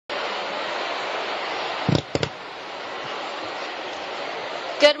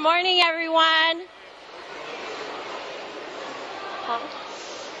Good morning, everyone.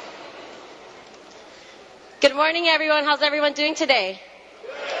 Good morning, everyone. How's everyone doing today?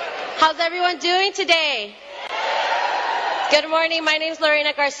 How's everyone doing today? Good morning. My name is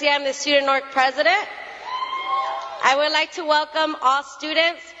Lorena Garcia. I'm the Student Org President. I would like to welcome all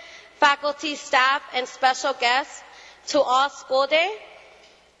students, faculty, staff, and special guests to All School Day.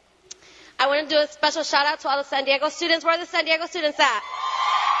 I want to do a special shout out to all the San Diego students. Where are the San Diego students at?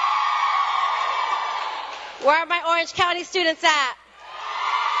 Where are my Orange County students at?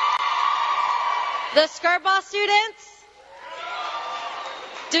 The Skirball students?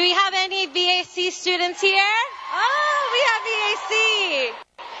 Do we have any VAC students here? Oh, we have VAC.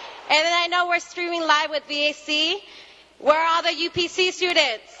 And then I know we're streaming live with VAC. Where are all the UPC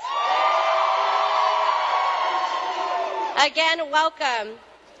students? Again, welcome.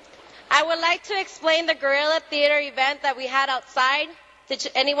 I would like to explain the guerrilla theater event that we had outside.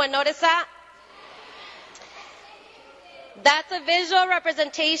 Did anyone notice that? That's a visual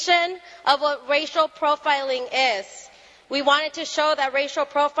representation of what racial profiling is. We wanted to show that racial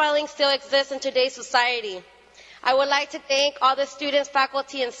profiling still exists in today's society. I would like to thank all the students,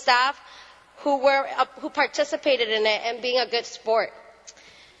 faculty, and staff who participated in it and being a good sport.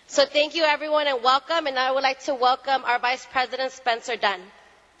 So thank you, everyone, and welcome. And I would like to welcome our Vice President, Spencer Dunn.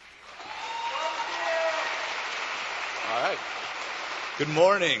 All right. Good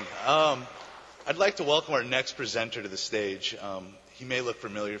morning. I'd like to welcome our next presenter to the stage. He may look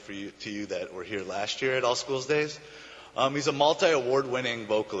familiar to you that were here last year at All Schools Days. He's a multi-award-winning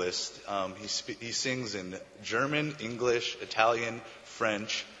vocalist. He sings in German, English, Italian,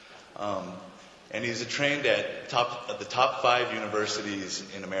 French, and he's trained at the top 5 universities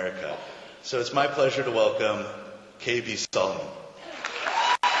in America. So it's my pleasure to welcome K.B. Solomon.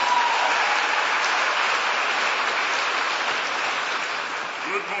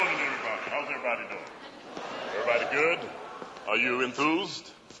 Good morning, everybody. How's everybody doing? Everybody good? Are you enthused?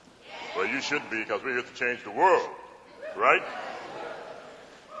 Well, you should be, because we're here to change the world, right?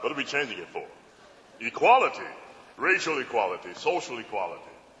 What are we changing it for? Equality, racial equality, social equality.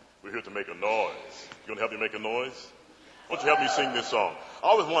 We're here to make a noise. You gonna help me make a noise? Why don't you help me sing this song? I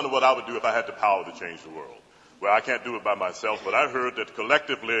always wondered what I would do if I had the power to change the world. Well, I can't do it by myself, but I heard that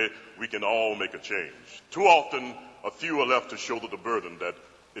collectively we can all make a change. Too often, a few are left to shoulder the burden that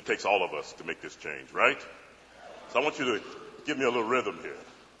it takes all of us to make this change, right? So I want you to give me a little rhythm here.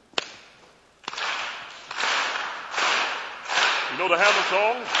 You know the Hammer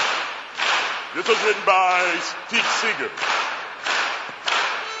song? This was written by Pete Seeger.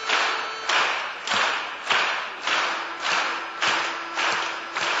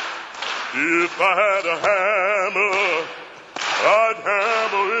 If I had a hammer, I'd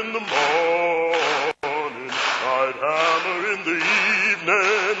hammer in the morning, I'd hammer in the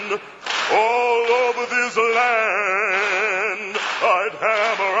evening, all over this land. I'd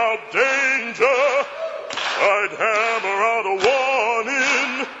hammer out danger, I'd hammer out a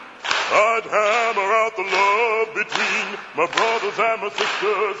warning, I'd hammer out the love between my brothers and my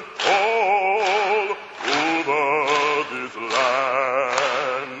sisters all over this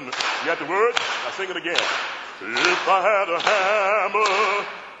land. You got the word? Now sing it again. If I had a hammer,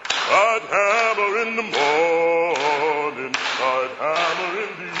 I'd hammer in the morning, I'd hammer in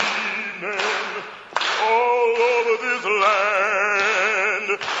the evening, all over this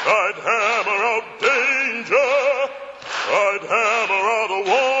land. I'd hammer out danger, I'd hammer out a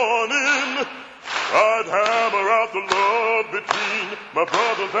warning, I'd hammer out the love between my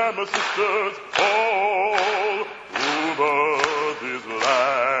brothers and my sisters all over this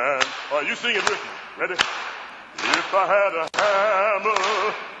land. All right, you sing it with me. Ready? If I had a hammer,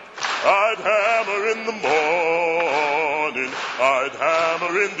 I'd hammer in the morning, I'd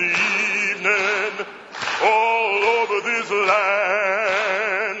hammer in the evening, all over this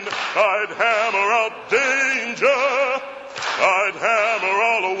land. I'd hammer out danger, I'd hammer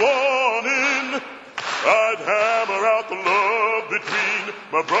out a warning, I'd hammer out the love between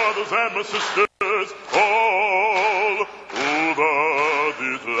my brothers and my sisters all over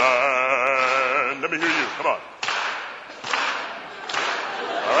this land. Let me hear you. Come on.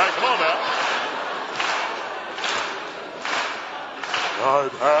 All right, come on now.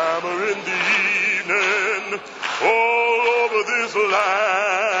 I'd hammer in the evening all over this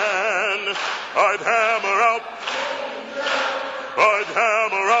land. I'd hammer out. I'd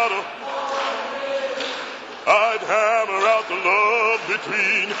hammer out. I'd hammer out the love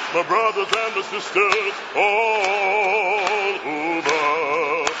between my brothers and my sisters all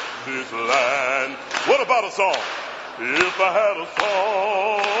over this land. What about a song? If I had a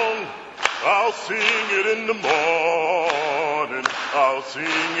song, I'll sing it in the morning, morning, I'll sing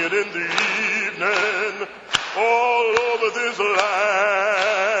it in the evening. All over this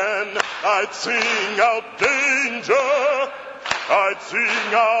land, I'd sing out danger, I'd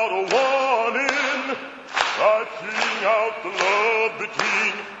sing out a warning, I'd sing out the love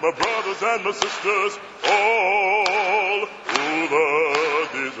between my brothers and my sisters all over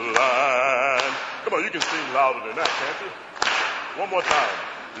this land. Come on, you can sing louder than that, can't you? One more time.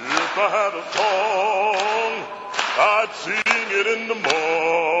 If I had a song, I'd sing it in the morning.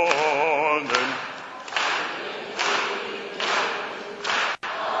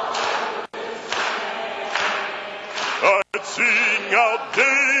 I'd sing out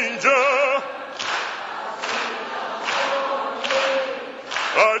danger.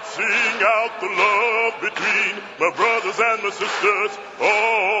 I'd sing out the love between my brothers and my sisters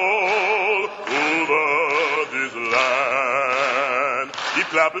all over this land. Keep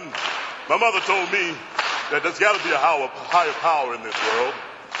clapping. My mother told me that there's got to be a higher power in this world.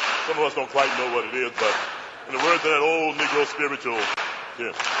 Some of us don't quite know what it is, but in the words of that old Negro spiritual,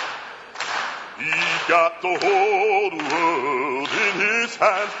 here. He's got the whole world in his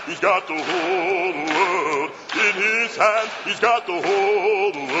hands. He's got the whole world in his hands. He's got the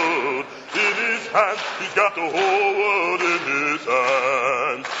whole world in his hands. He's got the whole world in his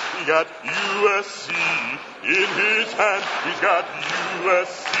hands. He got USC in his hands. He's got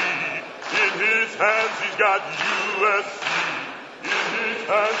USC in his hands. He's got USC in his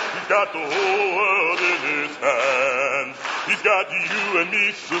hands. He's got the whole world in his hands. He's got you and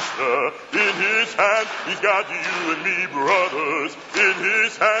me, sister, in his hands. He's got you and me, brothers, in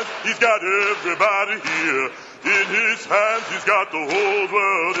his hands. He's got everybody here in his hands. He's got the whole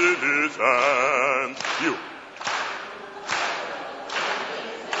world in his hands. You.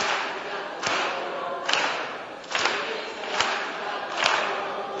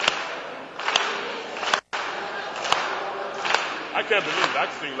 I can't believe it. I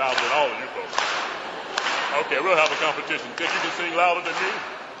can sing louder than all of you folks. Okay, we'll have a competition. Think you can sing louder than me?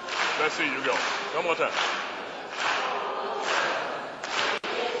 Let's see you go. One more time.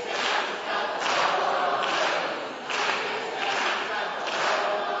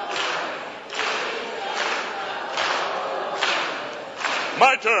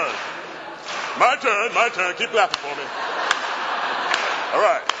 My turn. My turn, my turn. Keep clapping for me. All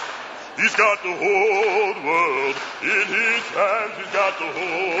right. He's got the whole world in his hands. He's got the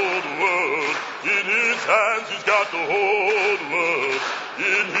whole world in his hands. He's got the whole world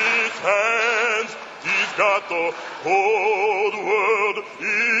in his hands. He's got the whole world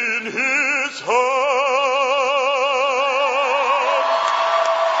in his hands.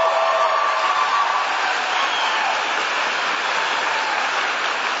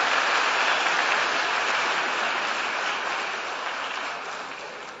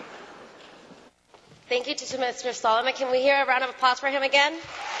 Thank you to Mr. Solomon. Can we hear a round of applause for him again?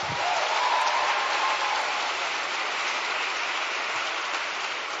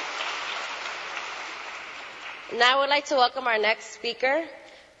 Now I would like to welcome our next speaker.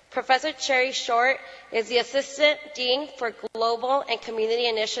 Professor Cherry Short is the Assistant Dean for Global and Community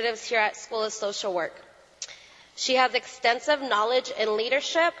Initiatives here at School of Social Work. She has extensive knowledge in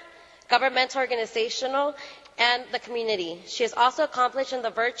leadership, governmental, organizational, and the community. She has also accomplished in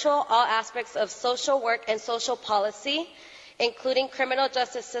the virtual all aspects of social work and social policy, including criminal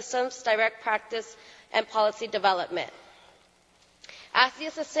justice systems, direct practice, and policy development. As the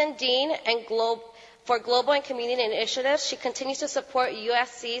Assistant Dean for Global and Community Initiatives, she continues to support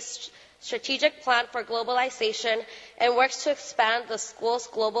USC's strategic plan for globalization and works to expand the school's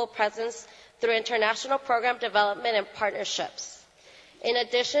global presence through international program development and partnerships. In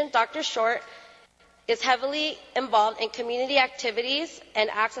addition, Dr. Short is heavily involved in community activities and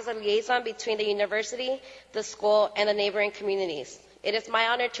acts as a liaison between the university, the school, and the neighboring communities. It is my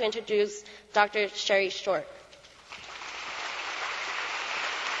honor to introduce Dr. Cherry Short.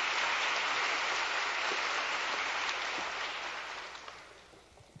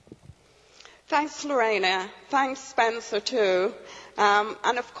 Thanks, Lorena. Thanks, Spencer, too.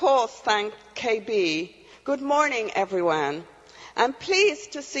 And of course, thank KB. Good morning, everyone. I'm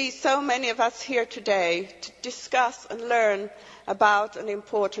pleased to see so many of us here today to discuss and learn about an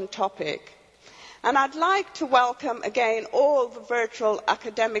important topic. And I'd like to welcome again all the virtual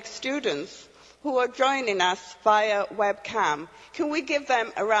academic students who are joining us via webcam. Can we give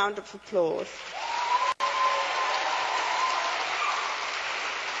them a round of applause?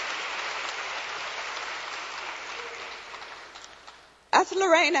 As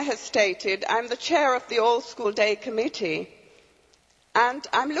Lorena has stated, I'm the chair of the All School Day Committee. And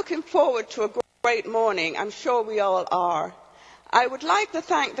I'm looking forward to a great morning. I'm sure we all are. I would like to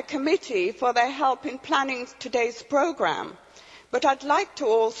thank the committee for their help in planning today's programme. But I'd like to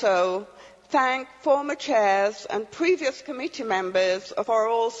also thank former chairs and previous committee members of our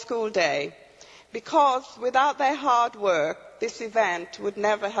All School Day, because without their hard work, this event would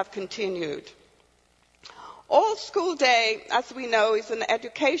never have continued. All School Day, as we know, is an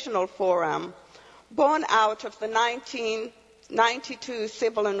educational forum born out of the 1992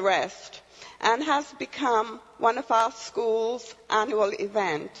 civil unrest and has become one of our school's annual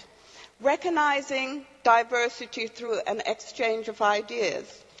events, recognizing diversity through an exchange of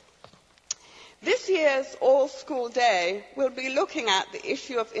ideas. This year's All School Day will be looking at the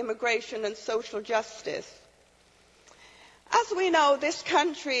issue of immigration and social justice. As we know, this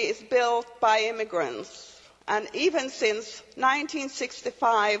country is built by immigrants, and even since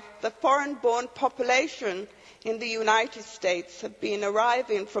 1965, the foreign-born population in the United States have been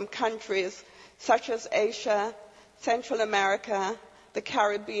arriving from countries such as Asia, Central America, the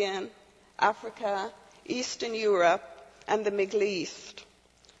Caribbean, Africa, Eastern Europe, and the Middle East.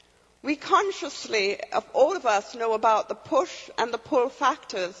 We consciously, all of us, know about the push and the pull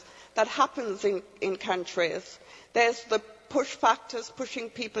factors that happens in countries. There's the push factors pushing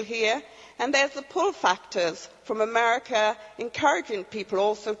people here, and there's the pull factors from America encouraging people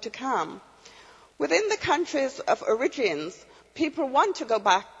also to come. Within the countries of origins, people want to go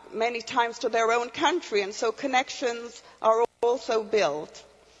back many times to their own country, and so connections are also built.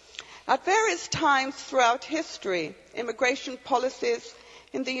 At various times throughout history, immigration policies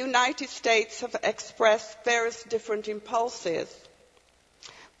in the United States have expressed various different impulses.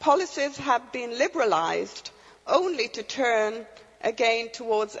 Policies have been liberalized only to turn again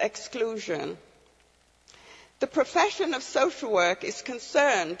towards exclusion. The profession of social work is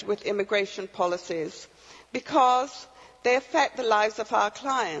concerned with immigration policies because they affect the lives of our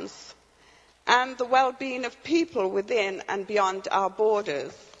clients and the well-being of people within and beyond our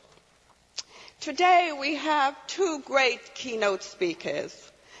borders. Today we have two great keynote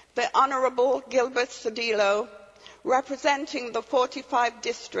speakers, the Honourable Gilbert Cedillo, representing the 45th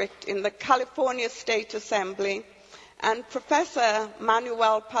District in the California State Assembly, and Professor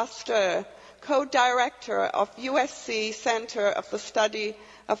Manuel, co-director of USC Center of the Study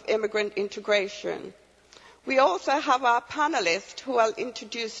of Immigrant Integration. We also have our panelists who I'll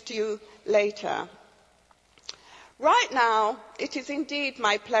introduce to you later. Right now, it is indeed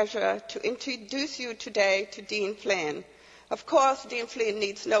my pleasure to introduce you today to Dean Flynn. Of course, Dean Flynn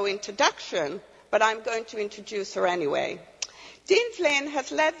needs no introduction, but I'm going to introduce her anyway. Dean Flynn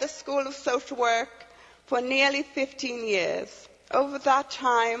has led the School of Social Work for nearly 15 years. Over that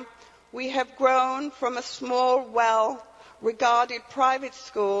time, we have grown from a small, well-regarded private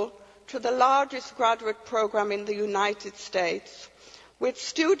school to the largest graduate program in the United States, with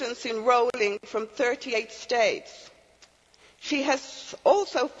students enrolling from 38 states. She has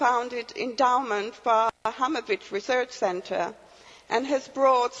also founded Endowment for our Hamovich Research Center and has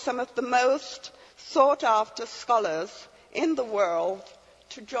brought some of the most sought-after scholars in the world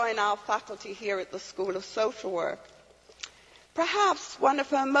to join our faculty here at the School of Social Work. Perhaps one of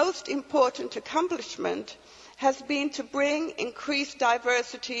her most important accomplishments has been to bring increased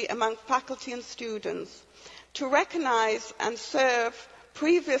diversity among faculty and students, to recognize and serve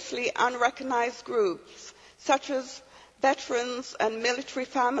previously unrecognized groups, such as veterans and military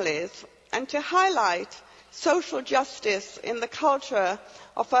families, and to highlight social justice in the culture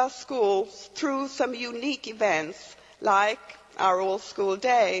of our schools through some unique events like our All School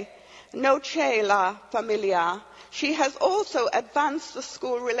Day, Noche la Familia. She has also advanced the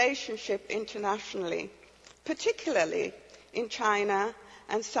school relationship internationally, particularly in China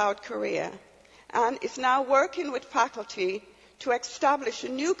and South Korea, and is now working with faculty to establish a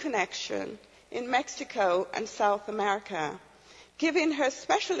new connection in Mexico and South America. Given her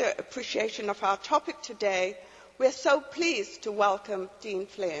special appreciation of our topic today, we are so pleased to welcome Dean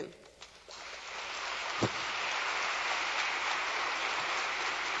Flynn.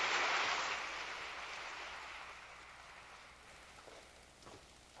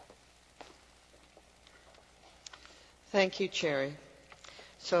 Thank you, Cherry.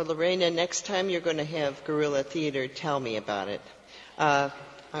 So, Lorena, next time you're going to have guerrilla theater, tell me about it.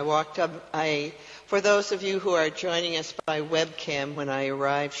 I walked up, for those of you who are joining us by webcam, when I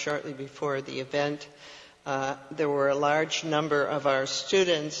arrived shortly before the event, there were a large number of our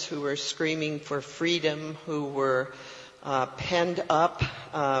students who were screaming for freedom, who were penned up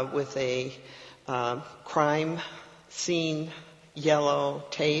with a crime scene yellow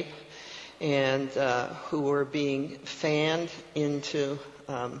tape, and who were being fanned into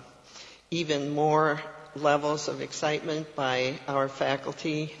even more levels of excitement by our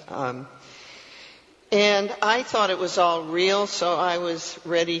faculty. And I thought it was all real, so I was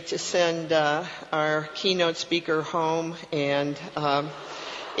ready to send our keynote speaker home, and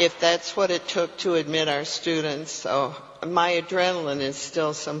if that's what it took to admit our students. So my adrenaline is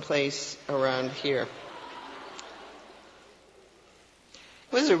still someplace around here.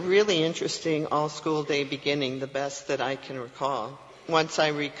 It was a really interesting all-school day beginning, the best that I can recall, once I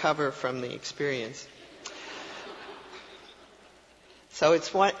recover from the experience. So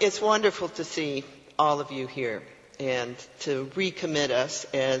it's wonderful to see all of you here and to recommit us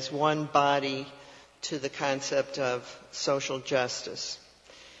as one body to the concept of social justice.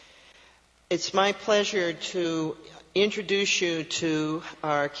 It's my pleasure to introduce you to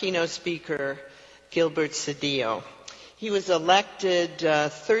our keynote speaker, Gilbert Cedillo. He was elected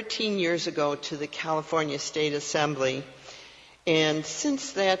 13 years ago to the California State Assembly, and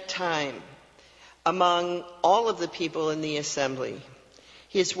since that time, among all of the people in the Assembly,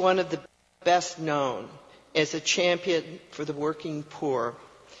 he is one of the best known as a champion for the working poor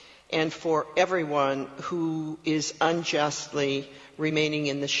and for everyone who is unjustly remaining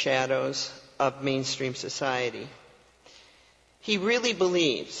in the shadows of mainstream society. He really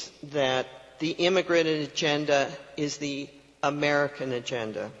believes that the immigrant agenda is the American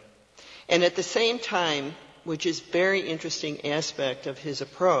agenda. And at the same time, which is a very interesting aspect of his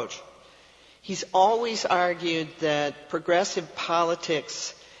approach, he's always argued that progressive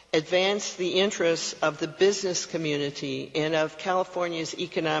politics advance the interests of the business community and of California's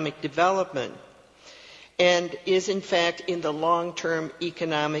economic development, and is in fact in the long-term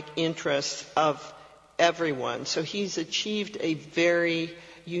economic interests of everyone. So he's achieved a very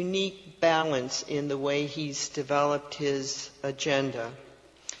unique balance in the way he's developed his agenda.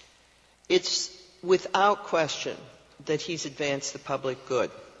 It's without question that he's advanced the public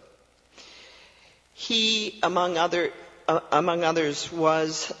good. He, among others,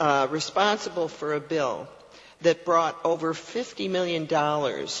 was responsible for a bill that brought over $50 million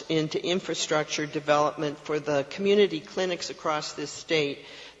into infrastructure development for the community clinics across this state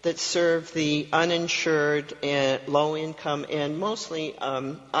that serve the uninsured and low-income and mostly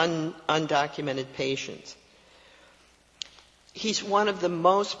undocumented patients. He's one of the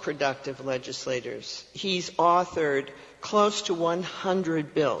most productive legislators. He's authored close to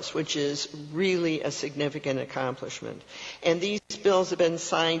 100 bills, which is really a significant accomplishment. And these bills have been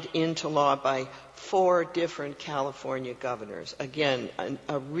signed into law by 4 different California governors. Again,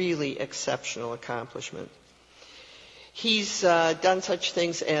 a really exceptional accomplishment. He's done such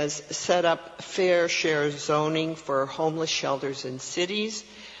things as set up fair share zoning for homeless shelters in cities.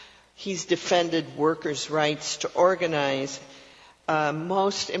 He's defended workers' rights to organize.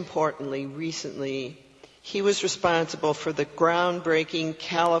 Most importantly, recently, he was responsible for the groundbreaking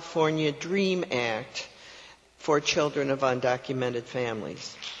California Dream Act for children of undocumented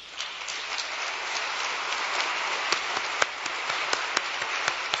families.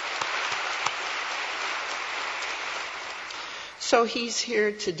 So he's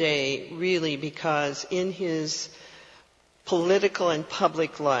here today really because in his political and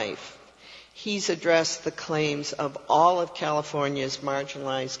public life, he's addressed the claims of all of California's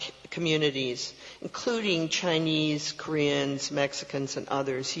marginalized communities, including Chinese, Koreans, Mexicans, and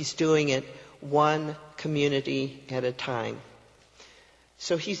others. He's doing it one community at a time.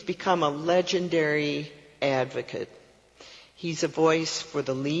 So he's become a legendary advocate. He's a voice for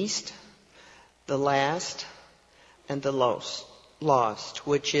the least, the last, and the lost,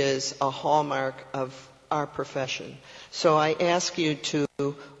 which is a hallmark of our profession. So I ask you to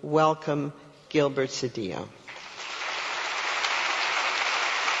welcome Gilbert Cedillo.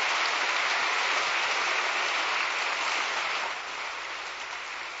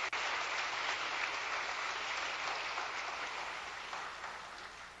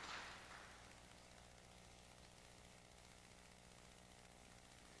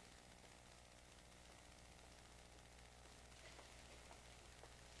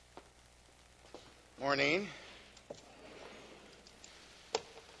 Morning.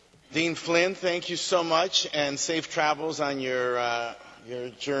 Dean Flynn, thank you so much, and safe travels on your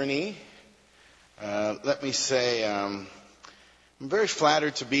journey. Let me say I'm very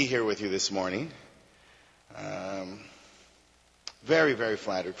flattered to be here with you this morning. Very, very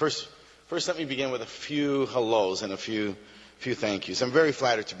flattered. First, let me begin with a few hellos and a few thank yous. I'm very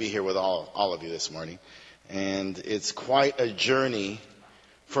flattered to be here with all of you this morning, and it's quite a journey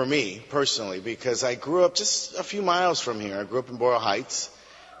for me personally, because I grew up just a few miles from here. I grew up in Boyle Heights,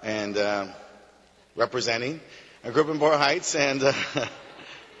 and representing. I grew up in Boyle Heights and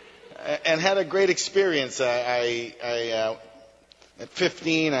had a great experience. At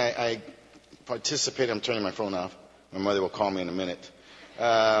 15, I participated. I'm turning my phone off. My mother will call me in a minute.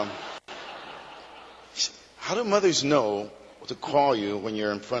 How do mothers know to call you when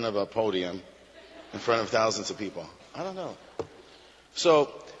you're in front of a podium, in front of thousands of people? I don't know.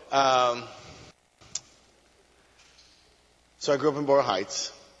 So I grew up in Borough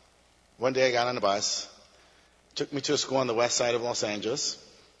Heights. One day I got on a bus, took me to a school on the west side of Los Angeles.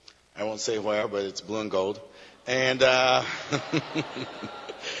 I won't say where, but it's blue and gold. And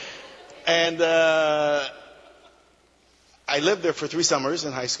and I lived there for 3 summers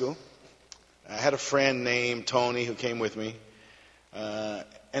in high school. I had a friend named Tony who came with me, and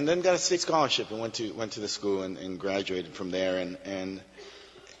then got a state scholarship and went to the school and graduated from there. And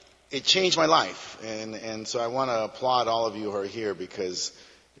it changed my life. And so I want to applaud all of you who are here, because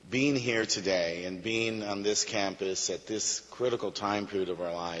being here today and being on this campus at this critical time period of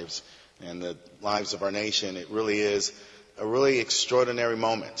our lives and the lives of our nation, it really is a really extraordinary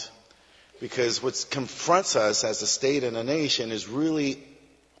moment. Because what confronts us as a state and a nation is really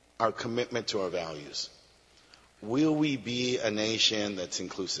our commitment to our values. Will we be a nation that's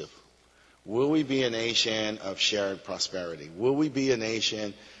inclusive? Will we be a nation of shared prosperity? Will we be a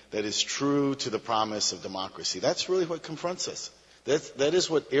nation that is true to the promise of democracy? That's really what confronts us. That is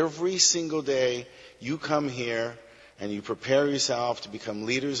what every single day you come here and you prepare yourself to become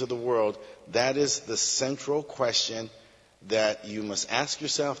leaders of the world. That is the central question that you must ask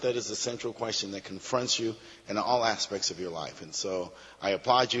yourself. That is the central question that confronts you in all aspects of your life. And so I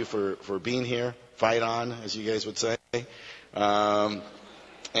applaud you for being here. Fight on, as you guys would say. And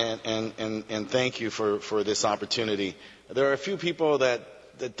thank you for this opportunity. There are a few people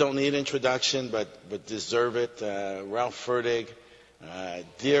that don't need introduction but deserve it. Ralph Fertig, a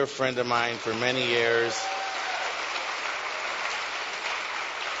dear friend of mine for many years.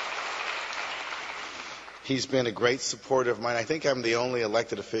 He's been a great supporter of mine. I think I'm the only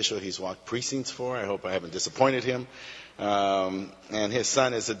elected official he's walked precincts for. I hope I haven't disappointed him. And his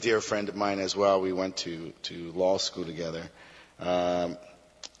son is a dear friend of mine as well. We went to law school together.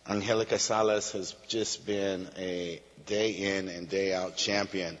 Angelica Salas has just been a day in and day out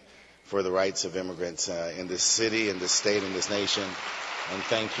champion for the rights of immigrants in this city, in this state, in this nation. And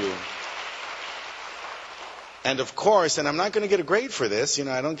thank you. And of course, and I'm not going to get a grade for this,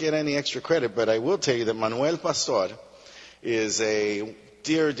 I don't get any extra credit, but I will tell you that Manuel Pastor is a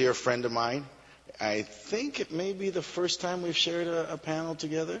dear, dear friend of mine. I think it may be the first time we've shared a panel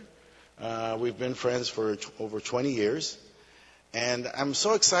together. We've been friends for over 20 years. And I'm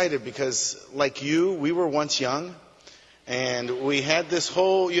so excited because, like you, we were once young. And we had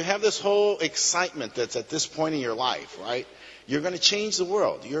you have this whole excitement that's at this point in your life, right? You're going to change the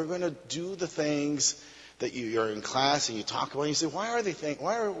world. You're going to do the things that you're in class and you talk about, and you say, why are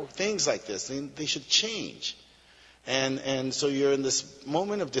things like this? They should change. And so you're in this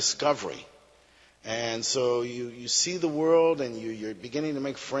moment of discovery. And so you see the world and you're beginning to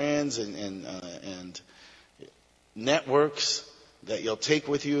make friends and networks that you'll take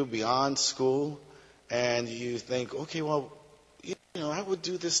with you beyond school. And you think, okay, well, I would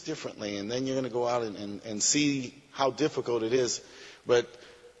do this differently. And then you're going to go out and see how difficult it is.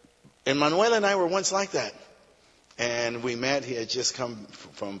 And Manuel and I were once like that. And we met. He had just come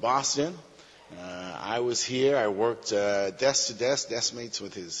from Boston. I was here. I worked desk to desk mates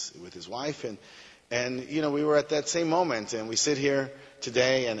with his wife. And we were at that same moment. And we sit here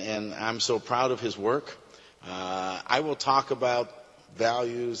today, and I'm so proud of his work. I will talk about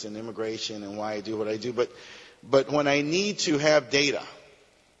values and immigration and why I do what I do. But when I need to have data,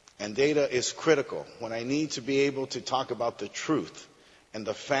 and data is critical, when I need to be able to talk about the truth and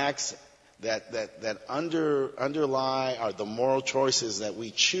the facts that underlie are the moral choices that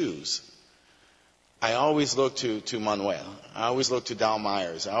we choose, I always look to Manuel. I always look to Dal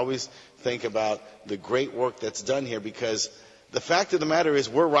Myers. I always think about the great work that's done here, because the fact of the matter is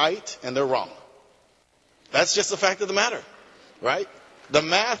we're right and they're wrong. That's just the fact of the matter, right? The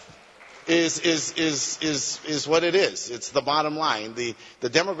math is what it is. It's the bottom line. The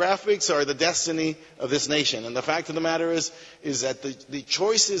demographics are the destiny of this nation. And the fact of the matter is that the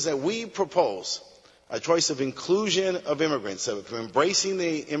choices that we propose, a choice of inclusion of immigrants, of embracing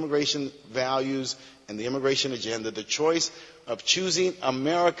the immigration values and the immigration agenda, the choice of choosing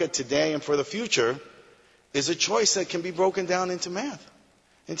America today and for the future, is a choice that can be broken down into math,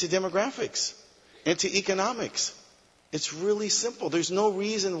 into demographics, into economics. It's really simple. There's no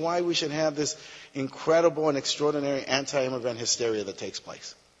reason why we should have this incredible and extraordinary anti-immigrant hysteria that takes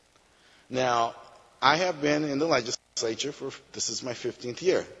place. Now, I have been in the legislature this is my 15th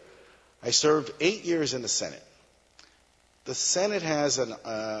year. I served 8 years in the Senate. The Senate has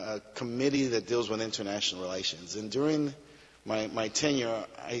a committee that deals with international relations. And during my tenure,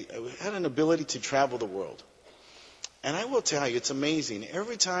 I had an ability to travel the world. And I will tell you, it's amazing.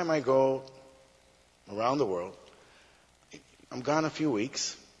 Every time I go around the world. I'm gone a few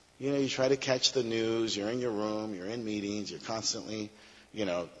weeks. You try to catch the news. You're in your room. You're in meetings. You're constantly,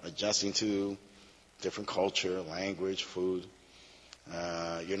 adjusting to different culture, language, food.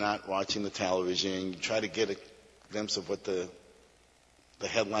 You're not watching the television. You try to get a glimpse of what the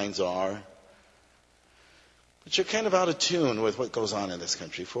headlines are. But you're kind of out of tune with what goes on in this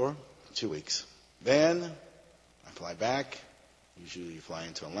country for 2 weeks. Then I fly back. Usually you fly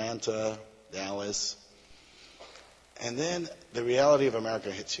into Atlanta, Dallas. And then the reality of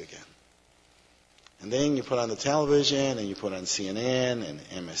America hits you again. And then you put on the television, and you put on CNN and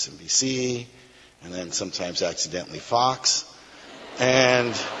MSNBC, and then sometimes accidentally Fox.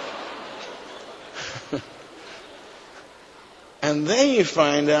 And and then you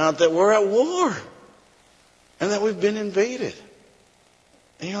find out that we're at war and that we've been invaded.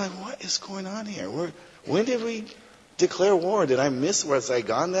 And you're like, what is going on here? When did we declare war? Did I miss? Was I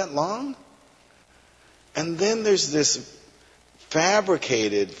gone that long? And then there's this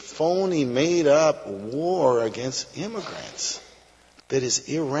fabricated, phony, made-up war against immigrants that is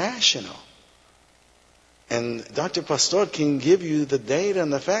irrational. And Dr. Pastor can give you the data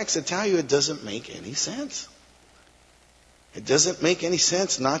and the facts that tell you it doesn't make any sense. It doesn't make any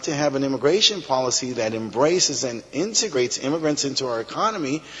sense not to have an immigration policy that embraces and integrates immigrants into our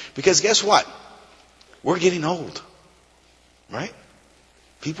economy, because guess what? We're getting old, right?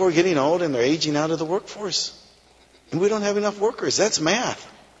 People are getting old and they're aging out of the workforce. And we don't have enough workers. That's math.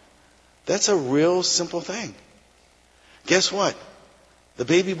 That's a real simple thing. Guess what? The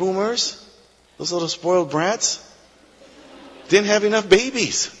baby boomers, those little spoiled brats, didn't have enough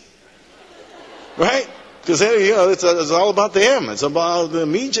babies. Right? Because it's all about them. It's about the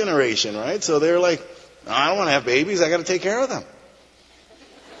me generation, right? So they're like, I don't want to have babies. I got to take care of them.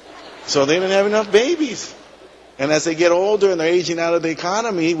 So they didn't have enough babies. And as they get older and they're aging out of the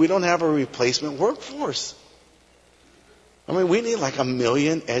economy, we don't have a replacement workforce. I mean, we need like 1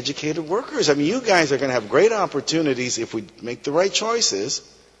 million educated workers. I mean, you guys are going to have great opportunities if we make the right choices.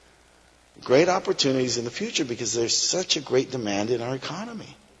 Great opportunities in the future, because there's such a great demand in our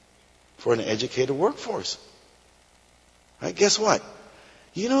economy for an educated workforce. Right? Guess what?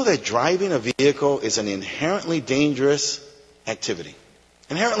 You know that driving a vehicle is an inherently dangerous activity.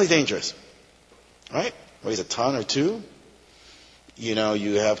 Inherently dangerous. Right? Weighs a ton or two. You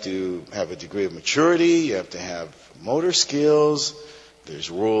have to have a degree of maturity. You have to have motor skills. There's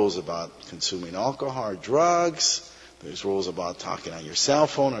rules about consuming alcohol or drugs. There's rules about talking on your cell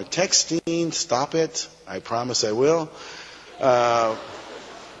phone or texting. Stop it. I promise I will. The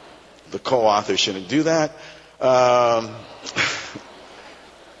co-author shouldn't do that.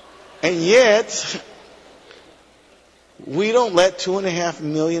 And yet, we don't let 2.5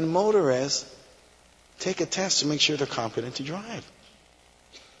 million motorists take a test to make sure they're competent to drive.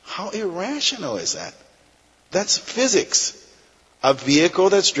 How irrational is that? That's physics. A vehicle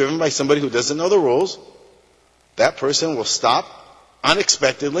that's driven by somebody who doesn't know the rules, that person will stop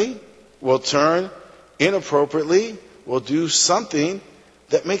unexpectedly, will turn inappropriately, will do something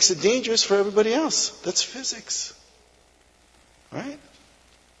that makes it dangerous for everybody else. That's physics. Right?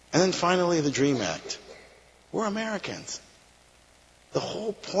 And then finally, the DREAM Act. We're Americans. The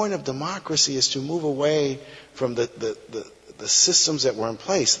whole point of democracy is to move away from the systems that were in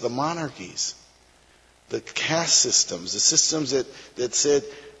place, the monarchies, the caste systems, the systems that said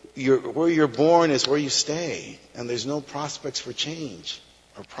where you're born is where you stay, and there's no prospects for change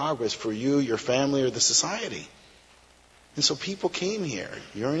or progress for you, your family, or the society. And so people came here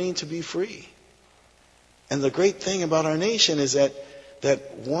yearning to be free. And the great thing about our nation is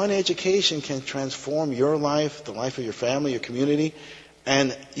that one education can transform your life, the life of your family, your community,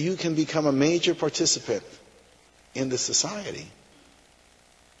 and you can become a major participant in the society.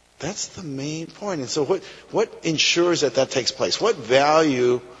 That's the main point. And so what ensures that takes place? What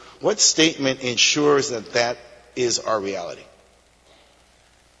value, what statement ensures that is our reality?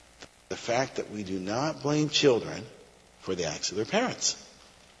 The fact that we do not blame children for the acts of their parents.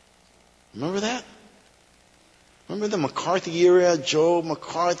 Remember that? Remember the McCarthy era? Joe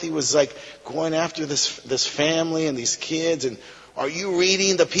McCarthy was like going after this family and these kids, and are you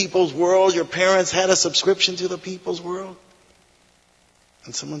reading the People's World? Your parents had a subscription to the People's World?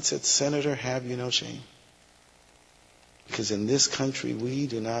 And someone said, Senator, have you no shame? Because in this country, we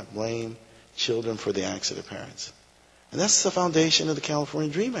do not blame children for the acts of their parents. And that's the foundation of the California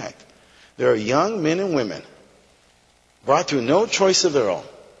DREAM Act. There are young men and women brought through no choice of their own.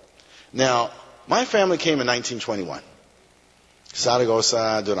 Now, my family came in 1921.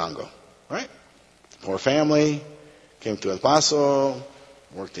 Zaragoza, Durango. Right? Poor family. Came to El Paso.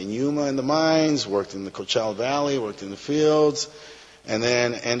 Worked in Yuma in the mines. Worked in the Coachella Valley. Worked in the fields. And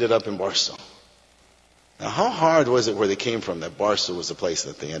then ended up in Barstow. Now, how hard was it where they came from that Barstow was the place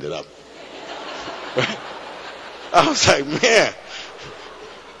that they ended up? Right? I was like, man,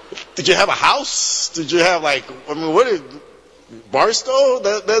 did you have a house? Did you have what is Barstow?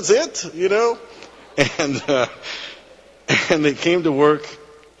 That's it, you know? And they came to work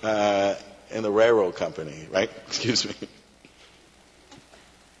in the railroad company, right? Excuse me.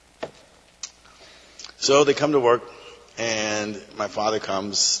 So they come to work, and my father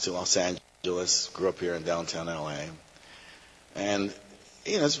comes to Los Angeles, grew up here in downtown LA. And,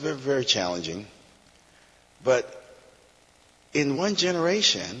 it's very, very challenging. But in one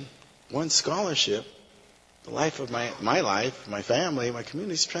generation, one scholarship, the life of my life, my family, my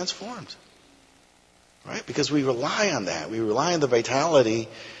community is transformed. Right? Because we rely on that. We rely on the vitality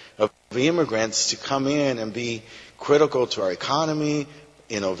of immigrants to come in and be critical to our economy,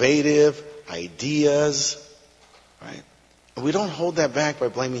 innovative, ideas, right? And we don't hold that back by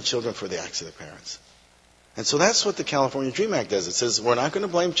blaming children for the acts of their parents. And so that's what the California Dream Act does. It says we're not going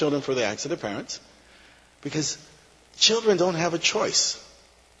to blame children for the acts of their parents because children don't have a choice.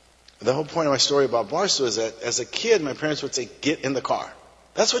 The whole point of my story about Barstow is that as a kid, my parents would say, get in the car.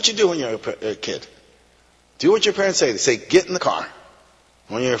 That's what you do when you're a kid. Do what your parents say. They say, get in the car.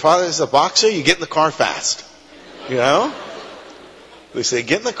 When your father is a boxer, you get in the car fast. You know? They say,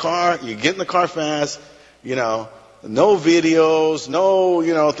 get in the car, you get in the car fast, no videos,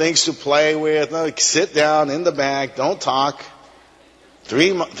 no, things to play with, no, sit down in the back, don't talk.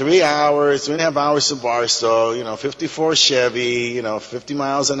 3 hours, 3.5 hours to Barstow, 54 Chevy, 50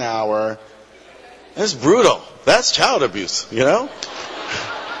 miles an hour. That's brutal. That's child abuse,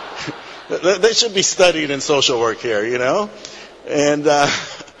 They should be studied in social work here, And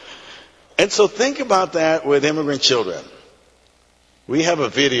so think about that with immigrant children. We have a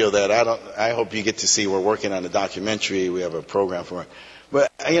video that I hope you get to see. We're working on a documentary. We have a program for it. But,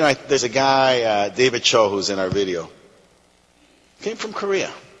 there's a guy, David Cho, who's in our video. Came from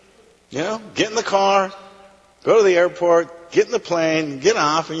Korea. Get in the car, go to the airport, get in the plane, get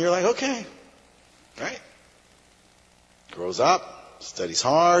off, and you're like, okay. Right? Grows up, studies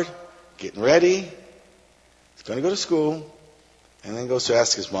hard, getting ready. He's going to go to school, and then goes to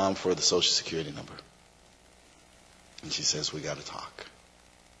ask his mom for the Social Security number. And she says, we got to talk.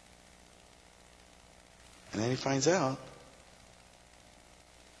 And then he finds out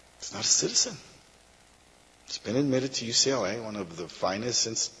he's not a citizen. He's been admitted to UCLA, one of the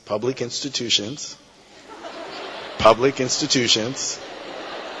finest public institutions. Public institutions.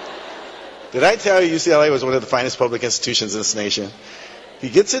 Did I tell you UCLA was one of the finest public institutions in this nation? He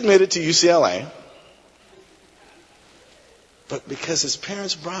gets admitted to UCLA. But because his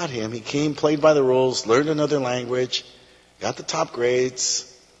parents brought him, he came, played by the rules, learned another language, got the top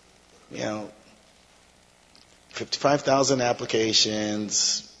grades, 55,000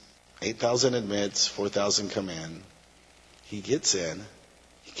 applications, 8,000 admits, 4,000 come in. He gets in,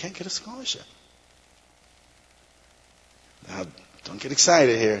 he can't get a scholarship. Now, don't get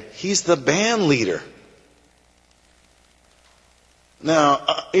excited here. He's the band leader. Now,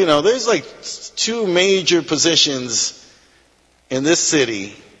 there's like 2 major positions in this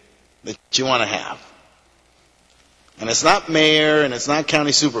city that you want to have. And it's not mayor and it's not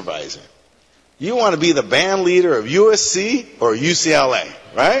county supervisor. You want to be the band leader of USC or UCLA,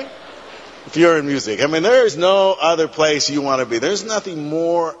 right? If you're in music. There is no other place you want to be. There's nothing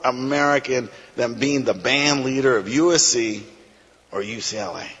more American than being the band leader of USC or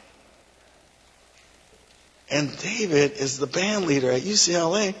UCLA. And David is the band leader at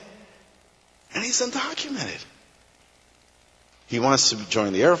UCLA, and he's undocumented. He wants to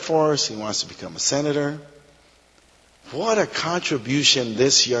join the Air Force. He wants to become a senator. What a contribution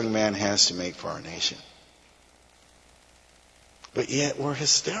this young man has to make for our nation. But yet we're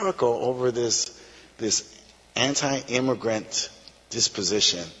hysterical over this anti-immigrant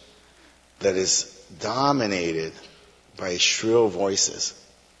disposition that is dominated by shrill voices.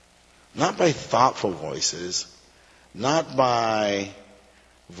 Not by thoughtful voices, not by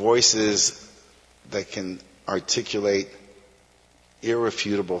voices that can articulate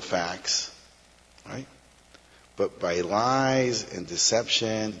irrefutable facts, right? But by lies and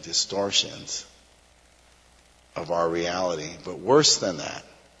deception, distortions of our reality, but worse than that,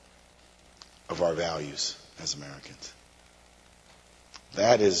 of our values as Americans.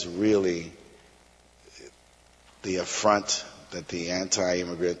 That is really the affront that the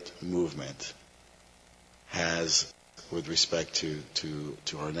anti-immigrant movement has with respect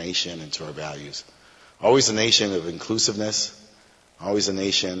to our nation and to our values. Always a nation of inclusiveness, always a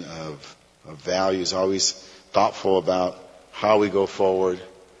nation of values, always thoughtful about how we go forward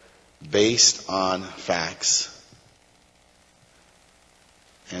based on facts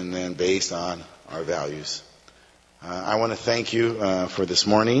and then based on our values. I want to thank you for this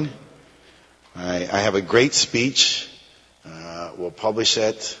morning. I have a great speech. We'll publish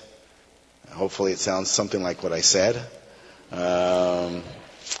it. Hopefully it sounds something like what I said.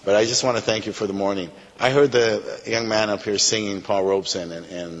 But I just want to thank you for the morning. I heard the young man up here singing Paul Robeson,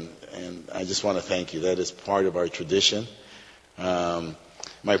 and I just want to thank you. That is part of our tradition.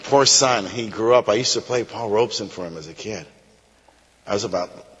 My poor son, he grew up, I used to play Paul Robeson for him as a kid. I was about,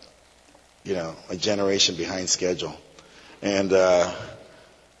 a generation behind schedule. And,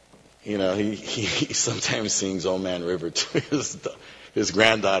 he sometimes sings Old Man River to his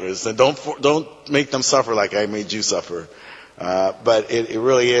granddaughters. And don't make them suffer like I made you suffer. But it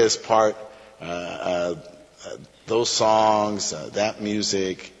really is part, those songs, that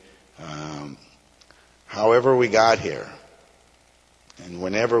music, however we got here, and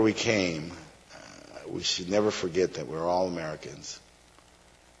whenever we came, we should never forget that we're all Americans.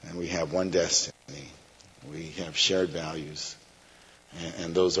 And we have one destiny. We have shared values.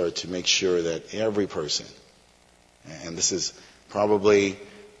 And those are to make sure that every person, and this is probably,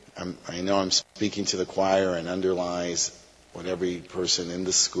 I know I'm speaking to the choir and underlies what every person in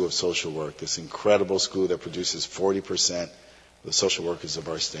this School of Social Work, this incredible school that produces 40% of the social workers of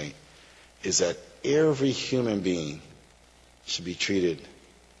our state, is that every human being should be treated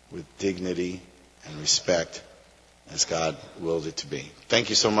with dignity and respect as God willed it to be. Thank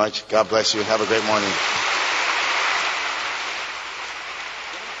you so much. God bless you. Have a great morning.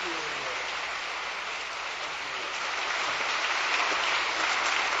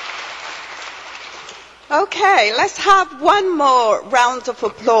 Okay, let's have one more round of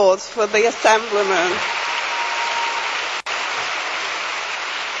applause for the Assemblyman.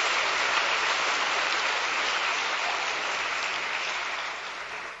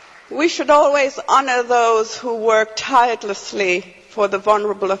 We should always honor those who work tirelessly for the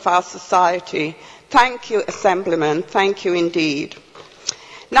vulnerable of our society. Thank you, Assemblyman. Thank you indeed.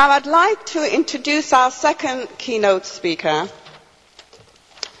 Now I'd like to introduce our second keynote speaker,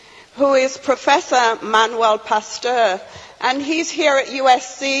 who is Professor Manuel Pasteur, and he's here at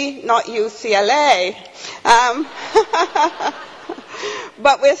USC, not UCLA.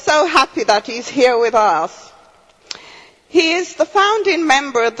 But we're so happy that he's here with us. He is the founding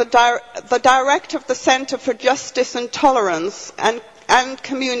member, the director of the Center for Justice and Tolerance and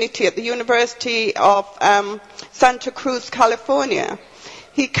Community at the University of Santa Cruz, California.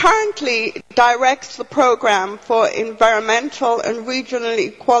 He currently directs the program for environmental and regional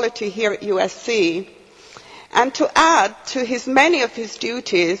equality here at USC. And to add to many of his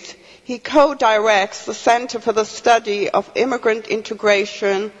duties, he co-directs the Center for the Study of Immigrant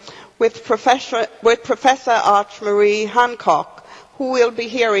Integration with Professor Ange-Marie Hancock, who we'll be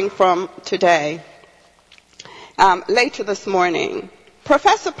hearing from today, later this morning.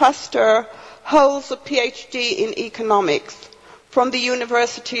 Professor Pasteur holds a PhD in economics from the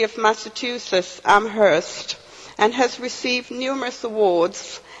University of Massachusetts, Amherst, and has received numerous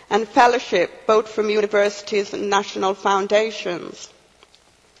awards and fellowship both from universities and national foundations.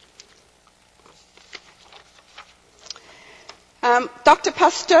 Dr.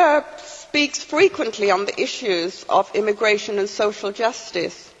 Pasteur speaks frequently on the issues of immigration and social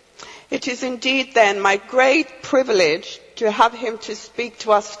justice. It is indeed then my great privilege to have him to speak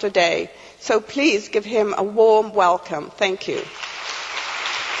to us today. So please give him a warm welcome. Thank you.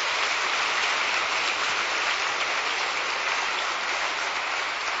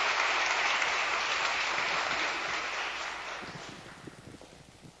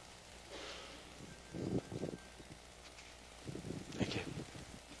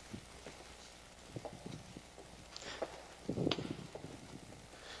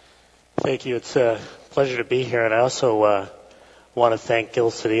 Thank you. It's a pleasure to be here, and I also want to thank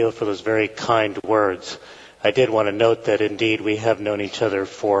Gil Cedillo for those very kind words. I did want to note that indeed we have known each other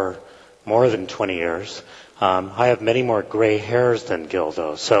for more than 20 years. I have many more gray hairs than Gil,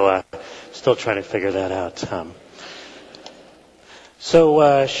 though, so still trying to figure that out.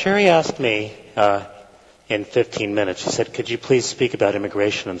 So Sherry asked me in 15 minutes, she said, could you please speak about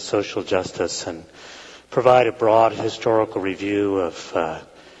immigration and social justice and provide a broad historical review of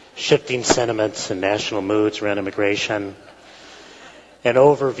shifting sentiments and national moods around immigration, an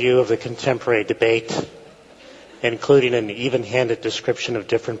overview of the contemporary debate, including an even-handed description of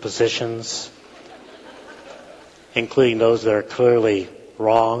different positions, including those that are clearly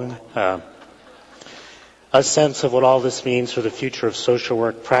wrong, a sense of what all this means for the future of social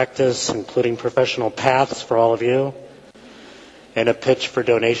work practice, including professional paths for all of you, and a pitch for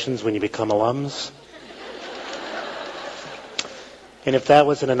donations when you become alums. And if that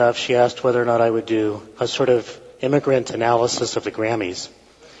wasn't enough, she asked whether or not I would do a sort of immigrant analysis of the Grammys.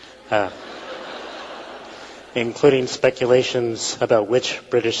 including speculations about which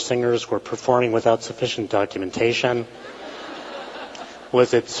British singers were performing without sufficient documentation.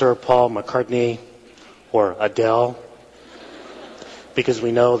 Was it Sir Paul McCartney or Adele? Because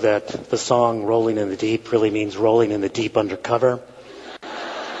we know that the song Rolling in the Deep really means rolling in the deep undercover.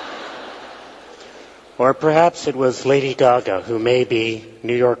 Or perhaps it was Lady Gaga, who may be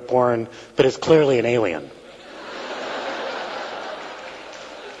New York born, but is clearly an alien.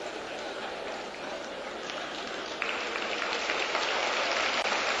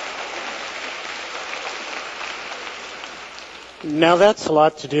 Now that's a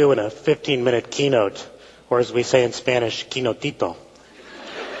lot to do in a 15-minute keynote, or as we say in Spanish, quinotito.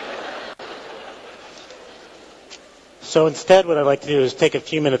 So instead, what I'd like to do is take a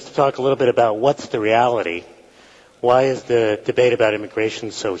few minutes to talk a little bit about what's the reality, why is the debate about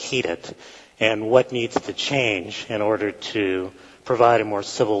immigration so heated, and what needs to change in order to provide a more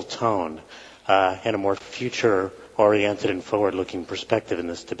civil tone and a more future-oriented and forward-looking perspective in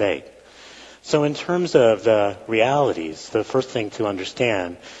this debate. So in terms of the realities, the first thing to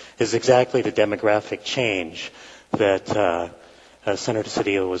understand is exactly the demographic change that Senator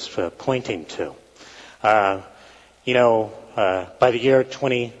Cedillo was pointing to. By the year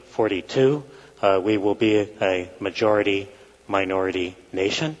 2042, we will be a majority-minority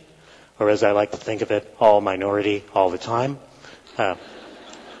nation, or as I like to think of it, all minority all the time. By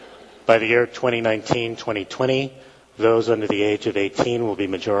the year 2019, 2020, those under the age of 18 will be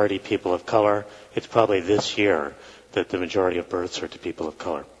majority people of color. It's probably this year that the majority of births are to people of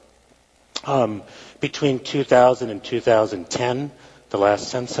color. Between 2000 and 2010, the last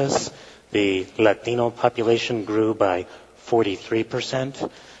census, the Latino population grew by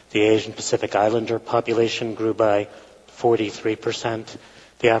 43%. The Asian Pacific Islander population grew by 43%.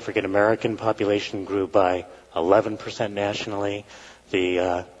 The African American population grew by 11% nationally.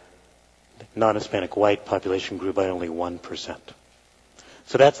 The non-Hispanic white population grew by only 1%.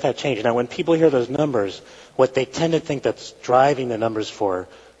 So that's that change. Now, when people hear those numbers, what they tend to think that's driving the numbers for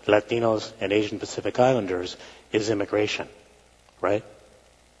Latinos and Asian Pacific Islanders is immigration, right?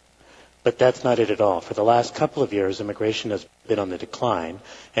 But that's not it at all. For the last couple of years, immigration has been on the decline,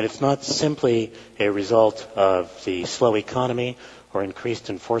 and it's not simply a result of the slow economy or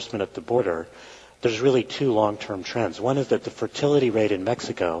increased enforcement at the border. There's really two long-term trends. One is that the fertility rate in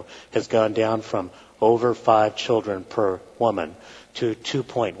Mexico has gone down from over 5 children per woman to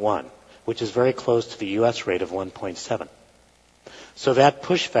 2.1, which is very close to the U.S. rate of 1.7. So that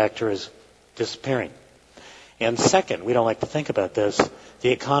push factor is disappearing. And second, we don't like to think about this, the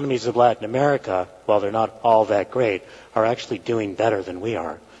economies of Latin America, while they're not all that great, are actually doing better than we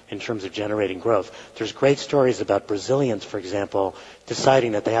are in terms of generating growth. There's great stories about Brazilians, for example,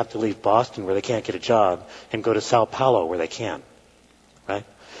 deciding that they have to leave Boston where they can't get a job and go to Sao Paulo where they can, right?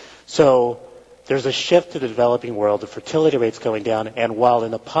 So there's a shift to the developing world, the fertility rate's going down, and while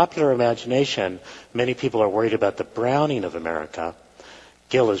in the popular imagination many people are worried about the browning of America,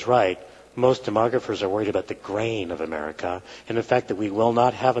 Gil is right, most demographers are worried about the grain of America and the fact that we will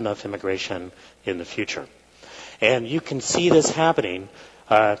not have enough immigration in the future. And you can see this happening.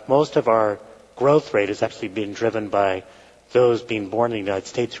 Most of our growth rate is actually being driven by those being born in the United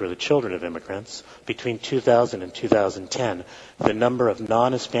States who are the children of immigrants. Between 2000 and 2010, the number of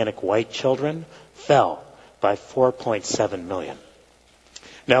non-Hispanic white children fell by 4.7 million.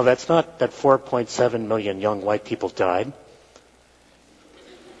 Now, that's not that 4.7 million young white people died.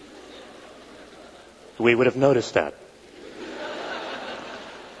 We would have noticed that.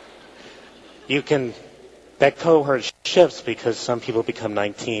 That cohort shifts because some people become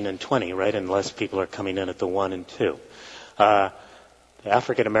 19 and 20, right? And less people are coming in at the 1 and 2.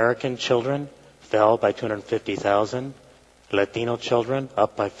 African American children fell by 250,000. Latino children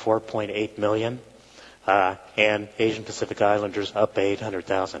up by 4.8 million. And Asian Pacific Islanders up by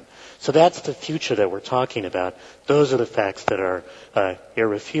 800,000. So that's the future that we're talking about. Those are the facts that are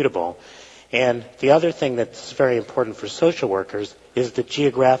irrefutable. And the other thing that's very important for social workers is the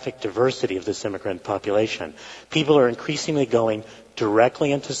geographic diversity of this immigrant population. People are increasingly going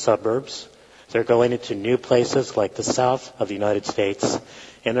directly into suburbs. They're going into new places like the south of the United States,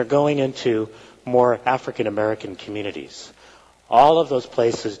 and they're going into more African American communities. All of those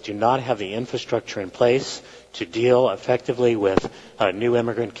places do not have the infrastructure in place to deal effectively with new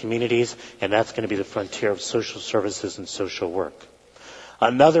immigrant communities, and that's going to be the frontier of social services and social work.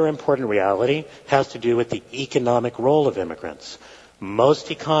 Another important reality has to do with the economic role of immigrants.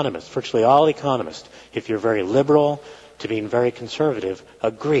 Most economists, virtually all economists, if you're very liberal to being very conservative,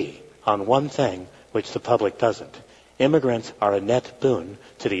 agree on one thing which the public doesn't. Immigrants are a net boon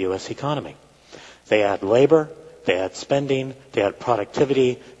to the U.S. economy. They add labor, they add spending, they add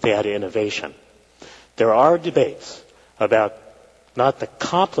productivity, they add innovation. There are debates about not the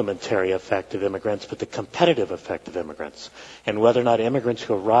complementary effect of immigrants, but the competitive effect of immigrants, and whether or not immigrants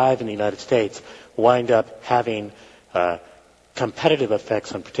who arrive in the United States wind up having competitive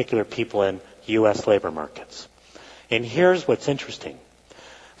effects on particular people in U.S. labor markets. And here's what's interesting.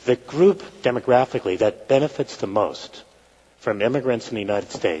 The group demographically that benefits the most from immigrants in the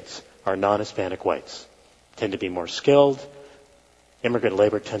United States are non-Hispanic whites. Tend to be more skilled. Immigrant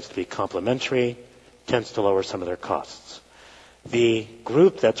labor tends to be complementary, tends to lower some of their costs. The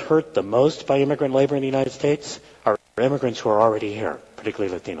group that's hurt the most by immigrant labor in the United States are immigrants who are already here,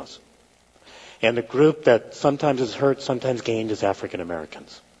 particularly Latinos. And the group that sometimes is hurt, sometimes gained is African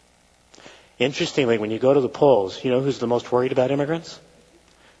Americans. Interestingly, when you go to the polls, you know who's the most worried about immigrants?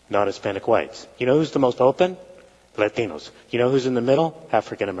 Non-Hispanic whites. You know who's the most open? Latinos. You know who's in the middle?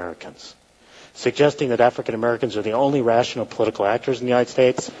 African Americans. Suggesting that African Americans are the only rational political actors in the United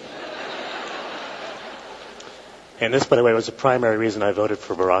States. And this, by the way, was the primary reason I voted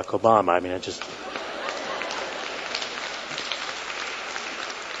for Barack Obama. I mean,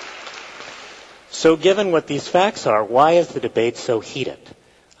 So given what these facts are, why is the debate so heated?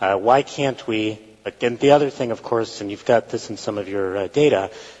 Why can't we... And the other thing, of course, and you've got this in some of your data,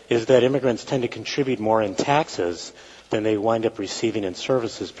 is that immigrants tend to contribute more in taxes than they wind up receiving in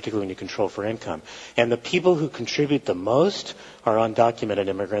services, particularly when you control for income. And the people who contribute the most are undocumented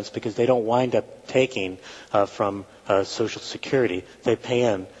immigrants because they don't wind up taking from Social Security. They pay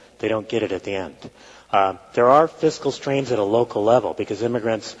in, they don't get it at the end. There are fiscal strains at a local level because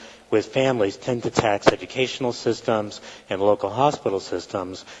immigrants with families tend to tax educational systems and local hospital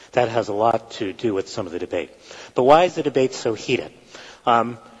systems. That has a lot to do with some of the debate. But why is the debate so heated?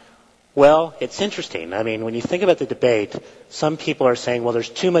 Well, it's interesting. I mean, when you think about the debate, some people are saying, well, there's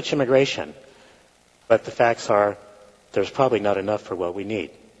too much immigration. But the facts are there's probably not enough for what we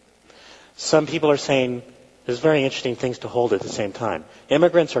need. Some people are saying there's very interesting things to hold at the same time.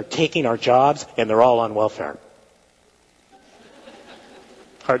 Immigrants are taking our jobs, and they're all on welfare.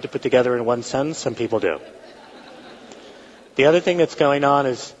 Hard to put together in one sentence. Some people do. The other thing that's going on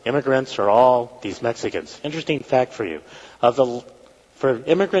is immigrants are all these Mexicans. Interesting fact for you. For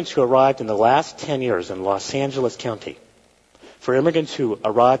immigrants who arrived in the last 10 years in Los Angeles County, for immigrants who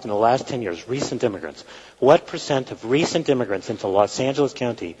arrived in the last 10 years, recent immigrants, what percent of recent immigrants into Los Angeles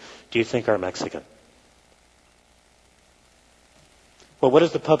County do you think are Mexican? Well, what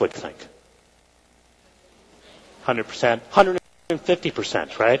does the public think? 100%,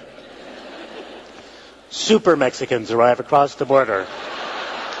 150%, right? Super Mexicans arrive across the border.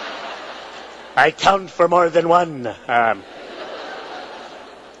 I count for more than one.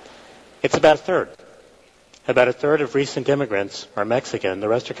 It's about a third. About a third of recent immigrants are Mexican. The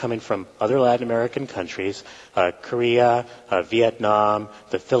rest are coming from other Latin American countries, Korea, Vietnam,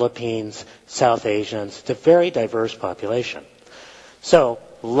 the Philippines, South Asians. It's a very diverse population. So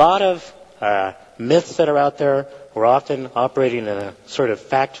a lot of myths that are out there. We're often operating in a sort of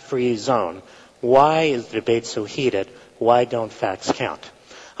fact-free zone. Why is the debate so heated? Why don't facts count?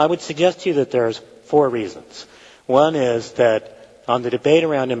 I would suggest to you that there's 4 reasons. One is that on the debate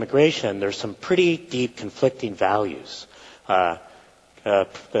around immigration, there's some pretty deep conflicting values. Senator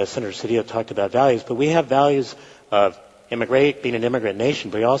Cedillo talked about values, but we have values of being an immigrant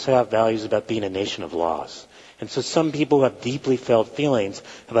nation, but we also have values about being a nation of laws. And so some people have deeply felt feelings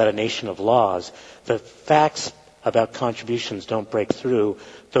about a nation of laws. The facts about contributions don't break through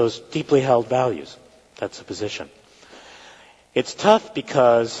those deeply held values. That's the position. It's tough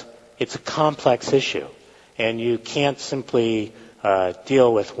because it's a complex issue, and you can't simply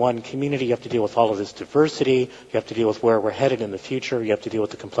deal with one community. You have to deal with all of this diversity. You have to deal with where we're headed in the future. You have to deal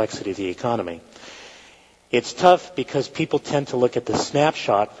with the complexity of the economy. It's tough because people tend to look at the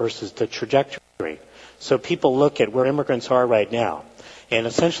snapshot versus the trajectory. So people look at where immigrants are right now. And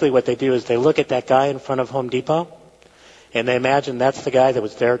essentially what they do is they look at that guy in front of Home Depot, and they imagine that's the guy that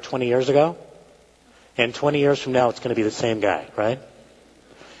was there 20 years ago. And 20 years from now, it's going to be the same guy, right?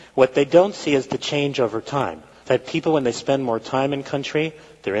 What they don't see is the change over time. That people, when they spend more time in country,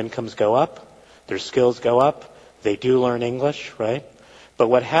 their incomes go up, their skills go up, they do learn English, right? But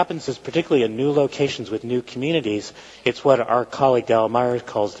what happens is, particularly in new locations with new communities, it's what our colleague Dal Meyer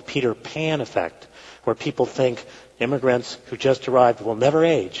calls the Peter Pan effect, where people think immigrants who just arrived will never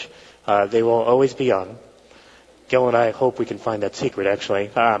age. They will always be young. Gil and I hope we can find that secret,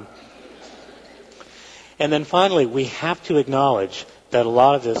 actually. And then finally, we have to acknowledge that a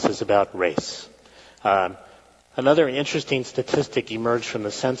lot of this is about race. Another interesting statistic emerged from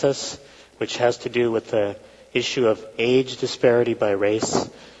the census, which has to do with the issue of age disparity by race.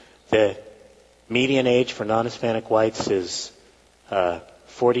 The median age for non-Hispanic whites is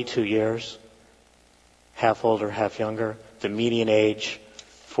 42 years. half older, half younger. The median age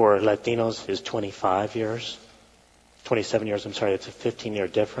for Latinos is 27 years, I'm sorry. It's a 15-year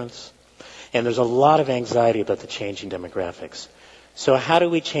difference. And there's a lot of anxiety about the changing demographics. So how do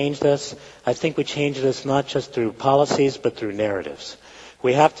we change this? I think we change this not just through policies, but through narratives.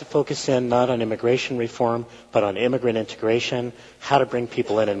 We have to focus in not on immigration reform, but on immigrant integration, how to bring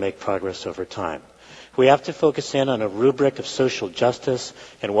people in and make progress over time. We have to focus in on a rubric of social justice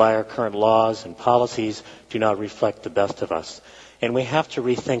and why our current laws and policies do not reflect the best of us. And we have to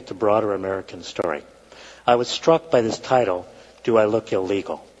rethink the broader American story. I was struck by this title, Do I Look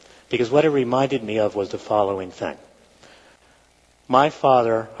Illegal? Because what it reminded me of was the following thing. My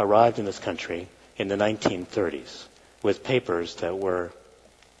father arrived in this country in the 1930s with papers that were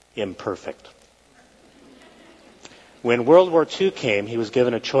imperfect. When World War II came, he was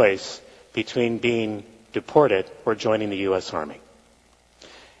given a choice between being deported or joining the U.S. Army.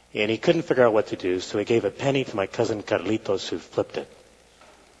 And he couldn't figure out what to do, so he gave a penny to my cousin Carlitos, who flipped it.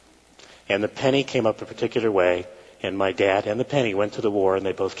 And the penny came up a particular way, and my dad and the penny went to the war, and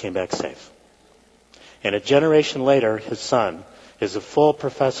they both came back safe. And a generation later, his son is a full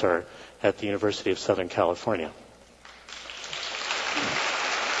professor at the University of Southern California.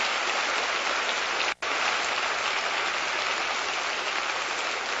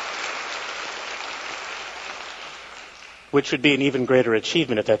 Which would be an even greater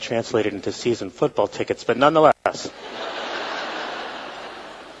achievement if that translated into season football tickets, but nonetheless.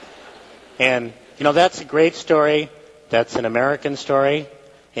 And, that's a great story. That's an American story.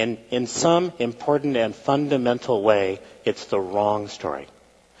 And in some important and fundamental way, it's the wrong story.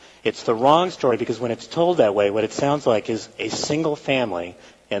 It's the wrong story because when it's told that way, what it sounds like is a single family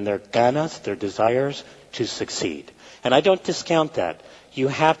and their ganas, their desires to succeed. And I don't discount that. You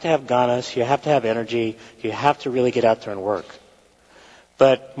have to have ganas, you have to have energy, you have to really get out there and work.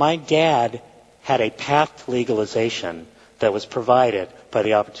 But my dad had a path to legalization that was provided by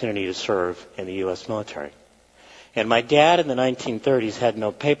the opportunity to serve in the U.S. military. And my dad in the 1930s had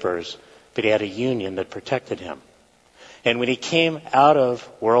no papers, but he had a union that protected him. And when he came out of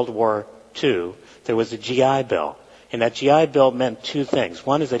World War II, there was a GI Bill. And that GI Bill meant two things.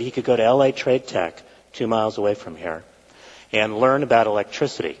 One is that he could go to L.A. Trade Tech, 2 miles away from here, and learn about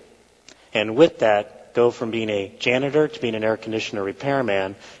electricity. And with that, go from being a janitor to being an air conditioner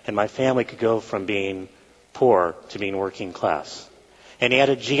repairman, and my family could go from being poor to being working class. And he had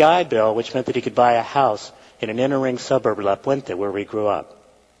a GI Bill, which meant that he could buy a house in an inner-ring suburb of La Puente, where we grew up,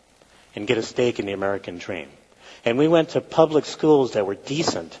 and get a stake in the American dream. And we went to public schools that were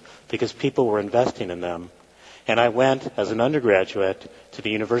decent because people were investing in them. And I went as an undergraduate to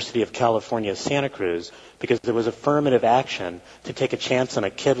the University of California, Santa Cruz, because there was affirmative action to take a chance on a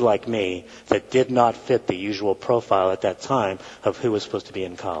kid like me that did not fit the usual profile at that time of who was supposed to be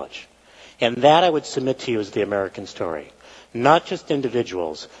in college. And that I would submit to you is the American story. Not just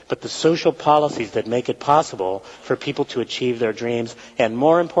individuals, but the social policies that make it possible for people to achieve their dreams, and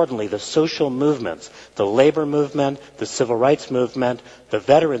more importantly, the social movements, the labor movement, the civil rights movement, the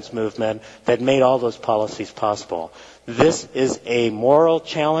veterans movement that made all those policies possible. This is a moral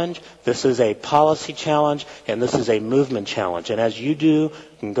challenge, this is a policy challenge, and this is a movement challenge. And as you do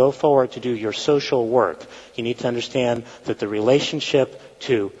and go forward to do your social work, you need to understand that the relationship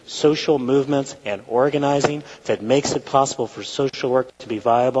to social movements and organizing that makes it possible for social work to be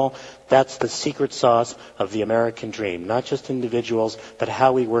viable, that's the secret sauce of the American dream. Not just individuals, but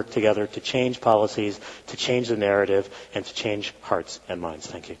how we work together to change policies, to change the narrative, and to change hearts and minds.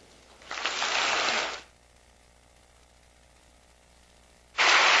 Thank you.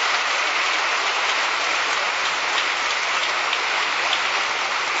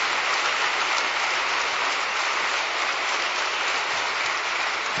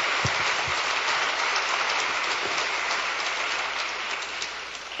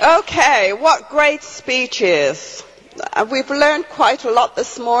 Okay, what great speeches. We've learned quite a lot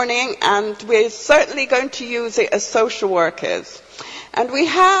this morning, and we're certainly going to use it as social workers. And we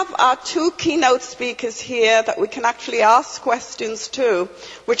have our two keynote speakers here that we can actually ask questions to,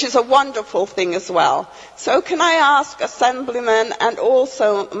 which is a wonderful thing as well. So can I ask Assemblyman and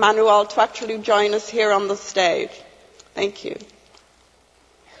also Manuel to actually join us here on the stage? Thank you.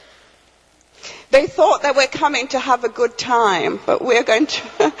 They thought they were coming to have a good time, but we're going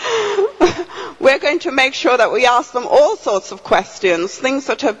to make sure that we ask them all sorts of questions, things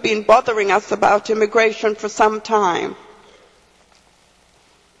that have been bothering us about immigration for some time.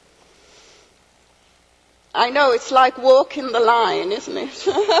 I know, it's like walking the line, isn't it?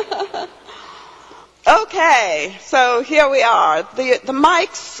 Okay, so here we are. The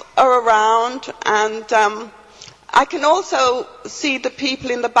mics are around, and I can also see the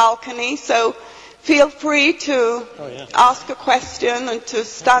people in the balcony, so feel free to ask a question and to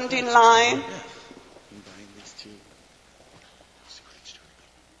stand in line.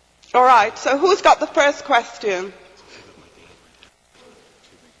 All right, so who's got the first question?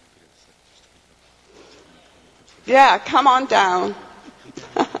 Yeah, come on down.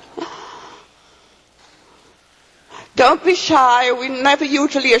 Don't be shy. We never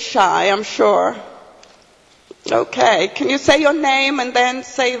usually are shy, I'm sure. Okay, can you say your name and then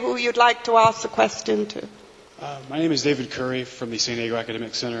say who you'd like to ask the question to? My name is David Curry from the San Diego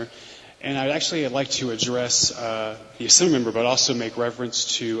Academic Center, and I'd like to address the Assembly member, but also make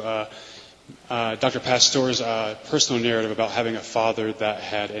reference to Dr. Pastor's personal narrative about having a father that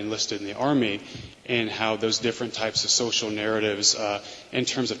had enlisted in the Army, and how those different types of social narratives, in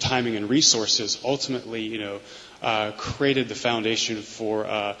terms of timing and resources, ultimately, created the foundation for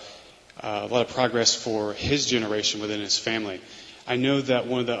a lot of progress for his generation within his family. I know that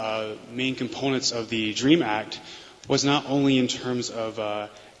one of the main components of the DREAM Act was not only in terms of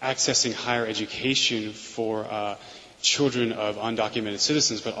accessing higher education for children of undocumented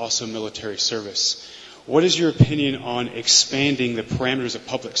citizens, but also military service. What is your opinion on expanding the parameters of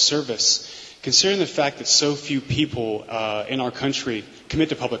public service, considering the fact that so few people in our country commit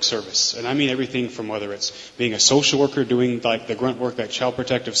to public service? And I mean everything from whether it's being a social worker doing like the grunt work like Child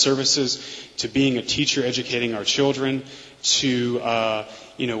Protective Services, to being a teacher educating our children, to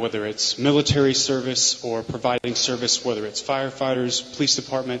whether it's military service or providing service, whether it's firefighters, police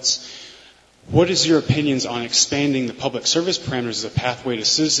departments. What is your opinions on expanding the public service parameters as a pathway to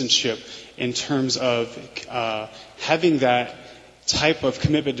citizenship in terms of having that type of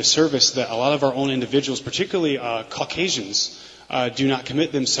commitment to service that a lot of our own individuals, particularly Caucasians, do not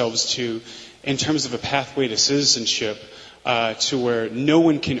commit themselves to, in terms of a pathway to citizenship, to where no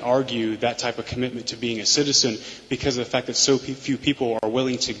one can argue that type of commitment to being a citizen because of the fact that so few people are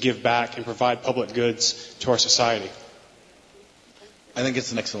willing to give back and provide public goods to our society? I think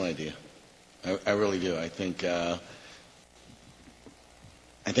it's an excellent idea. I really do. I think it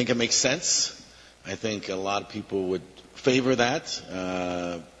makes sense. I think a lot of people would favor that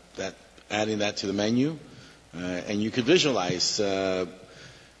adding that to the menu, and you could visualize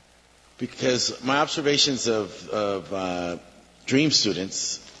because my observations of DREAM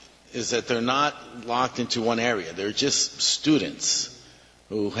students is that they're not locked into one area. They're just students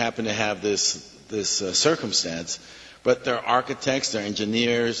who happen to have this circumstance. But they're architects, they're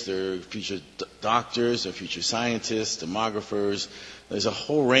engineers, they're future doctors, they're future scientists, demographers. There's a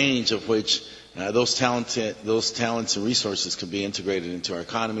whole range of which those talents and resources could be integrated into our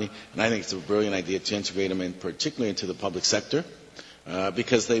economy. And I think it's a brilliant idea to integrate them particularly into the public sector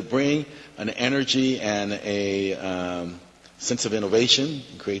because they bring an energy and a sense of innovation,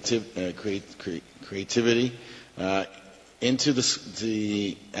 creativity into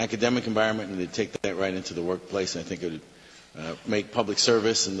the academic environment, and they take that right into the workplace. And I think it would make public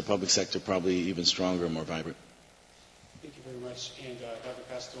service and the public sector probably even stronger and more vibrant. Thank you very much. And Dr.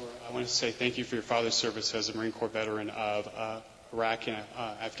 Pastor, I want to say thank you for your father's service as a Marine Corps veteran of Iraq and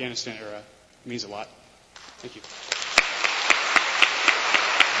Afghanistan era. It means a lot. Thank you.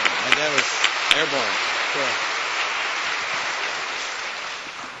 My dad was airborne. Sure.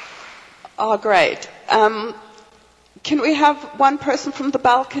 Oh, great. Can we have one person from the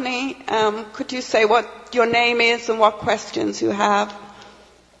balcony? Could you say what your name is and what questions you have?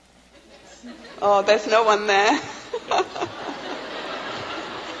 Oh, there's no one there.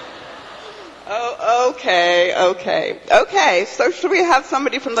 Oh, okay. So should we have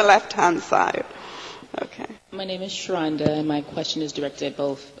somebody from the left-hand side? Okay. My name is Sharonda, and my question is directed at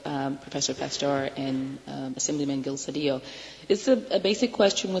both Professor Pastor and Assemblyman Cedillo. It's a basic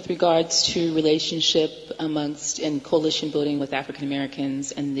question with regards to relationship amongst and coalition building with African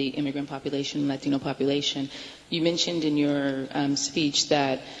Americans and the immigrant population, Latino population. You mentioned in your speech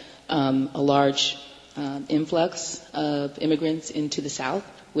that a large influx of immigrants into the South,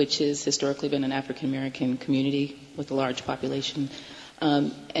 which has historically been an African American community with a large population.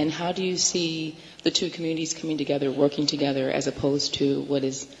 And how do you see the two communities coming together, working together, as opposed to what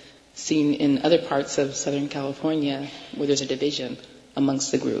is seen in other parts of Southern California where there's a division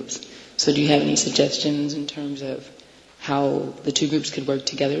amongst the groups? So do you have any suggestions in terms of how the two groups could work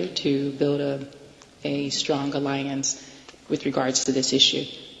together to build a strong alliance with regards to this issue?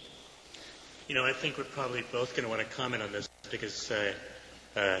 I think we're probably both going to want to comment on this because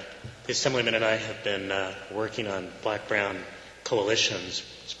the Assemblyman and I have been working on black-brown coalitions.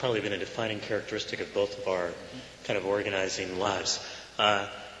 It's probably been a defining characteristic of both of our kind of organizing lives. When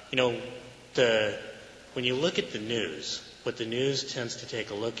you look at the news, what the news tends to take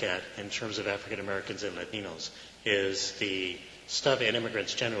a look at in terms of African Americans and Latinos is the stuff, and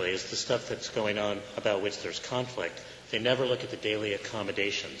immigrants generally, is the stuff that's going on about which there's conflict. They never look at the daily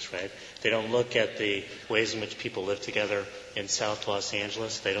accommodations, right? They don't look at the ways in which people live together in South Los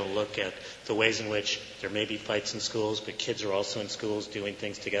Angeles. They don't look at the ways in which there may be fights in schools, but kids are also in schools doing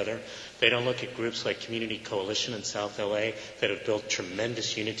things together. They don't look at groups like Community Coalition in South LA that have built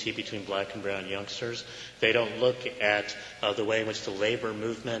tremendous unity between black and brown youngsters. They don't look at the way in which the labor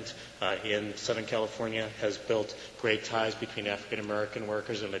movement in Southern California has built great ties between African American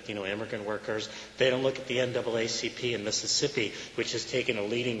workers and Latino immigrant workers. They don't look at the NAACP in Mississippi, which has taken a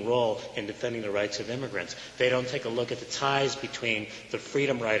leading role in defending the rights of immigrants. They don't take a look at the ties between the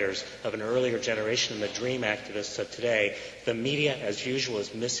freedom riders of an earlier generation and the dream activists of today. The media, as usual,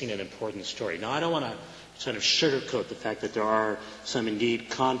 is missing an important story. Now, I don't want to sort of sugarcoat the fact that there are some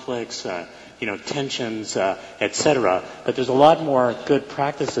indeed conflicts, tensions, etc. But there's a lot more good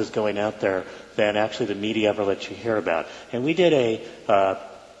practices going out there than actually the media ever lets you hear about. And we did we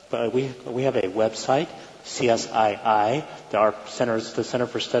have a website, CSII, the Center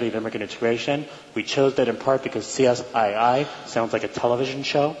for Study of Immigrant Integration. We chose that in part because CSII sounds like a television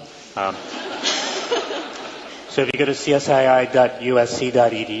show. So if you go to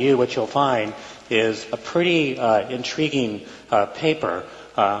csii.usc.edu, what you'll find is a pretty intriguing paper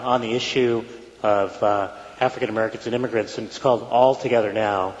on the issue of African Americans and immigrants, and it's called All Together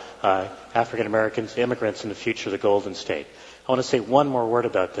Now, African Americans, Immigrants, and the Future of the Golden State. I want to say one more word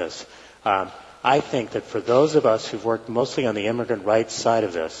about this. I think that for those of us who've worked mostly on the immigrant rights side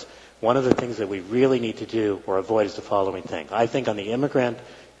of this, one of the things that we really need to do or avoid is the following thing. I think on the immigrant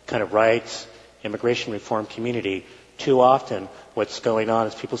kind of rights, immigration reform community, too often what's going on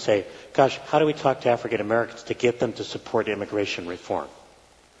is people say, gosh, how do we talk to African Americans to get them to support immigration reform?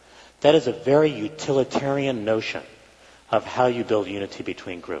 That is a very utilitarian notion of how you build unity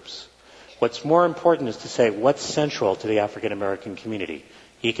between groups. What's more important is to say what's central to the African American community,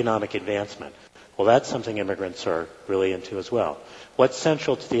 economic advancement. Well, that's something immigrants are really into as well. What's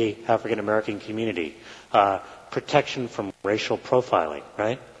central to the African American community? Protection from racial profiling,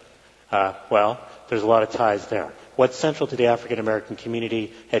 right? Well, there's a lot of ties there. What's central to the African American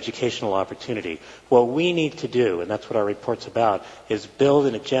community? Educational opportunity. What we need to do, and that's what our report's about, is build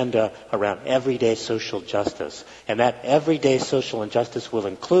an agenda around everyday social justice. And that everyday social injustice will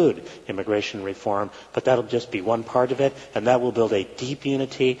include immigration reform, but that'll just be one part of it, and that will build a deep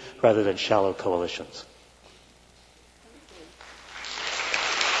unity rather than shallow coalitions.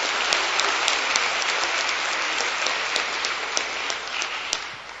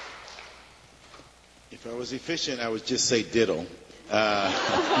 If I was efficient, I would just say diddle.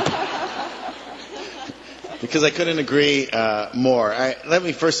 Because I couldn't agree more.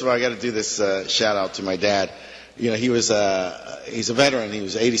 First of all, I got to do this shout out to my dad. He's a veteran. He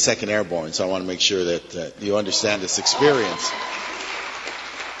was 82nd Airborne, so I want to make sure that you understand this experience.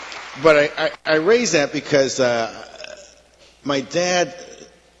 But I raise that because my dad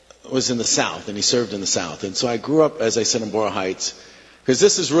was in the South, and he served in the South. And so I grew up, as I said, in Borough Heights, because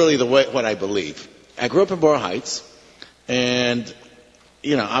this is really what I believe. I grew up in Borough Heights, and,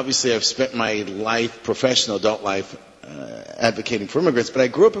 obviously I've spent my life, professional adult life, advocating for immigrants, but I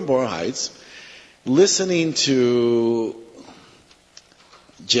grew up in Borough Heights listening to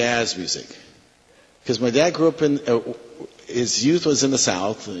jazz music. Because my dad grew up his youth was in the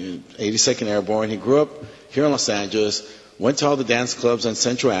South, 82nd Airborne. He grew up here in Los Angeles, went to all the dance clubs on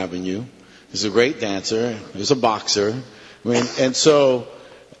Central Avenue. He was a great dancer. He was a boxer. And so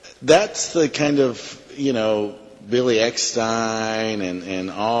that's the kind of, Billy Eckstine and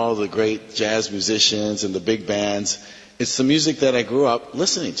all the great jazz musicians and the big bands. It's the music that I grew up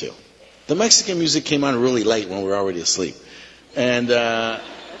listening to. The Mexican music came on really late when we were already asleep. And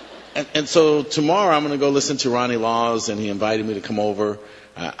so tomorrow I'm going to go listen to Ronnie Laws, and he invited me to come over.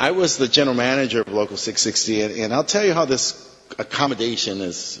 I was the general manager of Local 660, and I'll tell you how this accommodation,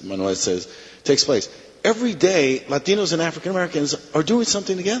 as Manuel says, takes place. Every day, Latinos and African Americans are doing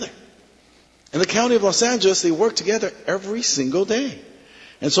something together. In the county of Los Angeles, they work together every single day.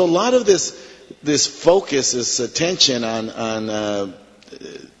 And so a lot of this focus, this attention on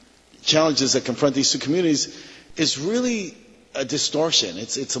challenges that confront these two communities is really a distortion.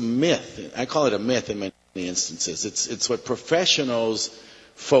 It's a myth. I call it a myth in many instances. It's what professionals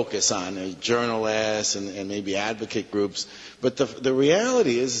focus on, journalists and maybe advocate groups. But the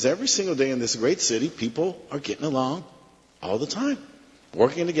reality is every single day in this great city, people are getting along all the time,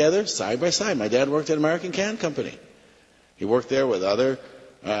 working together side by side. My dad worked at American Can Company. He worked there with other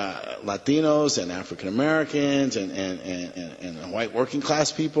Latinos and African Americans and white working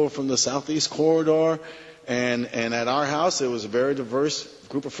class people from the Southeast Corridor. And at our house, there was a very diverse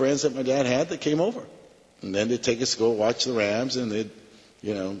group of friends that my dad had that came over. And then they'd take us to go watch the Rams, and they'd,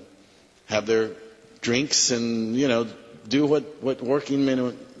 have their drinks and, do what working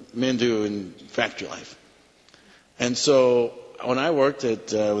men do in factory life. And so when I worked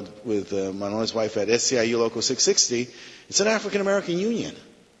with Manuel's wife at SCIU Local 660, it's an African-American union,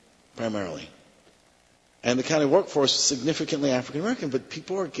 primarily. And the county workforce is significantly African-American, but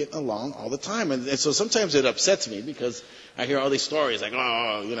people are getting along all the time. And so sometimes it upsets me because I hear all these stories like,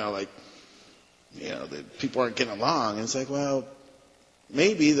 that people aren't getting along. And it's like, well,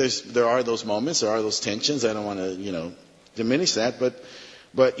 maybe there are those moments, there are those tensions. I don't want to, diminish that.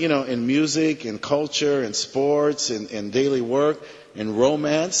 But in music, in culture, in sports, in daily work, in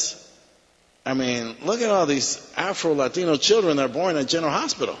romance, I mean, look at all these Afro-Latino children that are born at General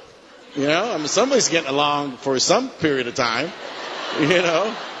Hospital. Somebody's getting along for some period of time,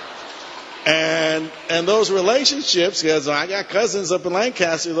 And those relationships, because I got cousins up in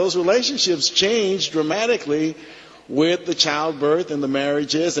Lancaster, those relationships change dramatically with the childbirth and the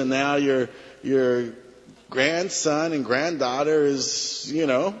marriages, and now your grandson and granddaughter is,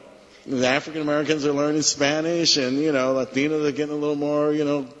 the African Americans are learning Spanish, and, Latinos are getting a little more,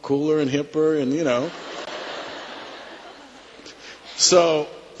 cooler and hipper, and,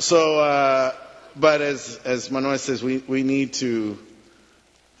 but as Manuel says, we need to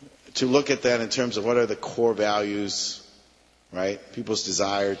look at that in terms of what are the core values, right? People's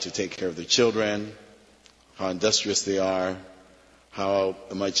desire to take care of their children, how industrious they are, how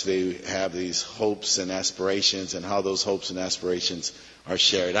much they have these hopes and aspirations, and how those hopes and aspirations are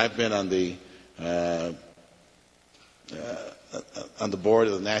shared. I've been on the board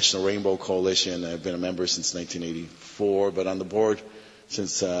of the National Rainbow Coalition. I've been a member since 1984, but on the board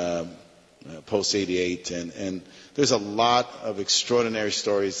since post-88. And there's a lot of extraordinary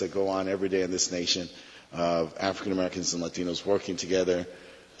stories that go on every day in this nation of African Americans and Latinos working together,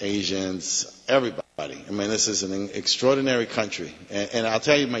 Asians, everybody. I mean, this is an extraordinary country. And I'll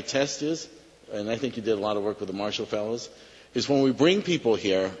tell you, my test is, and I think you did a lot of work with the Marshall Fellows, is when we bring people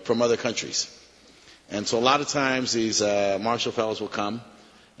here from other countries. And so a lot of times these Marshall Fellows will come,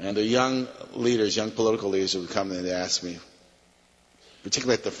 and they're young leaders, young political leaders who will come and they ask me,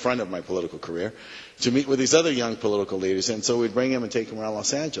 particularly at the front of my political career, to meet with these other young political leaders. And so we'd bring them and take them around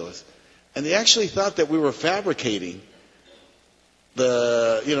Los Angeles. And they actually thought that we were fabricating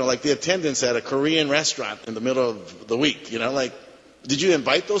like the attendance at a Korean restaurant in the middle of the week. Did you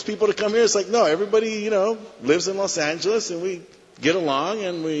invite those people to come here? It's like, no, everybody, lives in Los Angeles, and we get along,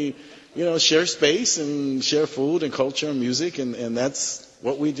 and we, share space and share food and culture and music, and that's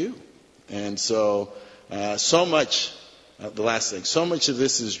what we do. And so, so much of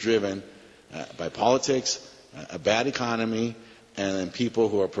this is driven by politics, a bad economy, and people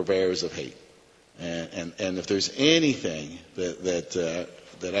who are purveyors of hate. And if there's anything that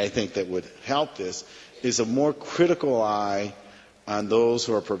I think that would help this, is a more critical eye on those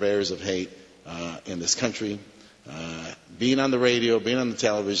who are purveyors of hate in this country. Being on the radio, being on the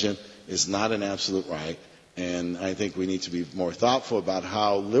television is not an absolute right, and I think we need to be more thoughtful about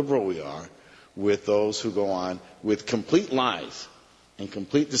how liberal we are with those who go on with complete lies and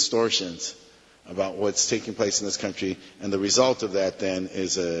complete distortions about what's taking place in this country, and the result of that then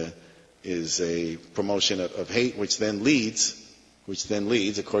is a promotion of hate, which then leads,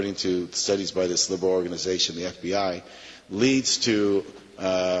 according to studies by this liberal organization, the FBI, leads to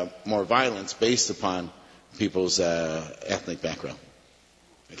more violence based upon people's ethnic background.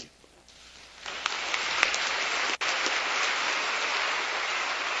 Thank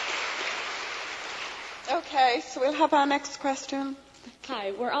you. Okay, so we'll have our next question.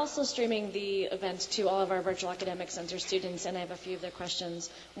 Hi, we're also streaming the event to all of our virtual academic center students, and I have a few of their questions.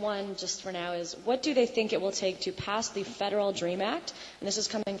 One, just for now, is what do they think it will take to pass the Federal Dream Act? And this is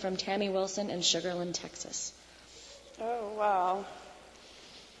coming from Tammy Wilson in Sugar Land, Texas. Oh, wow.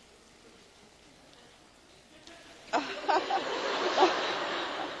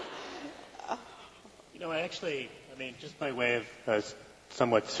 Just by way of a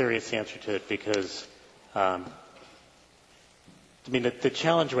somewhat serious answer to it, because the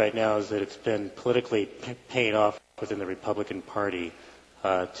challenge right now is that it's been politically paid off within the Republican Party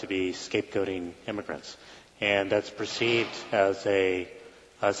to be scapegoating immigrants, and that's perceived as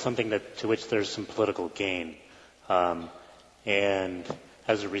something to which there's some political gain, and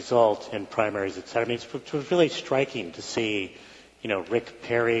as a result, in primaries, etc. It was really striking to see, Rick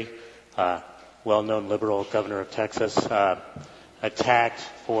Perry, well-known liberal governor of Texas, attacked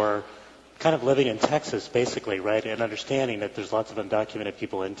for kind of living in Texas, basically, right, and understanding that there's lots of undocumented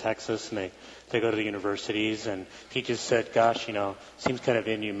people in Texas, and they go to the universities, and he just said, gosh, seems kind of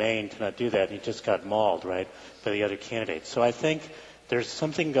inhumane to not do that, and he just got mauled, right, by the other candidates. So I think there's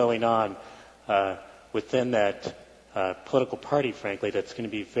something going on within that political party, frankly, that's going to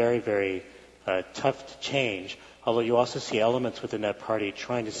be very, very tough to change, although you also see elements within that party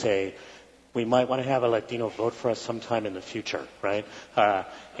trying to say, we might want to have a Latino vote for us sometime in the future, right?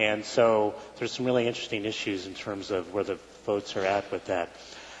 And so there's some really interesting issues in terms of where the votes are at with that.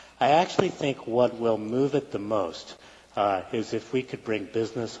 I actually think what will move it the most is if we could bring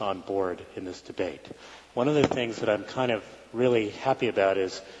business on board in this debate. One of the things that I'm kind of really happy about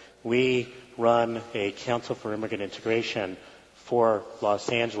is we run a Council for Immigrant Integration for Los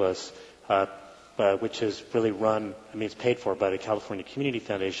Angeles, which is really run, it's paid for by the California Community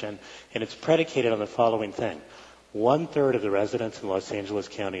Foundation, and it's predicated on the following thing. 1/3 of the residents in Los Angeles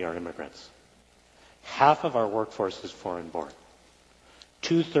County are immigrants. Half of our workforce is foreign-born.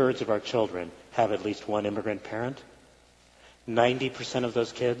 2/3 of our children have at least one immigrant parent. 90% of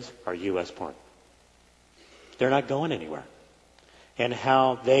those kids are U.S.-born. They're not going anywhere. And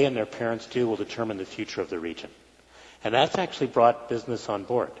how they and their parents do will determine the future of the region. And that's actually brought business on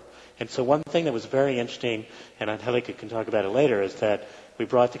board. And so one thing that was very interesting, and Angelica can talk about it later, is that we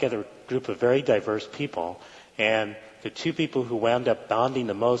brought together a group of very diverse people, and the two people who wound up bonding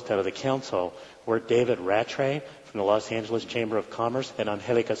the most out of the council were David Rattray from the Los Angeles Chamber of Commerce and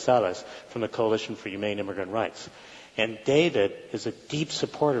Angelica Salas from the Coalition for Humane Immigrant Rights. And David is a deep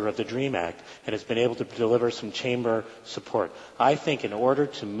supporter of the DREAM Act and has been able to deliver some chamber support. I think in order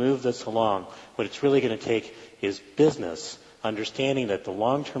to move this along, what it's really going to take is business, understanding that the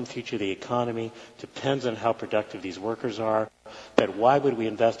long-term future of the economy depends on how productive these workers are, that why would we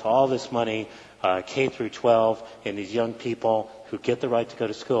invest all this money, K through 12, in these young people who get the right to go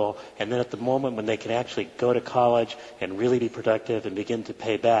to school, and then at the moment when they can actually go to college and really be productive and begin to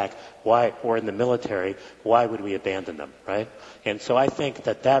pay back, why, or in the military, why would we abandon them, right? And so I think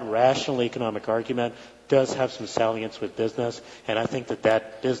that that rational economic argument does have some salience with business, and I think that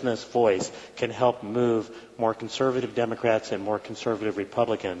that business voice can help move more conservative Democrats and more conservative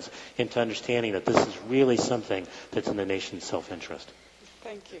Republicans into understanding that this is really something that's in the nation's self-interest.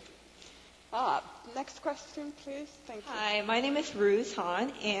 Thank you. Next question, please. Thank you. Hi, my name is Ruth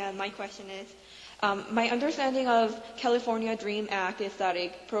Han, and my question is, my understanding of California DREAM Act is that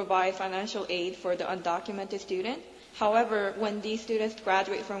it provides financial aid for the undocumented student. However, when these students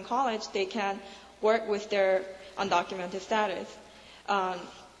graduate from college, they can work with their undocumented status.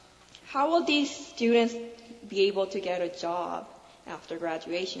 How will these students be able to get a job after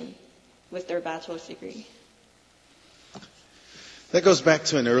graduation with their bachelor's degree? That goes back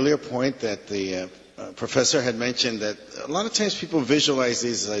to an earlier point that the professor had mentioned, that a lot of times people visualize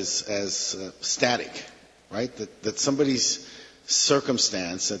these as static, right? That somebody's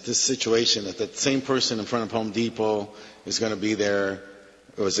circumstance, that this situation, that that same person in front of Home Depot is going to be there,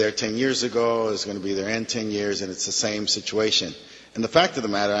 was there 10 years ago, is going to be there in 10 years, and it's the same situation. And the fact of the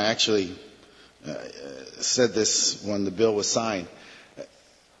matter, I actually said this when the bill was signed.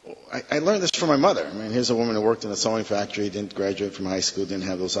 I learned this from my mother. I mean, here's a woman who worked in a sewing factory, didn't graduate from high school, didn't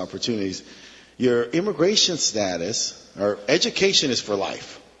have those opportunities. Your immigration status, or education, is for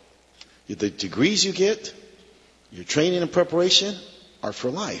life. The degrees you get, your training and preparation are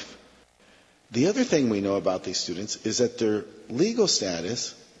for life. The other thing we know about these students is that their legal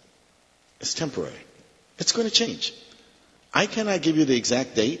status is temporary. It's going to change. I cannot give you the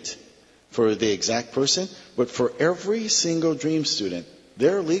exact date for the exact person, but for every single DREAM student,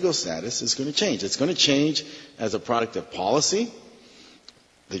 their legal status is going to change. It's going to change as a product of policy.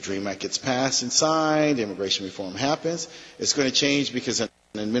 The DREAM Act gets passed and signed, immigration reform happens. It's going to change because an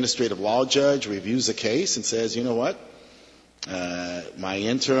administrative law judge reviews a case and says, you know what? My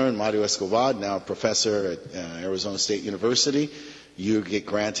intern, Mario Escobar, now a professor at Arizona State University, you get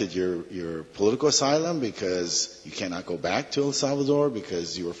granted your political asylum because you cannot go back to El Salvador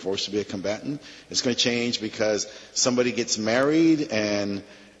because you were forced to be a combatant. It's going to change because somebody gets married and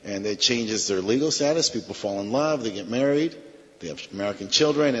it changes their legal status. People fall in love, they get married, they have American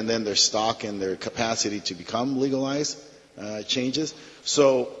children, and then their stock and their capacity to become legalized changes.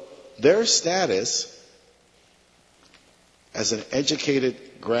 So their status as an educated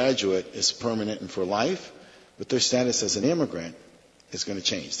graduate is permanent and for life, but their status as an immigrant is going to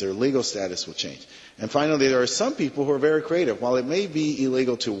change. Their legal status will change. And finally, there are some people who are very creative. While it may be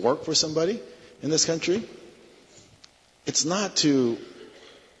illegal to work for somebody in this country, it's not to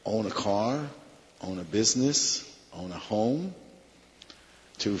own a car, own a business, own a home,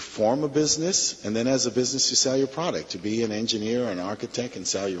 to form a business, and then as a business to sell your product, to be an engineer or an architect and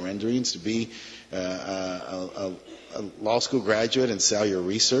sell your renderings, to be a law school graduate and sell your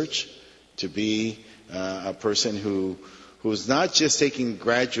research, to be a person who's not just taking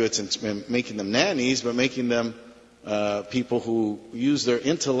graduates and making them nannies, but making them people who use their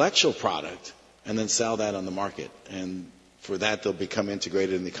intellectual product and then sell that on the market. And for that, they'll become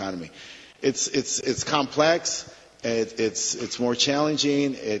integrated in the economy. It's complex. It's more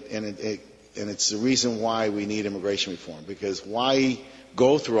challenging, and it's the reason why we need immigration reform. Because why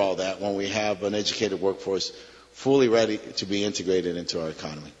go through all that when we have an educated workforce fully ready to be integrated into our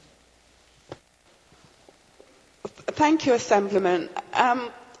economy? Thank you, Assemblyman.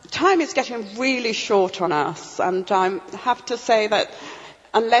 Time is getting really short on us, and I have to say that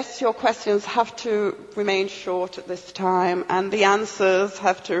unless your questions have to remain short at this time and the answers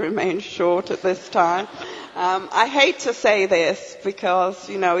have to remain short at this time, I hate to say this because,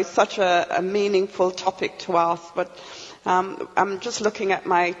 it's such a meaningful topic to us, but I'm just looking at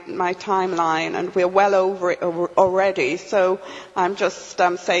my timeline, and we're well over it already. So I'm just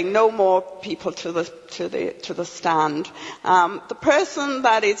saying no more people to the stand. The person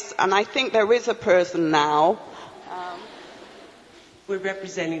that is, and I think there is a person now. I'm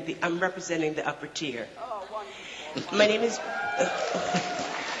representing the upper tier. Oh, wonderful.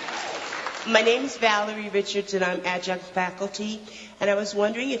 My name is Valerie Richards, and I'm adjunct faculty. And I was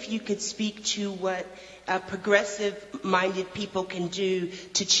wondering if you could speak to what progressive-minded people can do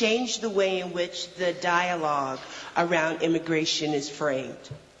to change the way in which the dialogue around immigration is framed.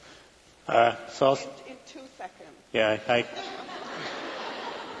 In 2 seconds. Yeah,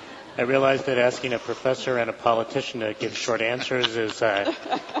 I realize that asking a professor and a politician to give short answers is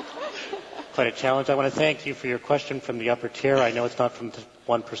quite a challenge. I want to thank you for your question from the upper tier. I know it's not from the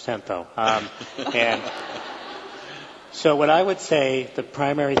 1%, though. And so what I would say, the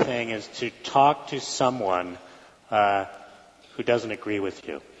primary thing is to talk to someone who doesn't agree with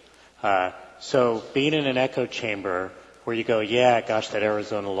you. So being in an echo chamber where you go, yeah, gosh, that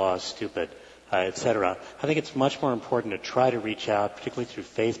Arizona law is stupid, et cetera, I think it's much more important to try to reach out, particularly through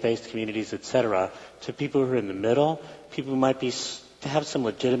faith-based communities, et cetera, to people who are in the middle, people who might to have some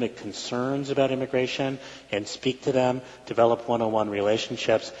legitimate concerns about immigration, and speak to them, develop one-on-one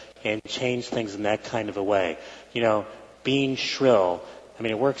relationships, and change things in that kind of a way. Being shrill,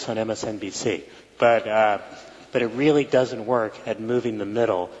 it works on MSNBC, but it really doesn't work at moving the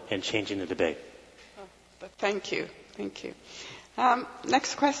middle and changing the debate. Thank you.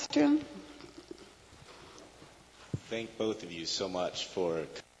 Next question. Thank both of you so much for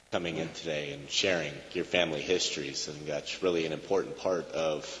coming in today and sharing your family histories. I think that's really an important part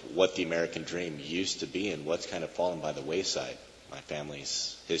of what the American dream used to be and what's kind of fallen by the wayside. My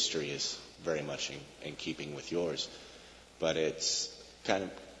family's history is very much in keeping with yours. But it's kind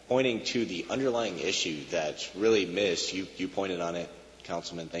of pointing to the underlying issue that's really missed. You pointed on it,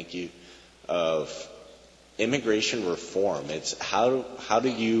 Councilman, thank you, of immigration reform. It's how do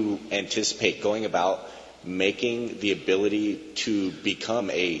you anticipate going about making the ability to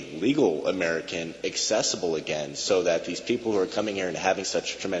become a legal American accessible again so that these people who are coming here and having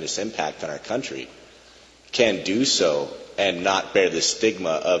such a tremendous impact on our country can do so and not bear the stigma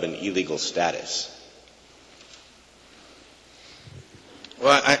of an illegal status?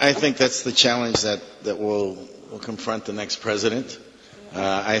 Well, I think that's the challenge that will confront the next president.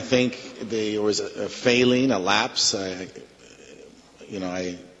 I think there was a failing, a lapse. I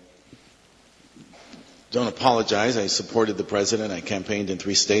don't apologize. I supported the president. I campaigned in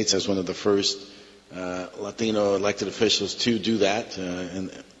 3 states. I was one of the first Latino elected officials to do that.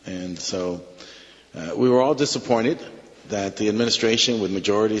 And so we were all disappointed that the administration, with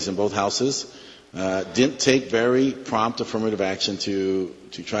majorities in both houses, didn't take very prompt affirmative action to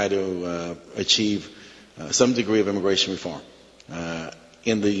try to achieve some degree of immigration reform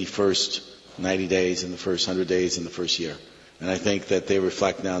in the first 90 days, in the first 100 days, in the first year. And I think that they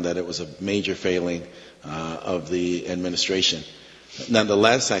reflect now that it was a major failing of the administration.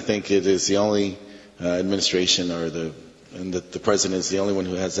 Nonetheless, I think it is the only administration and that the president is the only one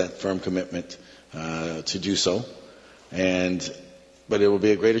who has that firm commitment to do so. But it will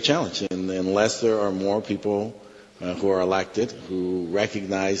be a greater challenge, and unless there are more people who are elected who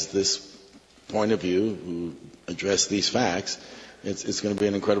recognize this point of view, who address these facts, it's going to be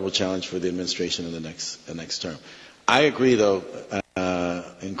an incredible challenge for the administration in the next term. I agree, though,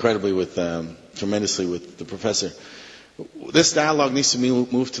 tremendously with the professor. This dialogue needs to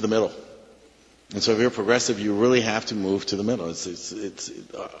move to the middle, and so if you're progressive, you really have to move to the middle.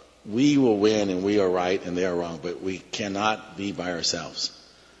 We will win and we are right and they are wrong, but we cannot be by ourselves.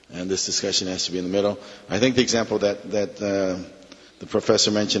 And this discussion has to be in the middle. I think the example that the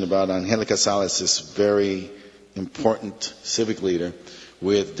professor mentioned about Angelica Salas, this very important civic leader,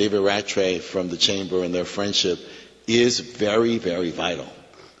 with David Rattray from the Chamber and their friendship, is very, very vital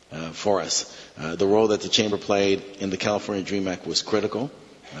for us. The role that the Chamber played in the California DREAM Act was critical.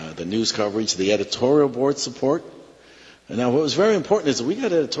 The news coverage, the editorial board support, Now, what was very important is that we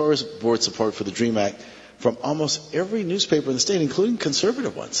got editorial board support for the DREAM Act from almost every newspaper in the state, including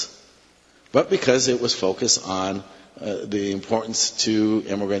conservative ones. But because it was focused on the importance to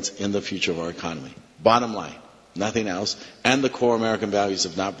immigrants in the future of our economy. Bottom line, nothing else. And the core American values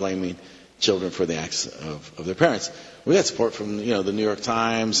of not blaming children for the acts of their parents. We got support from, the New York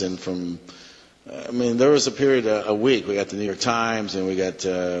Times and from, there was a period, a week, we got the New York Times and we got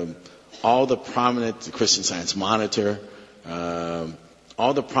all the prominent Christian Science Monitor,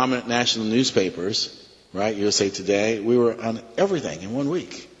 all the prominent national newspapers, right, USA Today. We were on everything in 1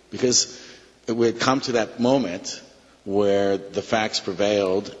 week because we had come to that moment where the facts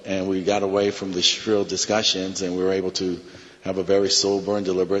prevailed and we got away from the shrill discussions and we were able to have a very sober and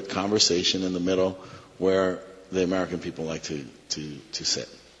deliberate conversation in the middle where the American people like to sit.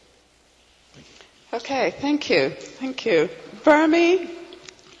 Thank you. Okay, thank you. Thank you. Vermi?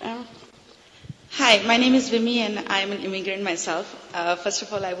 Hi, my name is Vimi and I'm an immigrant myself. First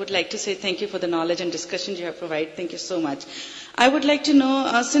of all, I would like to say thank you for the knowledge and discussion you have provided. Thank you so much. I would like to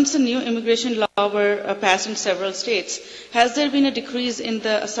know, since the new immigration law were passed in several states, has there been a decrease in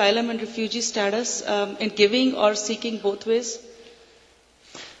the asylum and refugee status in giving or seeking both ways?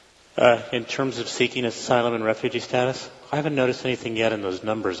 In terms of seeking asylum and refugee status, I haven't noticed anything yet in those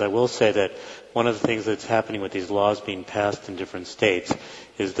numbers. I will say that one of the things that's happening with these laws being passed in different states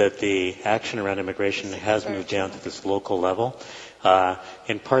is that the action around immigration has moved down to this local level.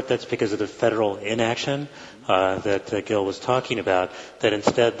 In part, that's because of the federal inaction that Gil was talking about, that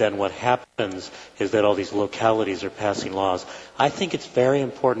instead then what happens is that all these localities are passing laws. I think it's very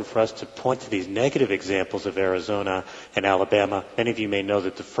important for us to point to these negative examples of Arizona and Alabama. Many of you may know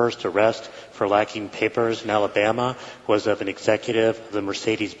that the first arrest for lacking papers in Alabama was of an executive of the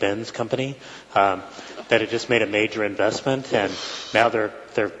Mercedes-Benz company that had just made a major investment, and now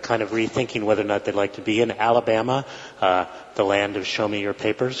they're kind of rethinking whether or not they'd like to be in Alabama, the land of show me your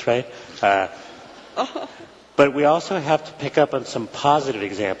papers, right? But we also have to pick up on some positive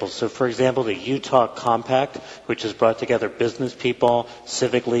examples. So, for example, the Utah Compact, which has brought together business people,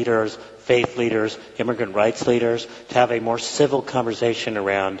 civic leaders, faith leaders, immigrant rights leaders, to have a more civil conversation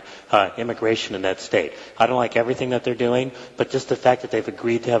around immigration in that state. I don't like everything that they're doing, but just the fact that they've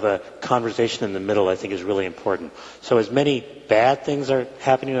agreed to have a conversation in the middle, I think, is really important. So as many bad things are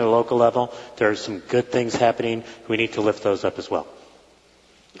happening at a local level, there are some good things happening. We need to lift those up as well.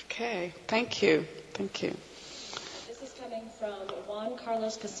 Okay, thank you. Thank you. From Juan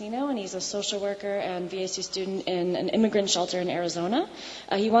Carlos Casino, and he's a social worker and VAC student in an immigrant shelter in Arizona.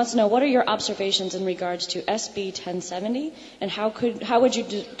 He wants to know, what are your observations in regards to SB 1070, and how would you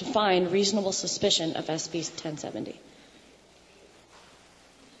define reasonable suspicion of SB 1070?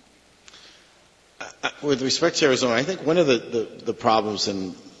 With respect to Arizona, I think one of the problems,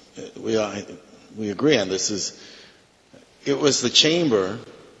 and we agree on this, is it was the chamber,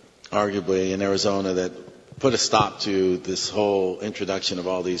 arguably, in Arizona that put a stop to this whole introduction of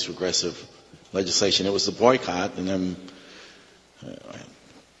all these regressive legislation. It was the boycott, and I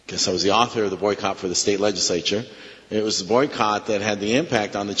guess I was the author of the boycott for the state legislature. It was the boycott that had the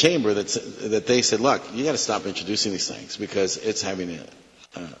impact on the chamber that they said, look, you got to stop introducing these things because it's having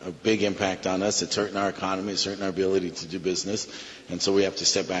a big impact on us. It's hurting our economy. It's hurting our ability to do business, and so we have to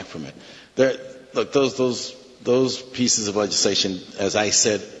step back from it. Look, those pieces of legislation, as I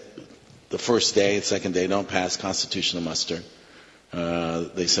said, the first day, the second day, don't pass constitutional muster.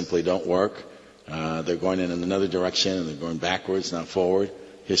 They simply don't work. They're going in another direction, and they're going backwards, not forward.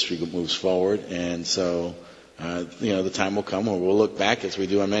 History moves forward, and so the time will come where we'll look back, as we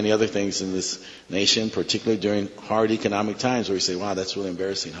do on many other things in this nation, particularly during hard economic times, where we say, "Wow, that's really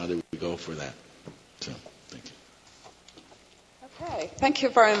embarrassing. How did we go for that?" So, thank you. Okay, thank you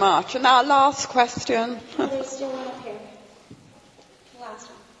very much. And our last question. There's still one up here. Last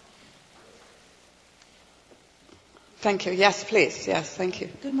one. Thank you. Yes, please. Yes, thank you.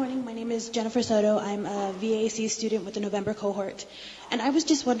 Good morning. My name is Jennifer Soto. I'm a VAC student with the November cohort. And I was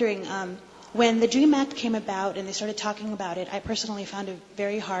just wondering, when the DREAM Act came about and they started talking about it, I personally found it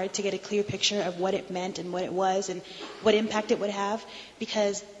very hard to get a clear picture of what it meant and what it was and what impact it would have,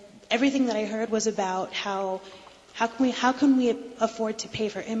 because everything that I heard was about how can we afford to pay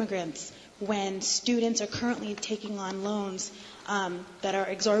for immigrants when students are currently taking on loans that are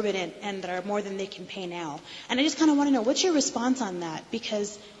exorbitant and that are more than they can pay now. And I just kind of want to know, what's your response on that?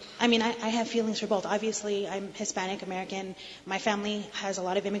 Because, I mean, I have feelings for both. Obviously, I'm Hispanic American. My family has a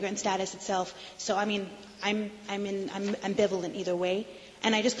lot of immigrant status itself. So, I mean, I'm ambivalent either way.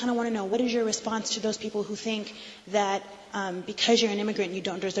 And I just kind of want to know, what is your response to those people who think that because you're an immigrant, you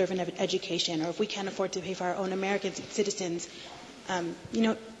don't deserve an education, or if we can't afford to pay for our own American citizens,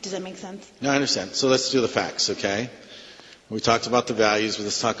 does that make sense? No, I understand. So let's do the facts, okay? We talked about the values, but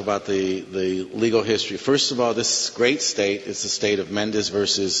let's talk about the legal history. First of all, this great state is the state of Mendes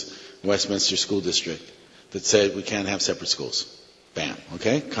versus Westminster School District that said we can't have separate schools. Bam.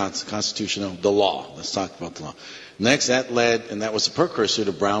 Okay? Constitutional. The law. Let's talk about the law. Next, that led, and that was the precursor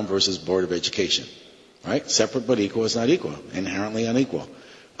to Brown versus Board of Education. Right? Separate but equal is not equal. Inherently unequal.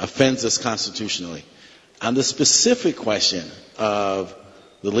 Offends us constitutionally. On the specific question of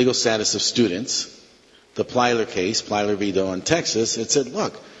the legal status of students, the Plyler case, Plyler v. Doe in Texas, it said,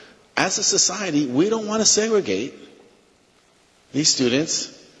 look, as a society, we don't want to segregate these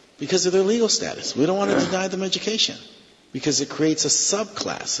students because of their legal status. We don't want to deny them education because it creates a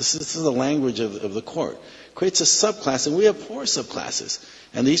subclass. This is the language of the court. It creates a subclass, and we abhor subclasses.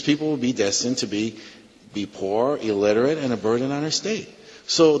 And these people will be destined to be poor, illiterate, and a burden on our state.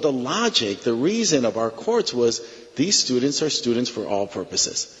 So the logic, the reason of our courts was these students are students for all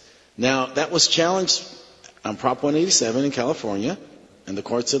purposes. Now, that was challenged on Prop 187 in California, and the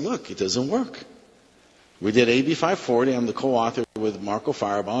court said, look, it doesn't work. We did AB 540. I'm the co-author with Marco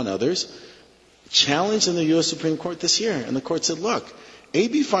Fireball and others. Challenged in the U.S. Supreme Court this year, and the court said, look,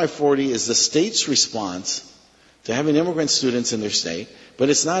 AB 540 is the state's response to having immigrant students in their state, but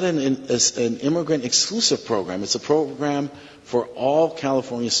it's not an immigrant exclusive program. It's a program for all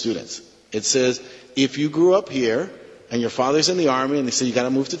California students. It says, if you grew up here, and your father's in the Army, and they say, you got to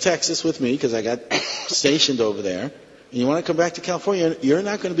move to Texas with me because I got stationed over there, and you want to come back to California, you're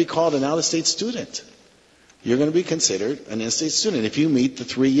not going to be called an out-of-state student. You're going to be considered an in-state student if you meet the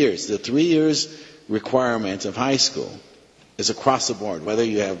 3 years. The 3 years requirement of high school is across the board, whether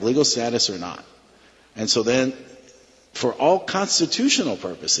you have legal status or not. And so then, for all constitutional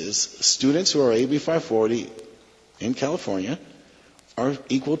purposes, students who are AB 540 in California are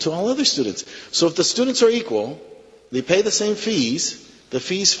equal to all other students. So if the students are equal, they pay the same fees, the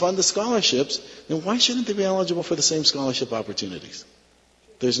fees fund the scholarships, then why shouldn't they be eligible for the same scholarship opportunities?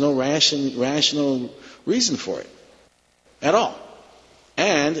 There's no rational reason for it at all.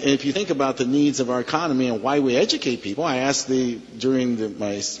 And if you think about the needs of our economy and why we educate people, I asked during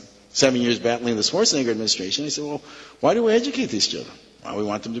my 7 years battling the Schwarzenegger administration, I said, well, why do we educate these children? Well, we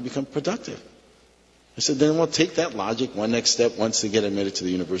want them to become productive. I said, then we'll take that logic one next step once they get admitted to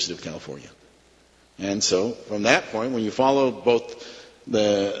the University of California. And so, from that point, when you follow both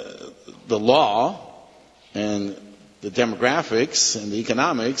the law and the demographics and the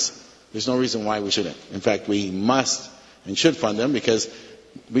economics, there's no reason why we shouldn't. In fact, we must and should fund them because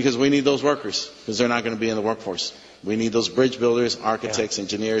we need those workers, because they're not going to be in the workforce. We need those bridge builders, architects,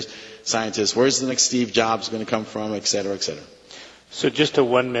 engineers, scientists. Where's the next Steve Jobs going to come from, et cetera, et cetera. So just a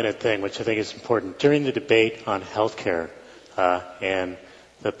 1 minute thing, which I think is important. During the debate on health care and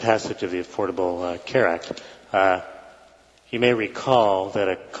the passage of the Affordable Care Act, you may recall that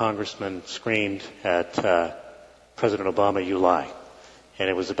a congressman screamed at President Obama, "You lie." And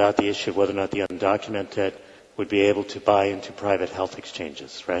it was about the issue of whether or not the undocumented would be able to buy into private health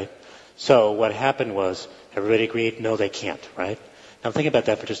exchanges, right? So what happened was everybody agreed, no, they can't, right? Now think about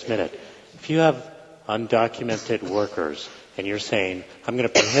that for just a minute. If you have undocumented workers and you're saying, I'm going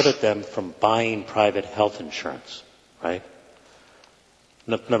to prohibit them from buying private health insurance, right?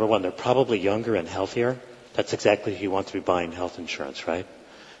 Number one, they're probably younger and healthier. That's exactly who you want to be buying health insurance, right?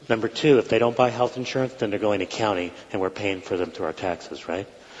 Number two, if they don't buy health insurance, then they're going to county and we're paying for them through our taxes, right?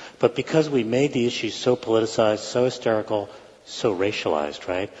 But because we made the issue so politicized, so hysterical, so racialized,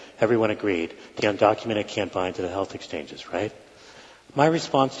 right? Everyone agreed the undocumented can't buy into the health exchanges, right? My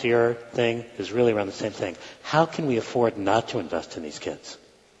response to your thing is really around the same thing. How can we afford not to invest in these kids?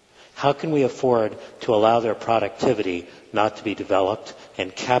 How can we afford to allow their productivity not to be developed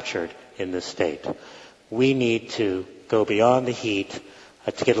and captured in this state? We need to go beyond the heat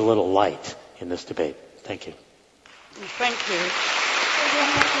to get a little light in this debate. Thank you. Thank you.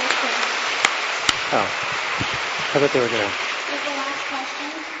 Oh, I thought they were going to...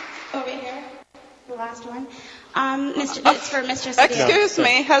 Over here, the last one. It's for Mr. Cedillo. Excuse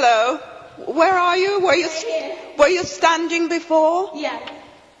me, hello. Where are you? Were you standing before? Yeah.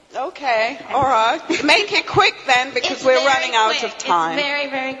 Okay, all right. Make it quick then, because we're running out of time. It's very,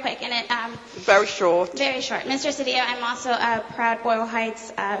 very quick, and very short. Very short. Mr. Cedillo, I'm also a proud Boyle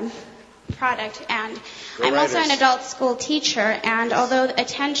Heights product, and I'm also an adult school teacher. And although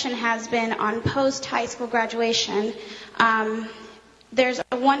attention has been on post-high school graduation, there's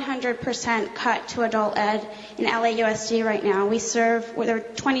a 100% cut to adult ed in LAUSD right now. There are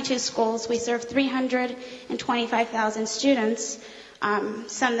 22 schools. We serve 325,000 students,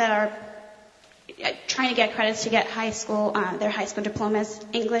 some that are trying to get credits to get their high school diplomas,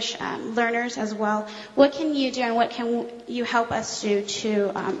 English learners as well. What can you do and what can you help us do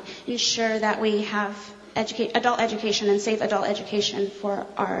to ensure that we have adult education and safe adult education for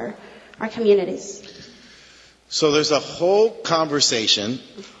our communities. So there's a whole conversation,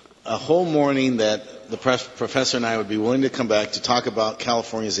 a whole morning that the professor and I would be willing to come back to talk about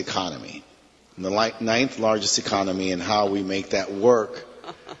California's economy, the 9th largest economy, and how we make that work.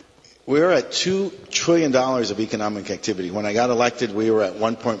 We're at $2 trillion of economic activity. When I got elected, we were at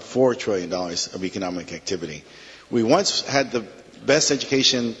 $1.4 trillion of economic activity. We once had the best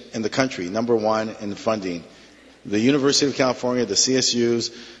education in the country, #1 in funding. The University of California, the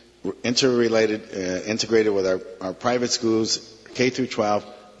CSUs, were integrated with our private schools, K through 12,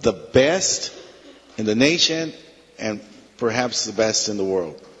 the best in the nation and perhaps the best in the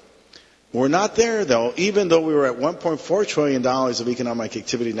world. We're not there, though. Even though we were at $1.4 trillion of economic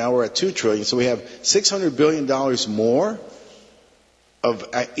activity, now we're at $2 trillion. So we have $600 billion more of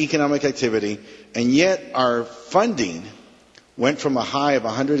economic activity, and yet our funding went from a high of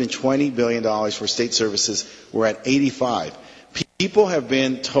 $120 billion for state services. We're at 85. People have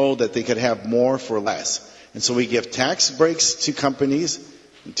been told that they could have more for less. And so we give tax breaks to companies,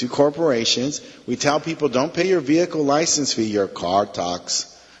 to corporations. We tell people, don't pay your vehicle license fee, your car tax.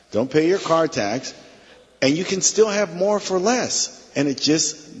 Don't pay your car tax. And you can still have more for less. And it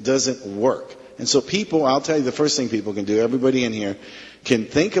just doesn't work. And so people, I'll tell you the first thing people can do, everybody in here, can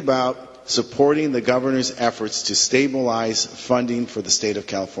think about supporting the governor's efforts to stabilize funding for the state of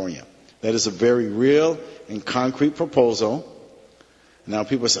California. That is a very real and concrete proposal. Now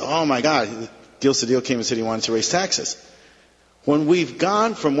people say, oh my God, Cedillo came and said he wanted to raise taxes. When we've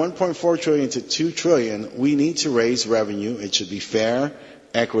gone from 1.4 trillion to 2 trillion, we need to raise revenue. It should be fair,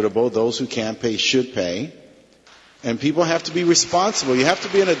 equitable. Those who can't pay should pay. And people have to be responsible. You have to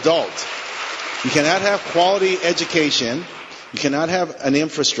be an adult. You cannot have quality education. You cannot have an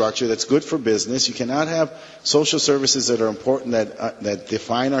infrastructure that's good for business. You cannot have social services that are important, that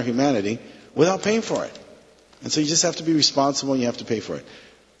define our humanity, without paying for it. And so you just have to be responsible and you have to pay for it.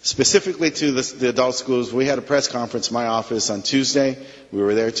 Specifically to the adult schools, we had a press conference in my office on Tuesday. We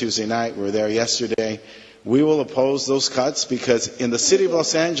were there Tuesday night. We were there yesterday. We will oppose those cuts because in the city of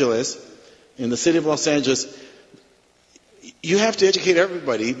Los Angeles, you have to educate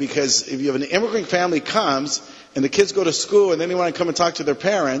everybody, because if you have an immigrant family comes and the kids go to school and then they want to come and talk to their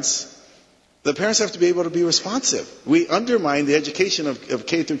parents, the parents have to be able to be responsive. We undermine the education of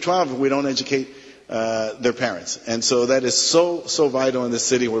K through 12 if we don't educate their parents. And so that is so vital in this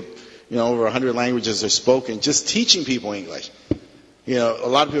city where, over 100 languages are spoken. Just teaching people English. A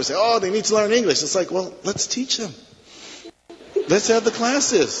lot of people say, oh, they need to learn English. It's like, well, let's teach them. Let's have the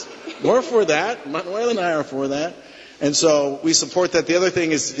classes. We're for that. Manuel and I are for that. And so we support that. The other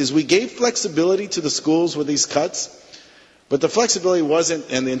thing is we gave flexibility to the schools with these cuts, but the flexibility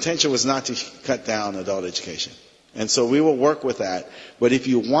wasn't, and the intention was not to cut down adult education. And so we will work with that. But if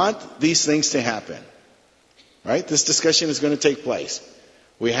you want these things to happen, right, this discussion is going to take place.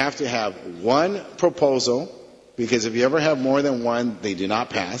 We have to have one proposal, because if you ever have more than one, they do not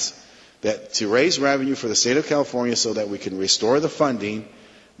pass, that to raise revenue for the state of California so that we can restore the funding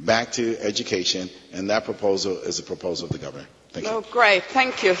back to education, and that proposal is a proposal of the governor. Thank you. Oh, great.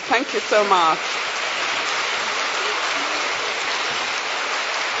 Thank you. Thank you so much.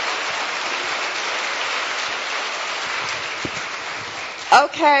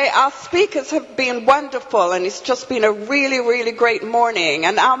 Okay, our speakers have been wonderful, and it's just been a really, really great morning.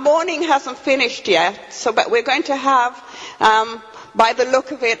 And our morning hasn't finished yet, but we're going to have, by the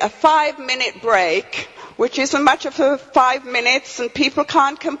look of it, a 5-minute break, which isn't much of a 5 minutes, and people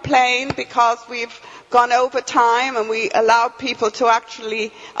can't complain because we've gone over time and we allowed people to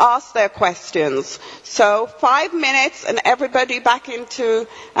actually ask their questions. So 5 minutes, and everybody back into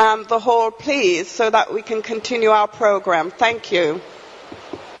the hall, please, so that we can continue our program. Thank you.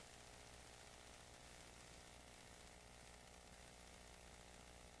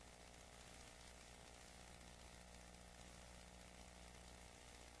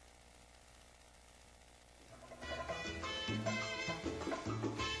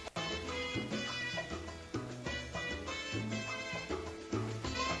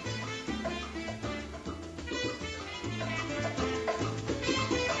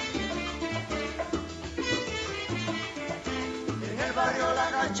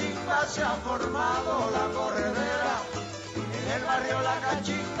 Se ha formado la corredera, en el barrio La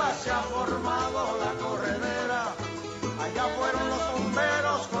Cachimba se ha formado la corredera. Allá fueron los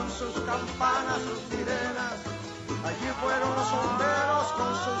bomberos con sus campanas, sus sirenas. Allí fueron los bomberos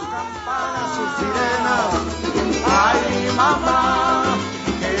con sus campanas, sus sirenas. Ay, mamá,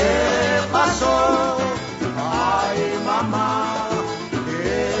 ¿qué pasó? Ay, mamá,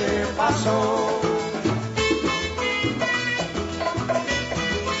 ¿qué pasó?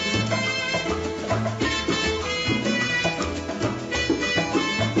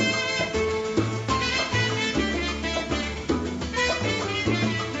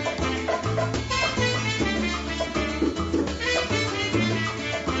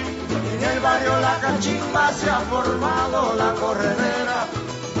 barrio La Cachimba se ha formado la corredera.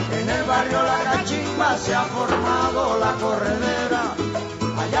 En el barrio La Cachimba se ha formado la corredera.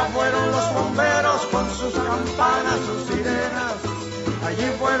 Allá fueron los bomberos con sus campanas, sus sirenas. Allí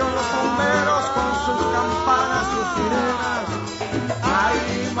fueron los bomberos con sus campanas, sus sirenas.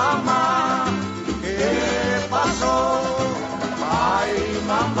 Ay, mamá, ¿qué pasó? Ay,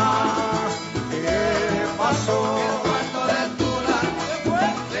 mamá, ¿qué pasó?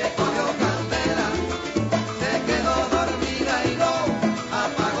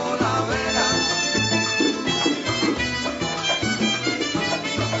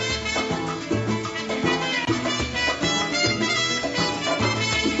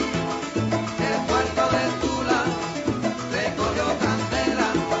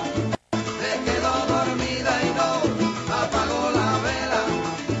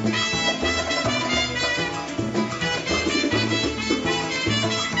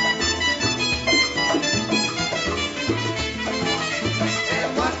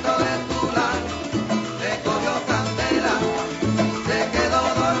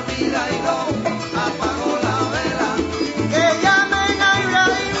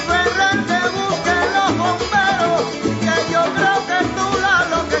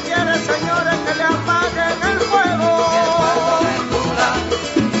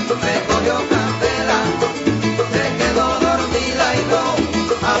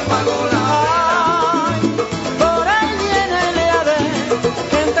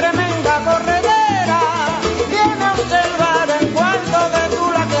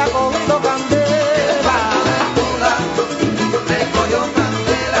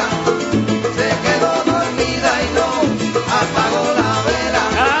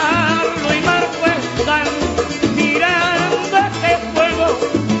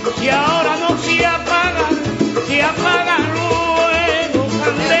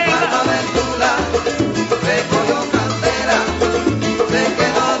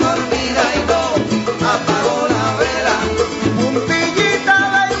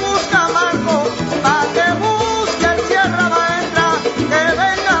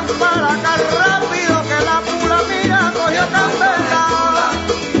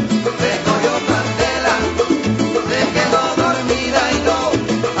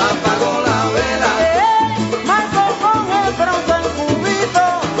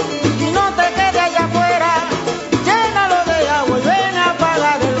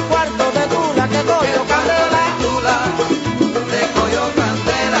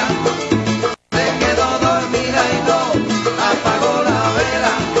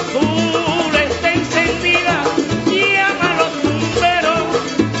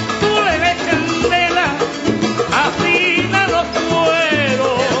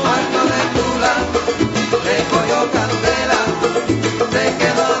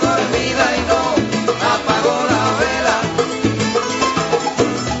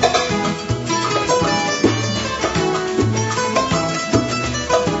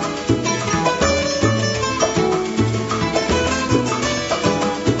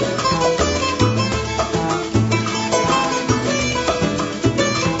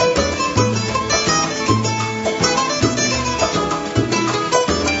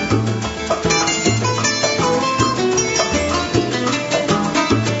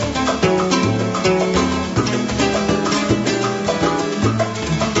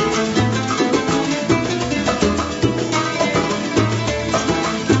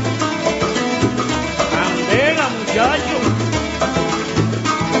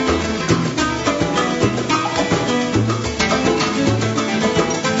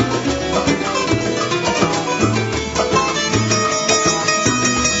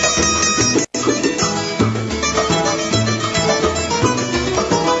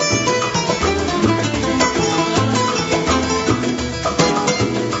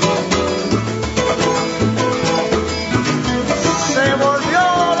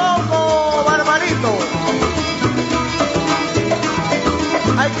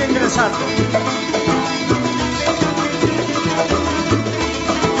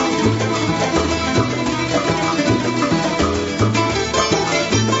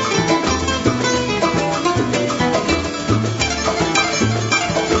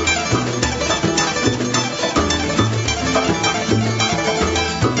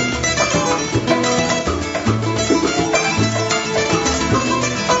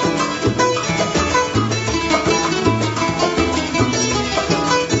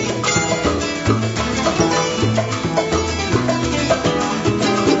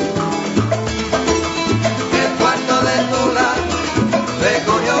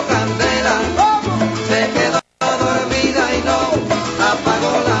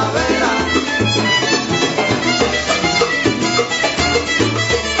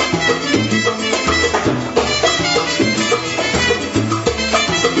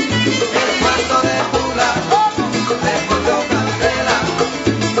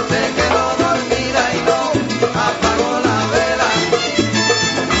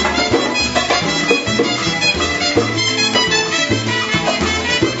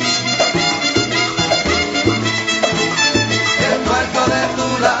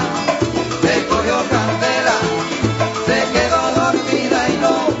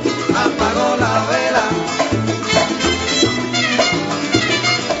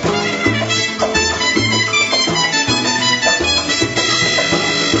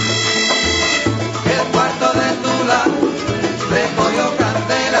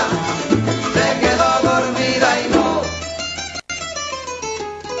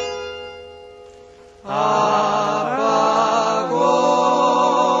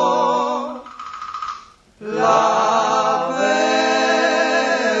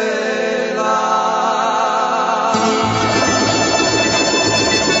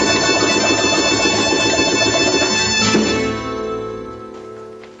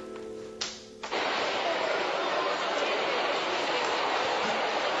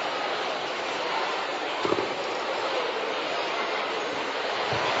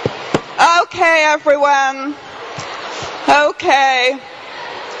 Okay, everyone. Okay.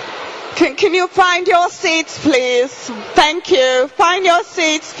 Can you find your seats, please? Thank you. Find your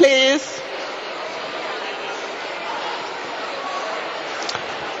seats, please.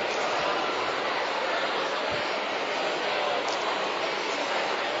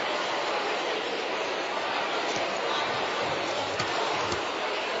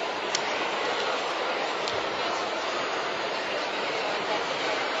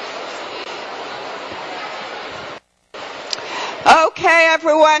 Okay,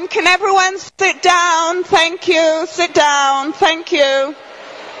 everyone. Can everyone sit down? Thank you. Sit down. Thank you.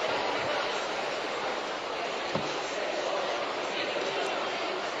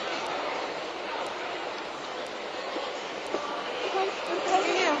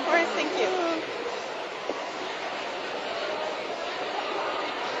 Thank you.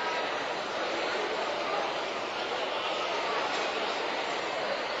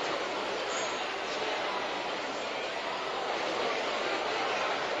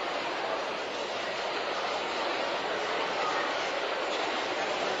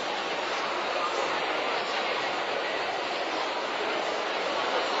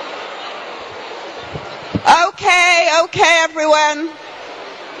 Okay, everyone.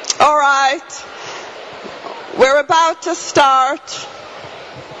 All right. We're about to start.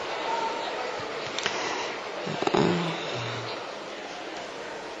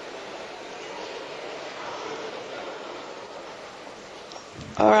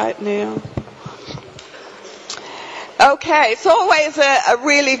 All right, Neil. Okay, it's always a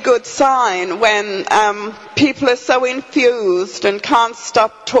really good sign when people are so infused and can't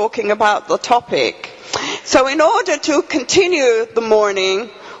stop talking about the topic. So in order to continue the morning,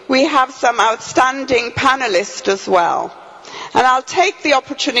 we have some outstanding panelists as well. And I'll take the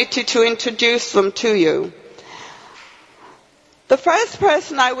opportunity to introduce them to you. The first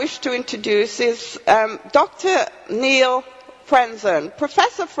person I wish to introduce is Dr. Niels Frenzen.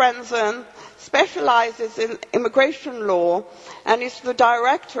 Professor Frenzen specializes in immigration law and is the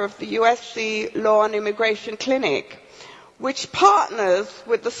director of the USC Law and Immigration Clinic, which partners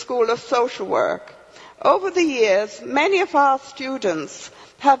with the School of Social Work. Over the years, many of our students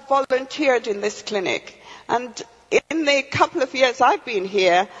have volunteered in this clinic, and in the couple of years I've been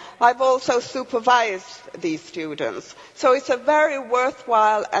here, I've also supervised these students. So it's a very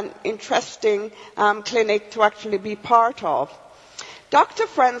worthwhile and interesting clinic to actually be part of. Dr.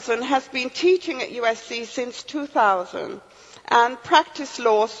 Frenzen has been teaching at USC since 2000 and practiced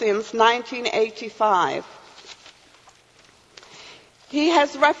law since 1985. He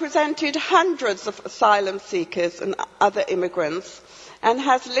has represented hundreds of asylum seekers and other immigrants and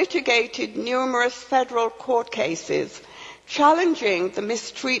has litigated numerous federal court cases challenging the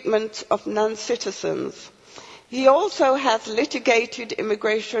mistreatment of non-citizens. He also has litigated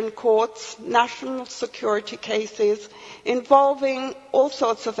immigration courts, national security cases involving all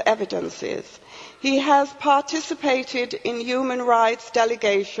sorts of evidences. He has participated in human rights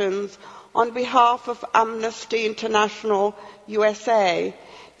delegations on behalf of Amnesty International USA,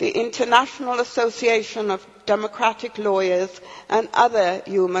 the International Association of Democratic Lawyers, and other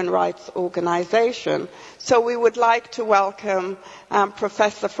human rights organizations. So we would like to welcome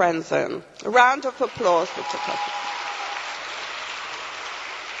Professor Frenzen. A round of applause for Professor.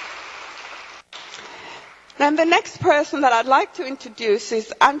 Then the next person that I'd like to introduce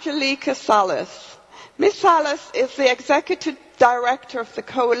is Angelica Salas. Ms. Salas is the Executive Director of the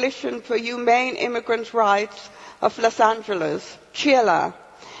Coalition for Humane Immigrant Rights of Los Angeles. CHILA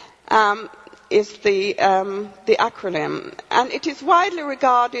is the acronym, and it is widely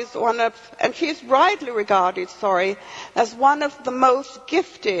regarded she is widely regarded, as one of the most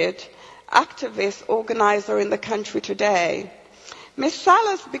gifted activist organizers in the country today. Ms.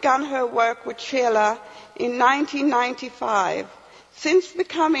 Salas began her work with CHILA in 1995. Since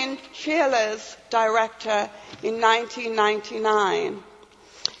becoming CHILA's director in 1999,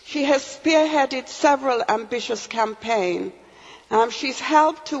 she has spearheaded several ambitious campaigns. She's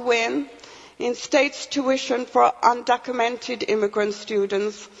helped to win in-state tuition for undocumented immigrant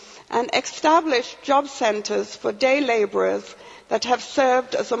students and established job centers for day laborers that have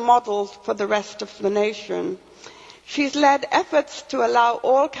served as a model for the rest of the nation. She's led efforts to allow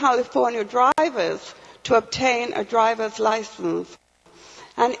all California drivers to obtain a driver's license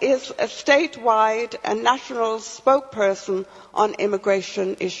and is a statewide and national spokesperson on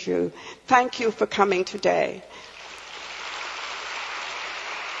immigration issues. Thank you for coming today.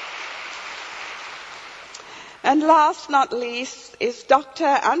 And last but not least is Dr.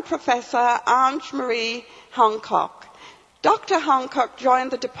 and Professor Ange-Marie Hancock. Dr. Hancock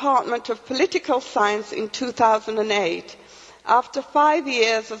joined the Department of Political Science in 2008 after 5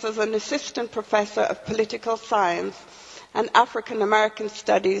 years as an assistant professor of political science and African American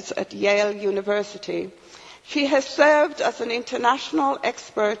studies at Yale University. She has served as an international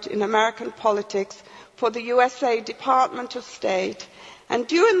expert in American politics for the USA Department of State and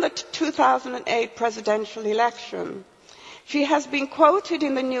during the 2008 presidential election. She has been quoted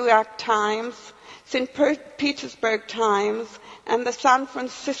in the New York Times, St. Petersburg Times, and the San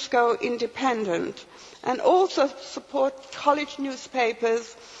Francisco Independent, and also supports college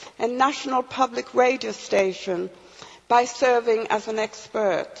newspapers and national public radio station by serving as an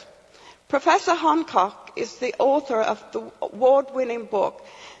expert. Professor Hancock is the author of the award-winning book,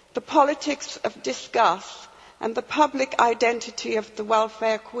 The Politics of Disgust and the Public Identity of the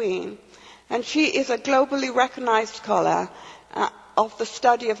Welfare Queen, and she is a globally recognized scholar of the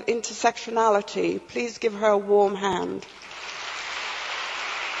study of intersectionality. Please give her a warm hand.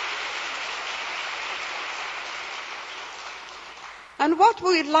 And what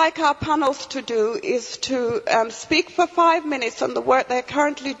we'd like our panels to do is to speak for 5 minutes on the work they're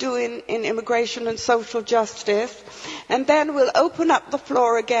currently doing in immigration and social justice, and then we'll open up the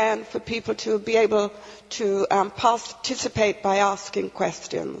floor again for people to be able to participate by asking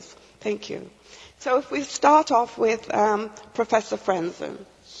questions. Thank you. So if we start off with Professor Frenzen.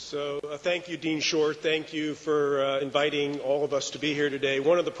 So thank you, Dean Short. Thank you for inviting all of us to be here today.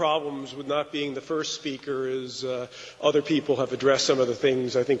 One of the problems with not being the first speaker is other people have addressed some of the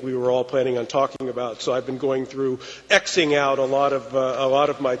things I think we were all planning on talking about. So I've been going through Xing out a lot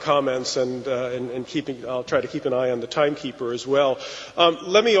of my comments and I'll try to keep an eye on the timekeeper as well.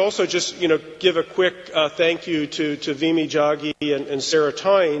 Let me also just give a quick thank you to Vimy Jaggi and Sarah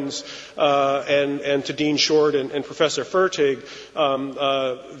Tynes and to Dean Short and Professor Fertig.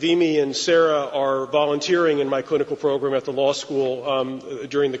 Vimy and Sarah are volunteering in my clinical program at the law school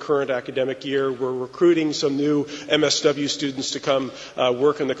during the current academic year. We're recruiting some new MSW students to come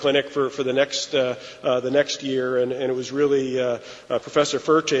work in the clinic for the next year, and it was really Professor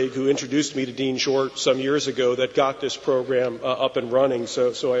Fertig who introduced me to Dean Short some years ago that got this program up and running,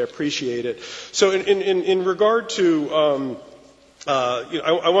 so I appreciate it. So in regard to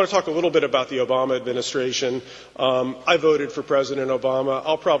I want to talk a little bit about the Obama administration. I voted for President Obama.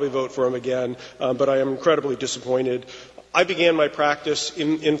 I'll probably vote for him again, but I am incredibly disappointed. I began my practice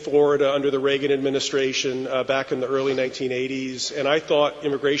in Florida under the Reagan administration back in the early 1980s, and I thought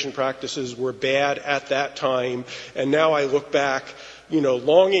immigration practices were bad at that time, and now I look back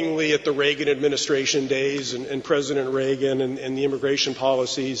longingly at the Reagan administration days and President Reagan and the immigration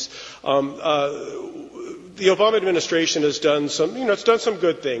policies. The Obama administration has done it's done some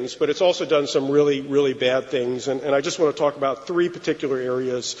good things, but it's also done some really, really bad things. And I just want to talk about three particular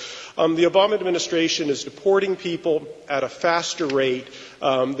areas. The Obama administration is deporting people at a faster rate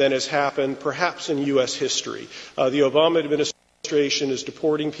than has happened perhaps in U.S. history. The Obama administration is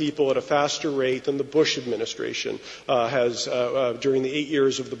deporting people at a faster rate than the Bush administration has during the 8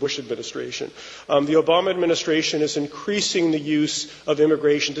 years of the Bush administration. The Obama administration is increasing the use of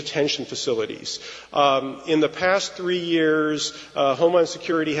immigration detention facilities. In the past 3 years, Homeland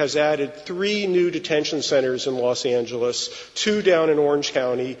Security has added 3 new detention centers in Los Angeles, 2 down in Orange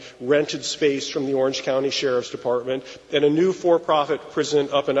County, rented space from the Orange County Sheriff's Department, and a new for-profit prison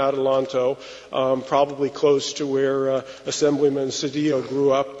up in Adelanto, probably close to where Assemblyman Cedillo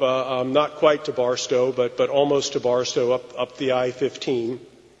grew up, not quite to Barstow, but almost to Barstow, up the I-15,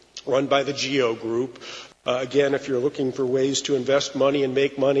 run by the GEO Group. Again, if you're looking for ways to invest money and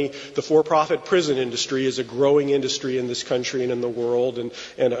make money, the for-profit prison industry is a growing industry in this country and in the world. And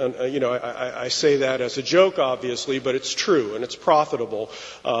I say that as a joke, obviously, but it's true and it's profitable.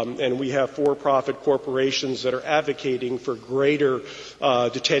 And we have for-profit corporations that are advocating for greater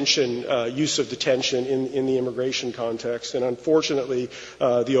use of detention in the immigration context. And unfortunately,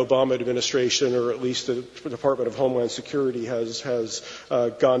 the Obama administration, or at least the Department of Homeland Security, has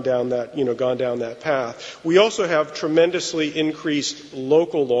gone down that path. We also have tremendously increased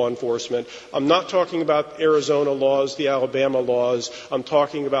local law enforcement. I'm not talking about Arizona laws, the Alabama laws. I'm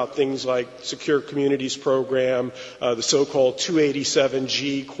talking about things like Secure Communities Program, the so-called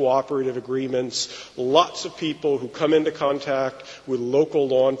 287G cooperative agreements. Lots of people who come into contact with local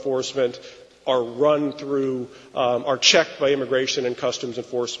law enforcement are checked by Immigration and Customs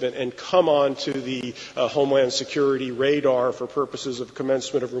Enforcement and come on to the Homeland Security radar for purposes of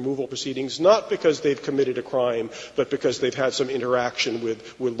commencement of removal proceedings, not because they've committed a crime, but because they've had some interaction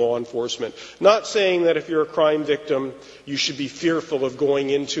with law enforcement. Not saying that if you're a crime victim, you should be fearful of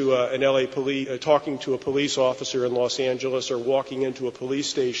going into an LA police, talking to a police officer in Los Angeles or walking into a police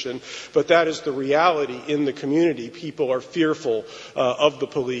station, but that is the reality in the community. People are fearful of the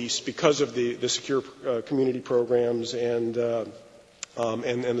police because of the the secure community programs and the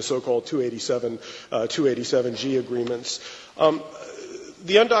so-called 287G agreements.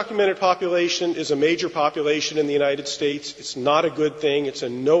 The undocumented population is a major population in the United States. It's not a good thing. It's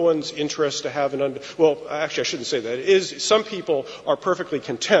in no one's interest to have well, actually, I shouldn't say that. It is. Some people are perfectly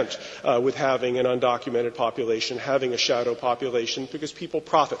content with having an undocumented population, having a shadow population, because people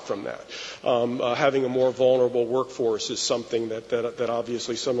profit from that. Having a more vulnerable workforce is something that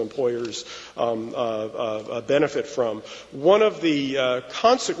obviously some employers benefit from. One of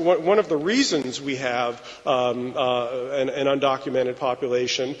the reasons we have an undocumented population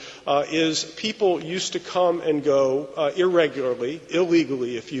is people used to come and go irregularly,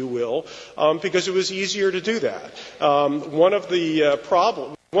 illegally, if you will, because it was easier to do that. One of the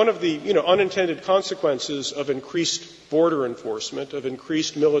unintended consequences of increased border enforcement, of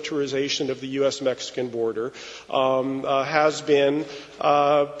increased militarization of the U.S.-Mexican border, has been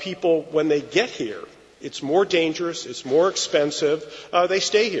people, when they get here, it's more dangerous, it's more expensive, they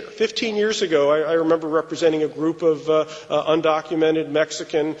stay here. 15 years ago, I remember representing a group of undocumented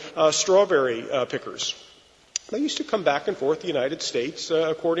Mexican strawberry pickers. They used to come back and forth the United States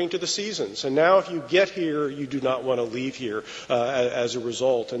according to the seasons. And now if you get here, you do not want to leave here as a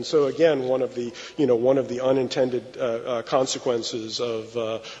result. And so again, one of the unintended consequences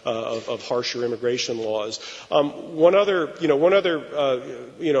of harsher immigration laws. One other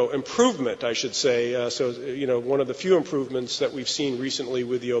improvement, I should say, one of the few improvements that we've seen recently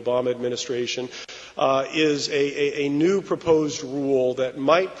with the Obama administration is a new proposed rule that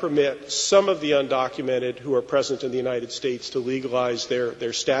might permit some of the undocumented who are present in the United States to legalize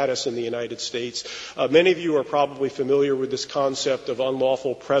their status in the United States. Many of you are probably familiar with this concept of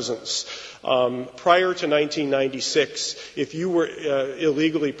unlawful presence. Prior to 1996, if you were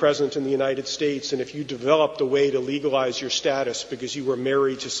illegally present in the United States and if you developed a way to legalize your status because you were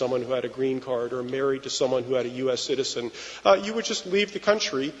married to someone who had a green card or married to someone who had a U.S. citizen, you would just leave the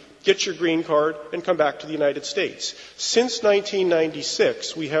country, get your green card, and come back to the United States. Since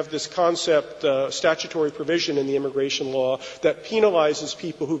 1996, we have this concept, statutory provision in the immigration law that penalizes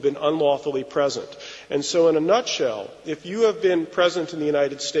people who've been unlawfully present. And so in a nutshell, if you have been present in the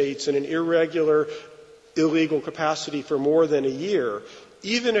United States in an irregular, illegal capacity for more than a year,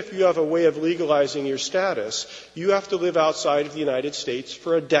 even if you have a way of legalizing your status, you have to live outside of the United States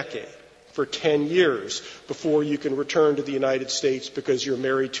for a decade, for 10 years, before you can return to the United States because you're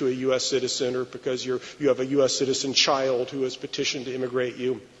married to a U.S. citizen or because you have a U.S. citizen child who has petitioned to immigrate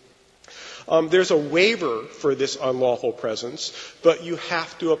you. There's a waiver for this unlawful presence, but you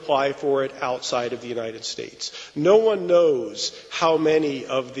have to apply for it outside of the United States. No one knows how many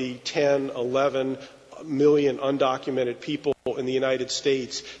of the 10, 11 million undocumented people in the United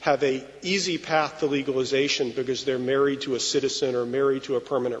States have an easy path to legalization because they're married to a citizen or married to a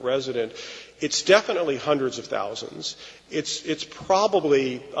permanent resident. It's definitely hundreds of thousands. It's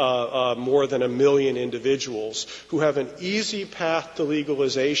probably more than 1 million individuals who have an easy path to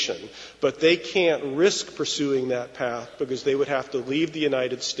legalization, but they can't risk pursuing that path because they would have to leave the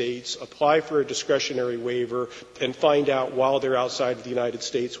United States, apply for a discretionary waiver, and find out while they're outside of the United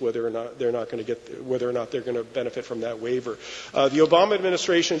States whether or not they're going to benefit from that waiver. The Obama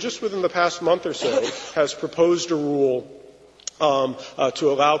administration, just within the past month or so, has proposed a rule to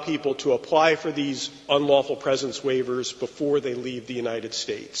allow people to apply for these unlawful presence waivers before they leave the United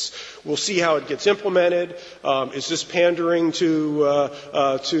States. We'll see how it gets implemented. Is this pandering to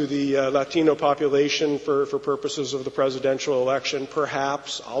the Latino population for purposes of the presidential election?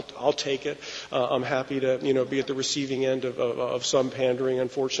 Perhaps. I'll take it. I'm happy to be at the receiving end of some pandering.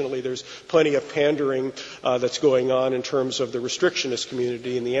 Unfortunately, there's plenty of pandering that's going on in terms of the restrictionist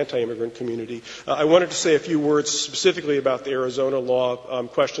community and the anti-immigrant community. I wanted to say a few words specifically about the Arizona law.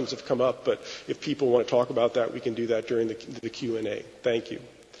 Questions have come up, but if people want to talk about that, we can do that during the Q&A. Thank you.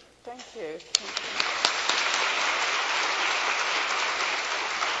 Thank you.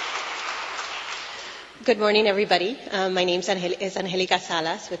 Good morning, everybody. My name is Angelica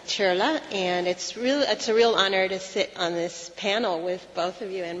Salas with Chirla, and it's a real honor to sit on this panel with both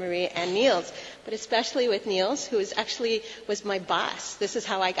of you, Ange-Marie and Niels, but especially with Niels, who was my boss. This is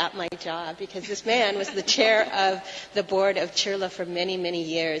how I got my job, because this man was the chair of the board of Chirla for many, many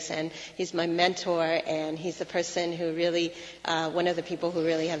years, and he's my mentor, and he's the person who really, one of the people who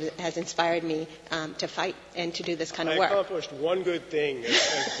really has inspired me to fight and to do this kind of work. I accomplished one good thing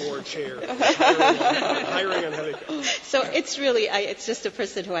as board chair, hiring Angelica. So it's really, it's just a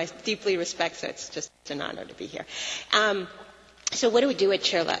person who I deeply respect, so it's just an honor to be here. So what do we do at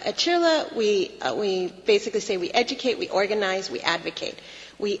CHIRLA? At CHIRLA, we basically say we educate, we organize, we advocate.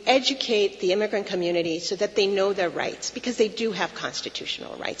 We educate the immigrant community so that they know their rights, because they do have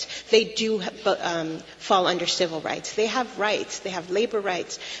constitutional rights. They do fall under civil rights. They have rights. They have labor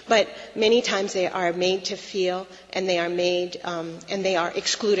rights. But many times they are made to feel, and they are made, and they are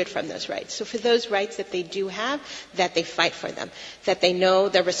excluded from those rights. So for those rights that they do have, that they fight for them, that they know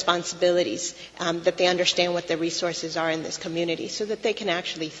their responsibilities, that they understand what the resources are in this community so that they can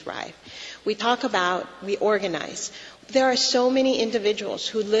actually thrive. We talk about, we organize. There are so many individuals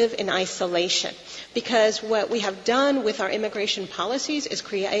who live in isolation because what we have done with our immigration policies is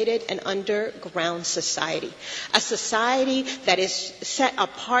created an underground society, a society that is set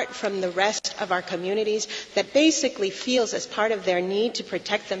apart from the rest of our communities, that basically feels as part of their need to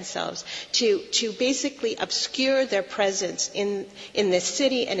protect themselves, to basically obscure their presence in this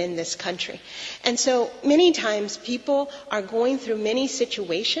city and in this country. And so many times people are going through many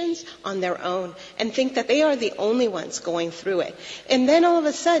situations on their own and think that they are the only ones going through it. And then all of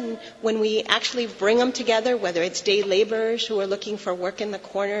a sudden, when we actually bring them together, whether it's day laborers who are looking for work in the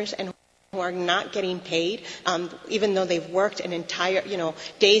corners and who are not getting paid, even though they've worked an entire,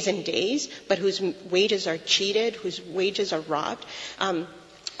 days and days, but whose wages are cheated, whose wages are robbed,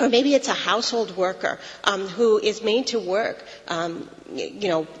 or maybe it's a household worker who is made to work,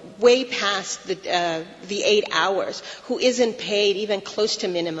 way past the 8 hours, who isn't paid even close to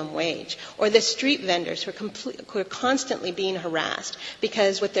minimum wage, or the street vendors who are constantly being harassed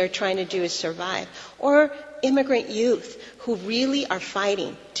because what they're trying to do is survive, or immigrant youth who really are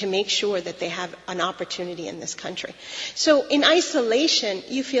fighting to make sure that they have an opportunity in this country. So in isolation,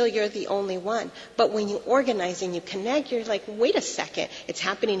 you feel you're the only one. But when you organize and you connect, you're like, wait a second, it's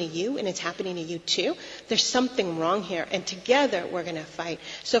happening to you and it's happening to you too. There's something wrong here, and together we're going to fight.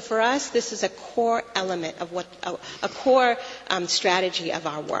 So for us, this is a core element of a core strategy of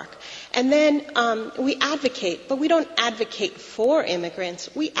our work. And then we advocate, but we don't advocate for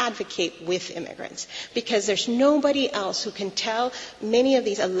immigrants. We advocate with immigrants, because there's nobody else who can tell many of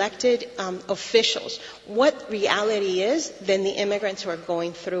these elected officials what reality is than the immigrants who are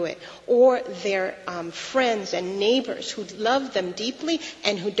going through it, or their friends and neighbors who love them deeply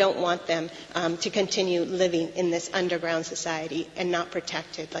and who don't want them to continue living in this underground society and not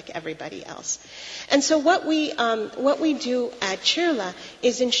protected like everybody else. And so what we do at CHIRLA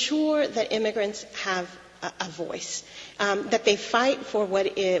is ensure that immigrants have a voice, that they fight for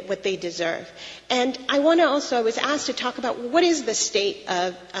what they deserve. And I was asked to talk about what is the state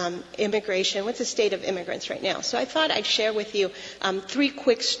of immigration, what's the state of immigrants right now. So I thought I'd share with you 3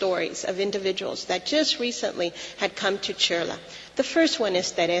 quick stories of individuals that just recently had come to CHIRLA. The first one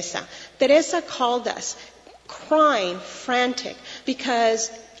is Teresa. Teresa called us crying, frantic,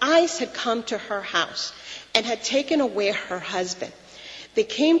 because ICE had come to her house and had taken away her husband. They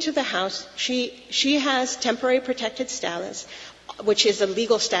came to the house. She has temporary protected status, which is a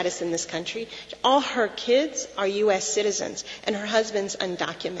legal status in this country. All her kids are U.S. citizens, and her husband's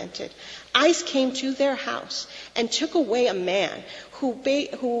undocumented. ICE came to their house and took away a man who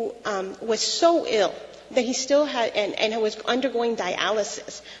was so ill that he still had, and was undergoing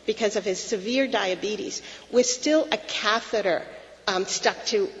dialysis because of his severe diabetes, with still a catheter stuck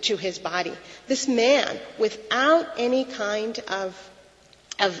to his body. This man, without any kind of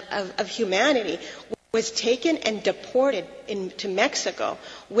humanity, was taken and deported to Mexico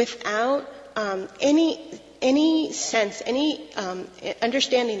without any sense, any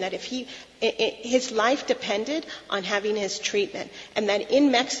understanding that if his life depended on having his treatment, and that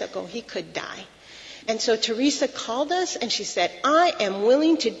in Mexico he could die. And so Teresa called us and she said, I am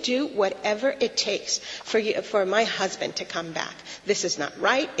willing to do whatever it takes for my husband to come back. This is not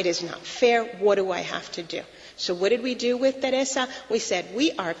right. It is not fair. What do I have to do? So what did we do with Teresa? We said,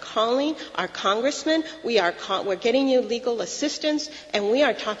 we are calling our congressman, we're getting you legal assistance, and we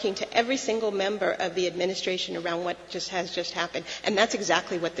are talking to every single member of the administration around what has just happened. And that's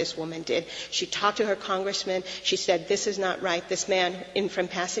exactly what this woman did. She talked to her congressman. She said, this is not right. This man from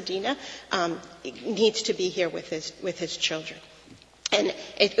Pasadena needs to be here with his children. And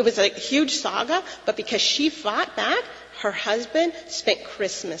it was a huge saga, but because she fought back, her husband spent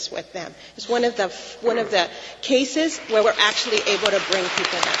Christmas with them. It's one of the cases where we're actually able to bring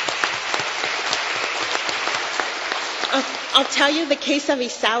people back. I'll tell you the case of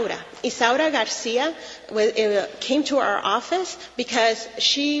Isaura. Isaura Garcia came to our office because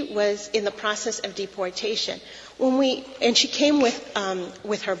she was in the process of deportation. And she came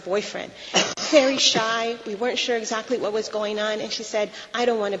with her boyfriend, very shy. We weren't sure exactly what was going on, and she said, I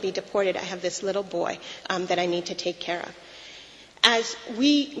don't want to be deported. I have this little boy that I need to take care of. As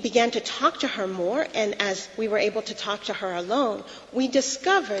we began to talk to her more, and as we were able to talk to her alone, we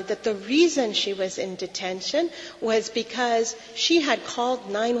discovered that the reason she was in detention was because she had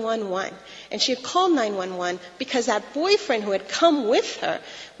called 911. And she had called 911 because that boyfriend who had come with her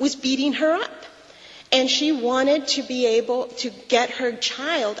was beating her up. And she wanted to be able to get her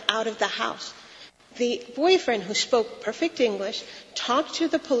child out of the house. The boyfriend, who spoke perfect English, talked to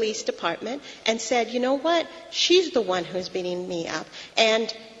the police department and said, you know what, she's the one who's beating me up.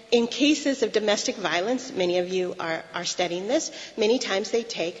 And in cases of domestic violence, many of you are studying this, many times they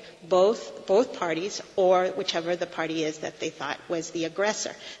take both parties, or whichever the party is that they thought was the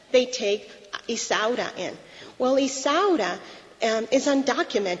aggressor. They take Isaura in. Well, Isaura is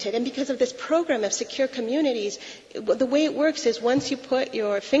undocumented, and because of this program of secure communities, the way it works is once you put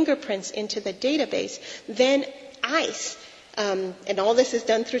your fingerprints into the database, then ICE, and all this is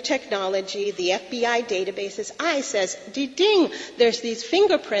done through technology, the FBI databases, ICE says, ding, there's these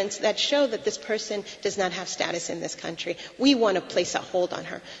fingerprints that show that this person does not have status in this country. We want to place a hold on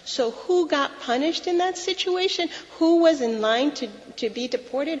her. So who got punished in that situation? Who was in line to be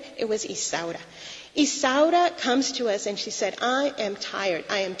deported? It was Isaura. Isaura comes to us and she said, I am tired.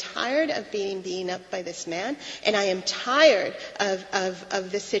 I am tired of being beaten up by this man, and I am tired of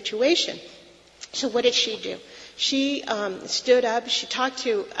this situation. So what did she do? She stood up, she talked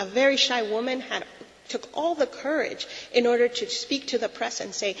to a very shy woman, took all the courage in order to speak to the press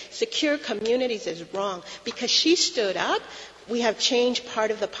and say, secure communities is wrong. Because she stood up, we have changed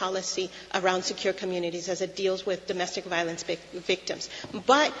part of the policy around secure communities as it deals with domestic violence victims.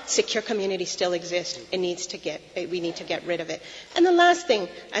 But secure communities still exist. We need to get rid of it. And the last thing,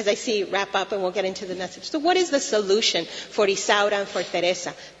 as I see wrap up, and we'll get into the message. So what is the solution for Isaura and for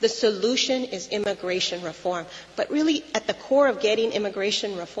Teresa? The solution is immigration reform. But really, at the core of getting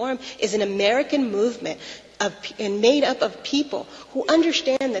immigration reform is an American movement and made up of people who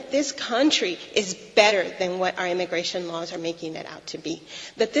understand that this country is better than what our immigration laws are making it out to be.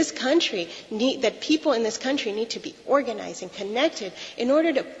 That people in this country need to be organized and connected in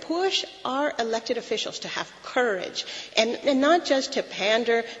order to push our elected officials to have courage and not just to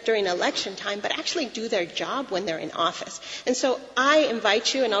pander during election time, but actually do their job when they're in office. And so I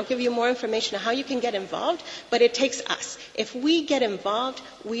invite you, and I'll give you more information on how you can get involved, but it takes us. If we get involved,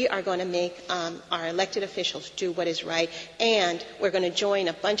 we are going to make our elected officials do what is right, and we're going to join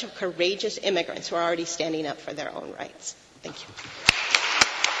a bunch of courageous immigrants who are already standing up for their own rights. Thank you.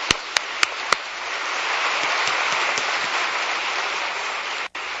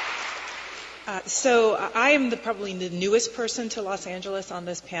 So I am probably the newest person to Los Angeles on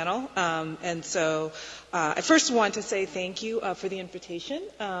this panel, and so I first want to say thank you for the invitation,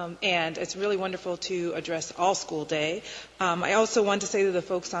 and it's really wonderful to address All School Day. I also want to say to the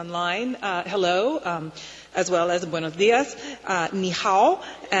folks online, hello, as well as buenos dias, ni hao,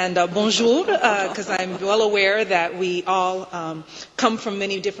 and bonjour, because I'm well aware that we all come from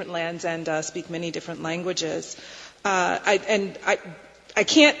many different lands and speak many different languages. I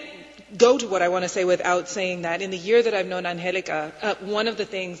can't go to what I want to say without saying that in the year that I've known Angelica, one of the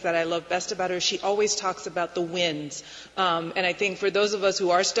things that I love best about her is she always talks about the wins. And I think for those of us who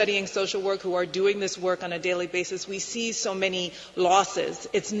are studying social work, who are doing this work on a daily basis, we see so many losses.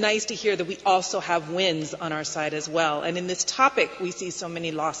 It's nice to hear that we also have wins on our side as well. And in this topic, we see so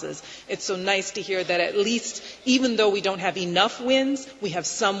many losses. It's so nice to hear that at least, even though we don't have enough wins, we have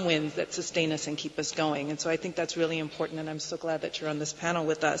some wins that sustain us and keep us going. And so I think that's really important, and I'm so glad that you're on this panel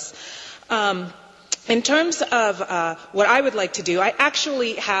with us. In terms of what I would like to do, I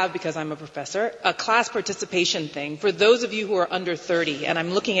actually have, because I'm a professor, a class participation thing for those of you who are under 30. And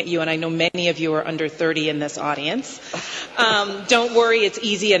I'm looking at you, and I know many of you are under 30 in this audience. Don't worry, it's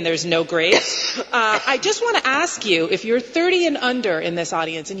easy and there's no grades. I just want to ask you, if you're 30 and under in this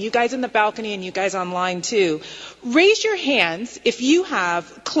audience, and you guys in the balcony and you guys online too, raise your hands if you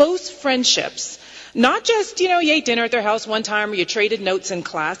have close friendships. Not just, you ate dinner at their house one time or you traded notes in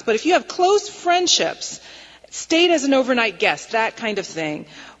class, but if you have close friendships, stayed as an overnight guest, that kind of thing,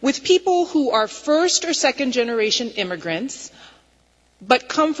 with people who are first or second generation immigrants, but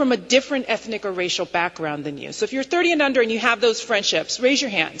come from a different ethnic or racial background than you. So if you're 30 and under and you have those friendships, raise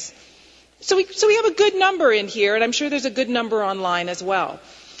your hands. So we have a good number in here, and I'm sure there's a good number online as well.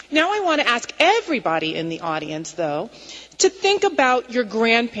 Now I want to ask everybody in the audience, though, to think about your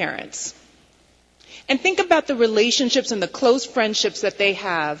grandparents. And think about the relationships and the close friendships that they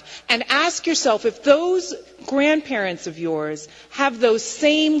have, and ask yourself if those grandparents of yours have those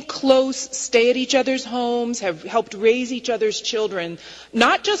same close stay at each other's homes, have helped raise each other's children,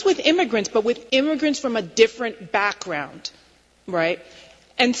 not just with immigrants, but with immigrants from a different background, right?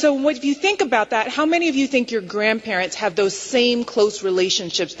 And so if you think about that, how many of you think your grandparents have those same close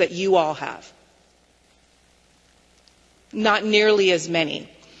relationships that you all have? Not nearly as many.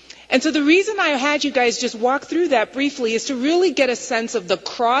 And so the reason I had you guys just walk through that briefly is to really get a sense of the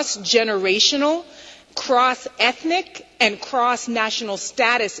cross-generational, cross-ethnic, and cross-national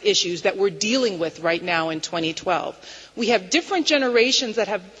status issues that we're dealing with right now in 2012. We have different generations that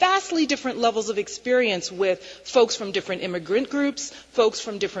have vastly different levels of experience with folks from different immigrant groups, folks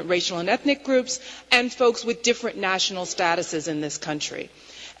from different racial and ethnic groups, and folks with different national statuses in this country.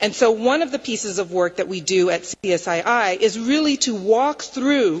 And so one of the pieces of work that we do at CSII is really to walk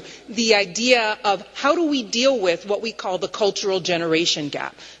through the idea of how do we deal with what we call the cultural generation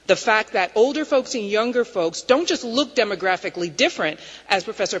gap. The fact that older folks and younger folks don't just look demographically different, as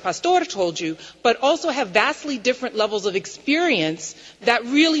Professor Pastor told you, but also have vastly different levels of experience that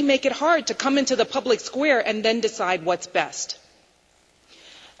really make it hard to come into the public square and then decide what's best.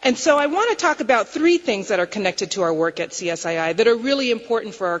 And so I want to talk about three things that are connected to our work at CSII that are really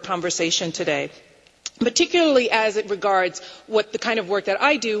important for our conversation today, particularly as it regards what the kind of work that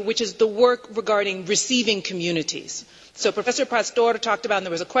I do, which is the work regarding receiving communities. So Professor Pastor talked about, and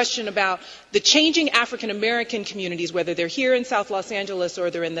there was a question about the changing African American communities, whether they're here in South Los Angeles or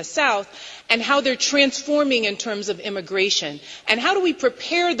they're in the South, and how they're transforming in terms of immigration. And how do we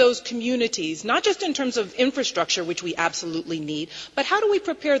prepare those communities, not just in terms of infrastructure, which we absolutely need, but how do we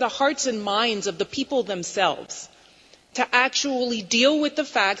prepare the hearts and minds of the people themselves to actually deal with the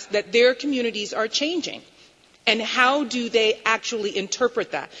facts that their communities are changing? And how do they actually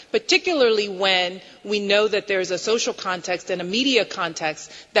interpret that, particularly when we know that there's a social context and a media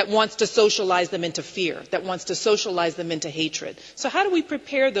context that wants to socialize them into fear, that wants to socialize them into hatred. So how do we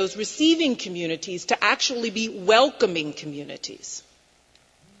prepare those receiving communities to actually be welcoming communities?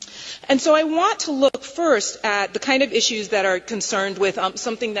 And so I want to look first at the kind of issues that are concerned with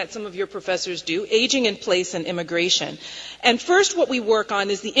something that some of your professors do, aging in place and immigration. And first what we work on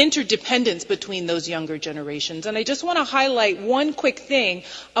is the interdependence between those younger generations. And I just want to highlight one quick thing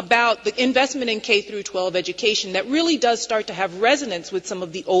about the investment in K through 12 education that really does start to have resonance with some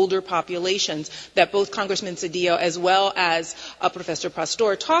of the older populations that both Congressman Cedillo as well as Professor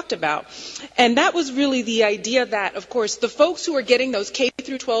Pastor talked about. And that was really the idea that, of course, the folks who are getting those K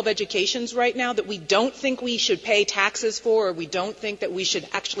through 12 educations right now that we don't think we should pay taxes for, or we don't think that we should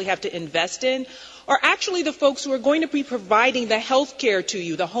actually have to invest in, are actually the folks who are going to be providing the health care to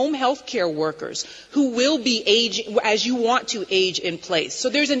you, the home health care workers, who will be aging as you want to age in place. So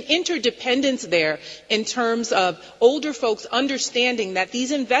there's an interdependence there in terms of older folks understanding that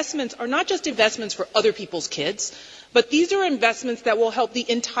these investments are not just investments for other people's kids, but these are investments that will help the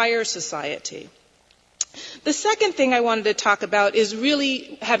entire society. The second thing I wanted to talk about is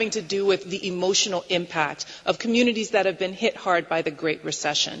really having to do with the emotional impact of communities that have been hit hard by the Great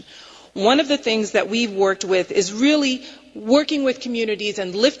Recession. One of the things that we've worked with is really working with communities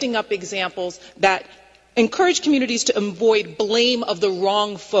and lifting up examples that encourage communities to avoid blame of the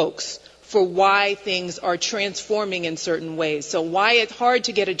wrong folks for why things are transforming in certain ways. So why it's hard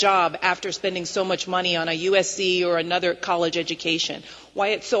to get a job after spending so much money on a USC or another college education. Why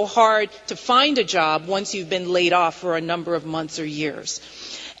it's so hard to find a job once you've been laid off for a number of months or years.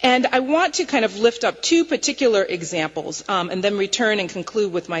 And I want to kind of lift up two particular examples and then return and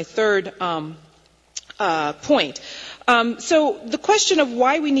conclude with my third point. So the question of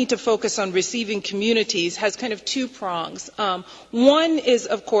why we need to focus on receiving communities has kind of two prongs. One is,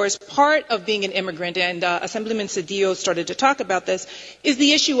 of course, part of being an immigrant, and Assemblyman Cedillo started to talk about this, is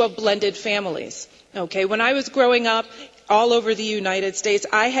the issue of blended families. Okay, when I was growing up, all over the United States,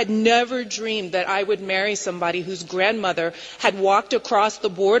 I had never dreamed that I would marry somebody whose grandmother had walked across the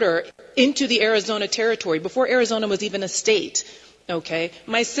border into the Arizona territory before Arizona was even a state. Okay,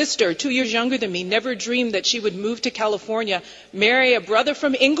 my sister, 2 years younger than me, never dreamed that she would move to California, marry a brother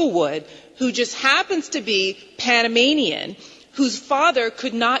from Inglewood who just happens to be Panamanian, whose father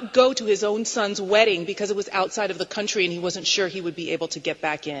could not go to his own son's wedding because it was outside of the country and he wasn't sure he would be able to get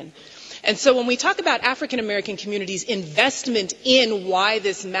back in. And so when we talk about African American communities' investment in why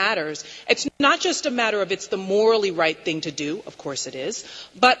this matters, it's not just a matter of it's the morally right thing to do, of course it is,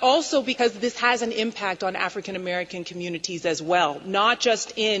 but also because this has an impact on African American communities as well, not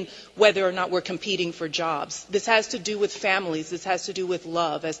just in whether or not we're competing for jobs. This has to do with families, this has to do with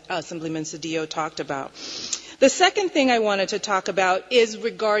love, as Assemblyman Cedillo talked about. The second thing I wanted to talk about is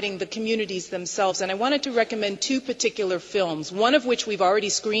regarding the communities themselves, and I wanted to recommend two particular films, one of which we've already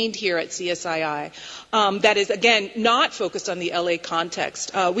screened here at CSII, that is, again, not focused on the LA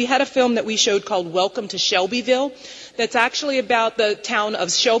context. We had a film that we showed called Welcome to Shelbyville that's actually about the town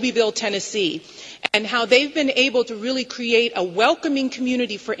of Shelbyville, Tennessee, and how they've been able to really create a welcoming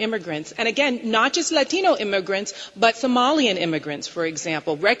community for immigrants. And again, not just Latino immigrants, but Somalian immigrants, for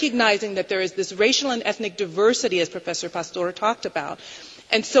example, recognizing that there is this racial and ethnic diversity, as Professor Pastor talked about.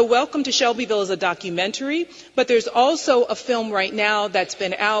 And so Welcome to Shelbyville is a documentary, but there's also a film right now that's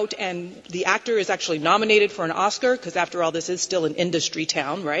been out, and the actor is actually nominated for an Oscar, because after all, this is still an industry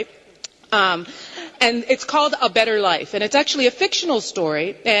town, right? And it's called A Better Life, and it's actually a fictional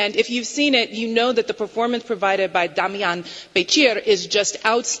story, and if you've seen it, you know that the performance provided by Damian Bechir is just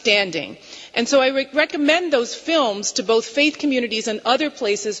outstanding. And so I recommend those films to both faith communities and other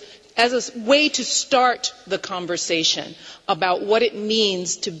places as a way to start the conversation about what it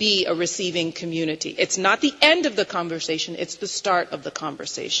means to be a receiving community. It's not the end of the conversation, it's the start of the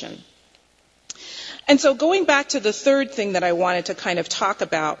conversation. And so going back to the third thing that I wanted to kind of talk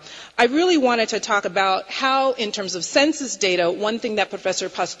about, I really wanted to talk about how, in terms of census data, one thing that Professor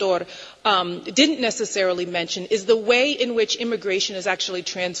Pastor didn't necessarily mention is the way in which immigration is actually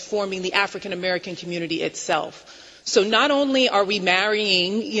transforming the African American community itself. So not only are we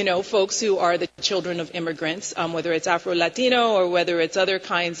marrying, folks who are the children of immigrants, whether it's Afro-Latino or whether it's other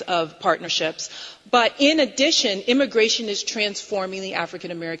kinds of partnerships, but in addition, immigration is transforming the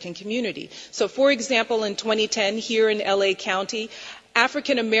African American community. So for example, in 2010, here in LA County,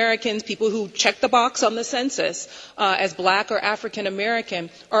 African Americans, people who check the box on the census as Black or African American,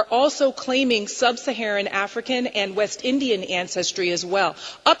 are also claiming sub-Saharan African and West Indian ancestry as well.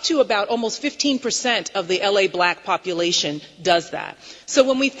 Up to about almost 15% of the LA Black population does that. So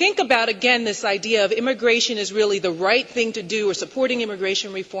when we think about, again, this idea of immigration is really the right thing to do, or supporting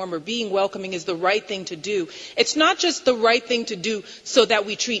immigration reform or being welcoming is the right thing to do, it's not just the right thing to do so that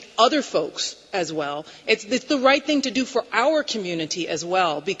we treat other folks as well. It's the right thing to do for our community as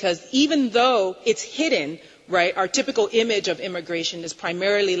well, because even though it's hidden, right, our typical image of immigration is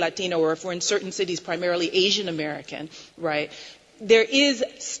primarily Latino, or if we're in certain cities, primarily Asian American, right? There is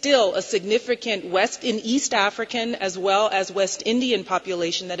still a significant West and East African as well as West Indian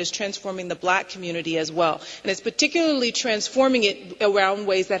population that is transforming the Black community as well. And it's particularly transforming it around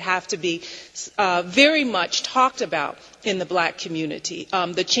ways that have to be very much talked about in the Black community.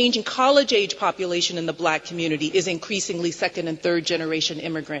 The changing college age population in the Black community is increasingly second and third generation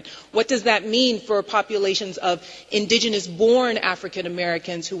immigrant. What does that mean for populations of indigenous born African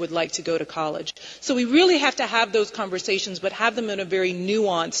Americans who would like to go to college? So we really have to have those conversations, but have them in a very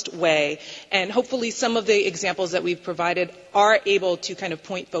nuanced way. And hopefully some of the examples that we've provided are able to kind of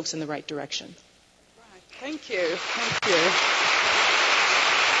point folks in the right direction. Right. Thank you. Thank you.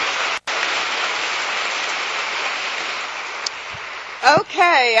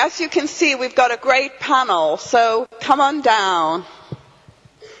 Okay, as you can see, we've got a great panel, so come on down.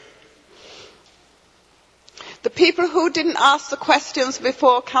 The people who didn't ask the questions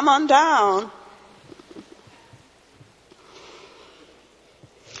before, come on down.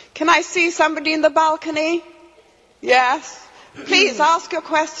 Can I see somebody in the balcony? Yes? Please ask your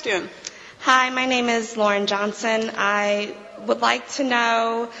question. Hi, my name is Lauren Johnson. I would like to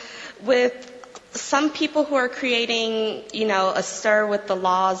know, with some people who are creating, a stir with the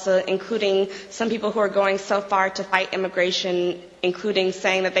laws, including some people who are going so far to fight immigration, including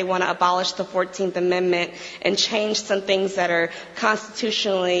saying that they want to abolish the 14th Amendment and change some things that are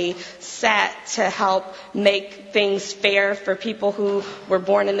constitutionally set to help make things fair for people who were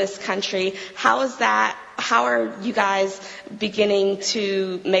born in this country. How are you guys beginning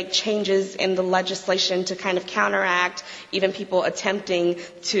to make changes in the legislation to kind of counteract even people attempting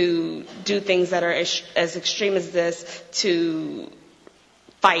to do things that are as extreme as this to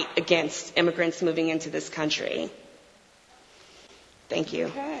fight against immigrants moving into this country? Thank you.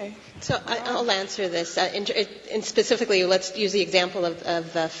 Okay. So I'll answer this. And specifically, let's use the example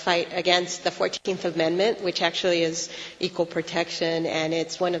of the fight against the 14th Amendment, which actually is equal protection, and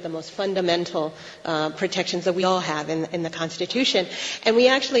it's one of the most fundamental protections that we all have in the Constitution. And we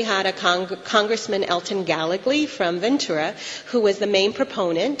actually had a Congressman Elton Gallegly from Ventura, who was the main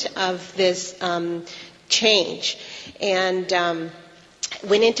proponent of this change. And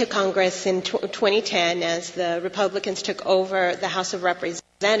went into Congress in 2010 as the Republicans took over the House of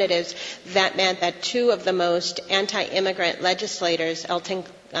Representatives. That meant that two of the most anti-immigrant legislators, Elton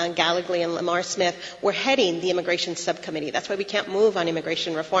Gallagly and Lamar Smith were heading the immigration subcommittee. That's why we can't move on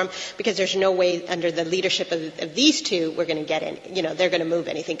immigration reform, because there's no way under the leadership of these two we're going to get in. They're going to move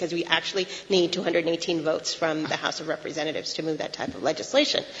anything, because we actually need 218 votes from the House of Representatives to move that type of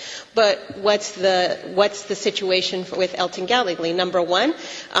legislation. But what's the situation with Elton Gallagly? Number one,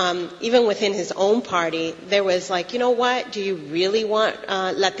 even within his own party, there was like, you know what, do you really want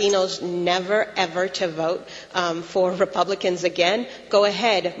Latinos never ever to vote for Republicans again? Go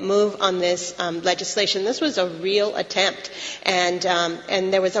ahead, move on this legislation. This was a real attempt, and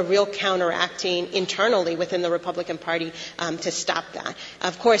there was a real counteracting internally within the Republican Party to stop that.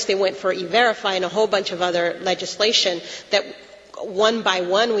 Of course, they went for E-Verify and a whole bunch of other legislation that one by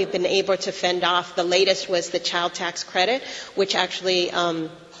one we've been able to fend off. The latest was the child tax credit, which actually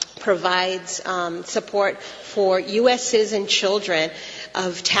provides support for U.S. citizen children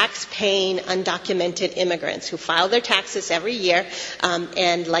of tax-paying undocumented immigrants who file their taxes every year.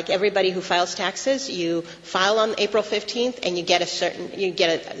 And like everybody who files taxes, you file on April 15th and you get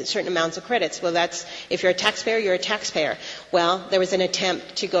a certain amounts of credits. Well, that's, if you're a taxpayer, you're a taxpayer. Well, there was an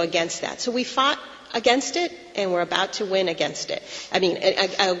attempt to go against that. So we fought against it, and we're about to win against it. I mean,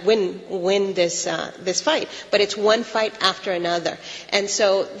 win this fight. But it's one fight after another. And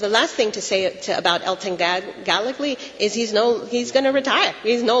so the last thing to say about Elton Gallagly is he's going to retire.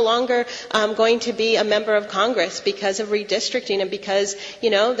 He's no longer going to be a member of Congress because of redistricting and because,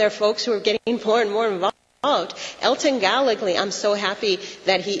 there are folks who are getting more and more involved. Elton Gallagly, I'm so happy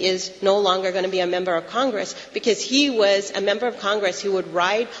that he is no longer going to be a member of Congress, because he was a member of Congress who would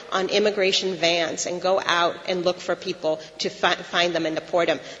ride on immigration vans and go out and look for people to find them and deport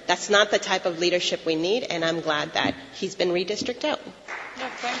them. That's not the type of leadership we need, and I'm glad that he's been redistricted out. Yeah,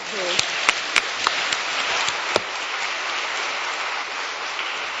 thank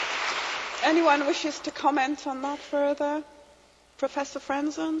you. Anyone wishes to comment on that further? Professor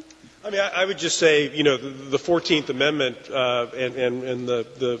Frenzen? I mean, I would just say, the 14th Amendment and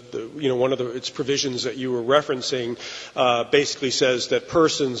the one of its provisions that you were referencing basically says that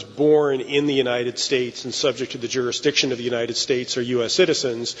persons born in the United States and subject to the jurisdiction of the United States are U.S.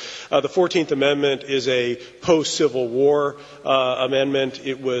 citizens. The 14th Amendment is a post-Civil War amendment.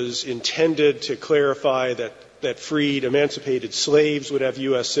 It was intended to clarify that freed, emancipated slaves would have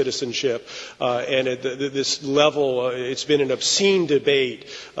U.S. citizenship. And at this level, it's been an obscene debate,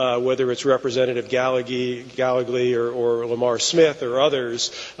 whether it's Representative Gallagly or Lamar Smith or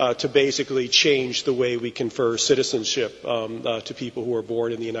others, to basically change the way we confer citizenship to people who are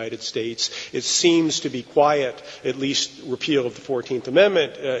born in the United States. It seems to be quiet, at least repeal of the 14th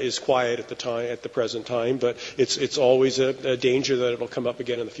Amendment is quiet at the present time, but it's always a danger that it'll come up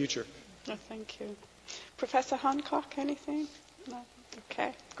again in the future. Oh, thank you. Professor Hancock, anything? No?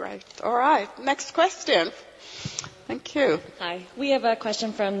 Okay, great. All right, next question. Thank you. Hi. We have a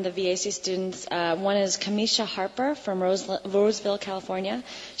question from the VAC students. One is Kamisha Harper from Roseville, California.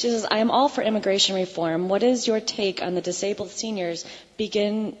 She says, I am all for immigration reform. What is your take on the disabled seniors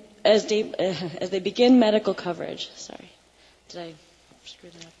as they begin medical coverage? Sorry. Did I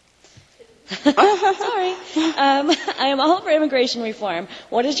screw that up? Sorry. I am all for immigration reform.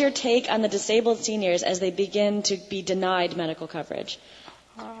 What is your take on the disabled seniors as they begin to be denied medical coverage?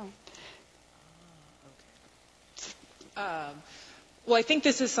 Well, I think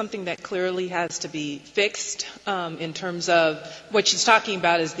this is something that clearly has to be fixed in terms of what she's talking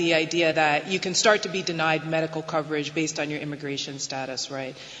about is the idea that you can start to be denied medical coverage based on your immigration status,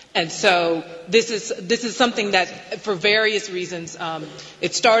 right? And so this is something that, for various reasons,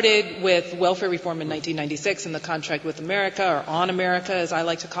 it started with welfare reform in 1996 in the Contract with America, or On America, as I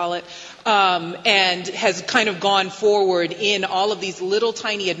like to call it, and has kind of gone forward in all of these little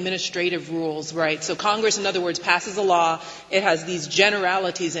tiny administrative rules, right? So Congress, in other words, passes a law, it has these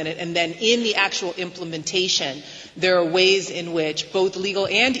generalities in it, and then in the actual implementation, there are ways in which both legal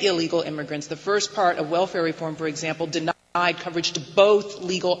and illegal immigrants, the first part of welfare reform, for example, denied coverage to both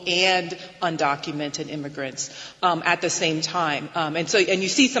legal and undocumented immigrants at the same time. And you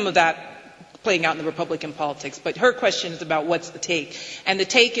see some of that playing out in the Republican politics. But her question is about what's the take. And the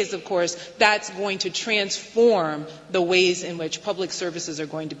take is, of course, that's going to transform the ways in which public services are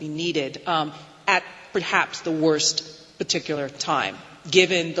going to be needed at perhaps the worst particular time,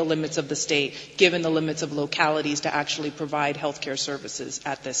 given the limits of the state, given the limits of localities to actually provide health care services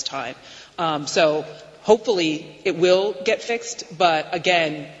at this time. So hopefully it will get fixed, but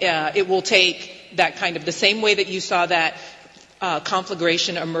again, it will take that kind of the same way that you saw that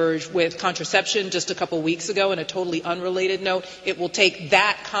conflagration emerge with contraception just a couple weeks ago in a totally unrelated note. It will take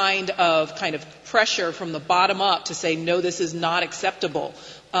that kind of pressure from the bottom up to say, no, this is not acceptable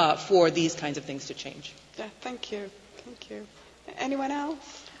for these kinds of things to change. Yeah, thank you. Thank you. Anyone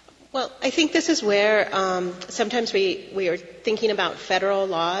else? Well, I think this is where sometimes we are thinking about federal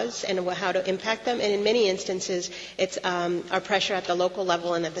laws and how to impact them, and in many instances it's our pressure at the local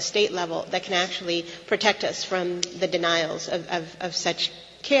level and at the state level that can actually protect us from the denials of such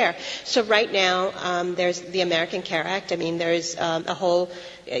care. So right now there's the American Care Act. I mean, there's a whole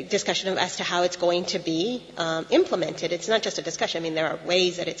discussion as to how it's going to be implemented. It's not just a discussion. I mean, there are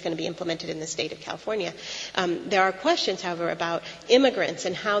ways that it's going to be implemented in the state of California. There are questions, however, about immigrants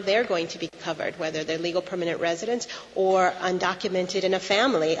and how they're going to be covered, whether they're legal permanent residents or undocumented in a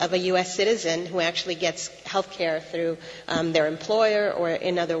family of a U.S. citizen who actually gets health care through their employer or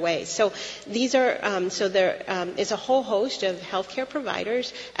in other ways. So these are there is a whole host of health care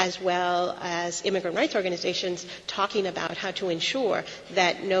providers as well as immigrant rights organizations talking about how to ensure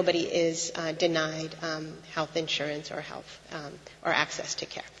that nobody is denied health insurance or health or access to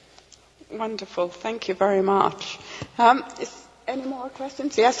care. Wonderful. Thank you very much. Any more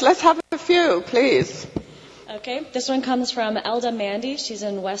questions? Yes, let's have a few, please. Okay, this one comes from Elda Mandy. She's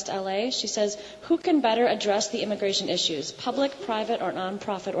in West LA. She says, who can better address the immigration issues, public, private, or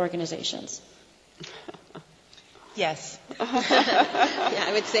nonprofit organizations? Yes. Yeah,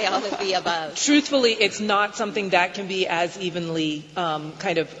 I would say all of the above. Truthfully, it's not something that can be as evenly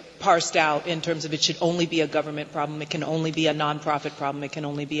kind of parsed out in terms of it should only be a government problem, it can only be a nonprofit problem, it can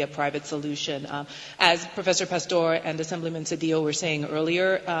only be a private solution. As Professor Pastor and Assemblyman Cedillo were saying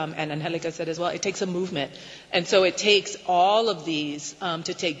earlier, and Angelica said as well, it takes a movement. And so it takes all of these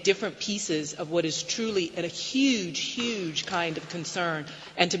to take different pieces of what is truly a huge, huge kind of concern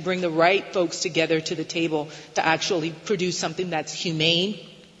and to bring the right folks together to the table to actually produce something that's humane,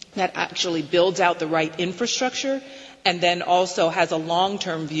 that actually builds out the right infrastructure, and then also has a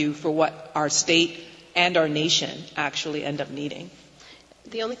long-term view for what our state and our nation actually end up needing.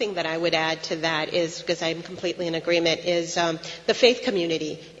 The only thing that I would add to that is, because I'm completely in agreement, is the faith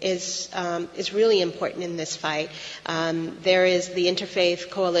community is really important in this fight. There is the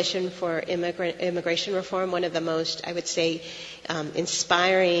Interfaith Coalition for Immigration Reform, one of the most, I would say,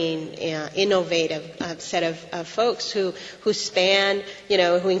 inspiring, innovative set of folks who span,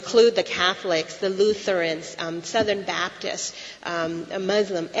 who include the Catholics, the Lutherans, Southern Baptists, a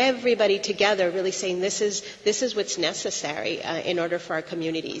Muslim, everybody together really saying this is what's necessary in order for our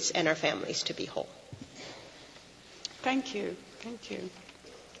communities and our families to be whole. Thank you. Thank you.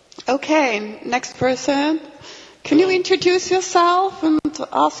 Okay, next person. Can you introduce yourself and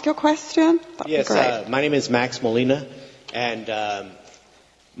ask your question? That'd yes, be great. My name is Max Molina, and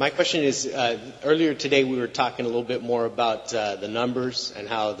my question is, earlier today we were talking a little bit more about the numbers and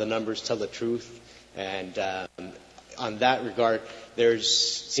how the numbers tell the truth, and on that regard, there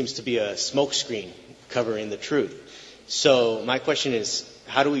seems to be a smokescreen covering the truth. So my question is,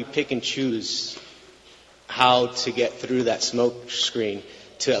 how do we pick and choose how to get through that smokescreen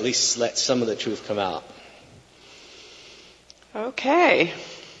to at least let some of the truth come out? Okay.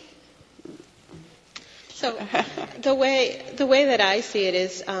 So the way that I see it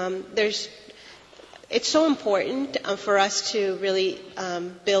is it's so important for us to really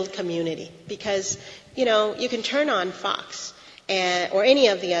build community, because you can turn on Fox or any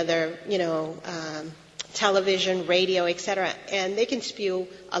of the other television, radio, etc., and they can spew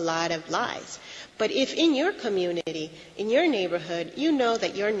a lot of lies. But if in your community, in your neighborhood, you know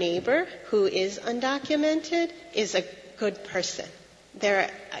that your neighbor who is undocumented is a good person,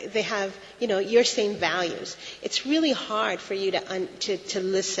 they have your same values, it's really hard for you to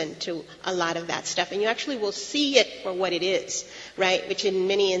listen to a lot of that stuff, and you actually will see it for what it is, right? Which in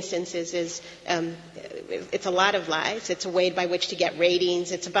many instances is it's a lot of lies. It's a way by which to get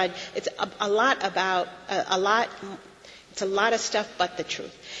ratings. It's a lot of stuff but the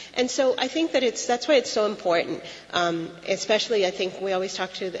truth. And so I think that that's why it's so important, especially I think we always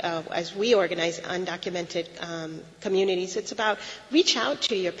talk to, as we organize undocumented communities, it's about reach out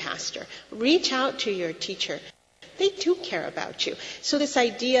to your pastor, reach out to your teacher. They do care about you. So this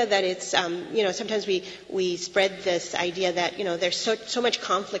idea that it's, sometimes we spread this idea that, there's so much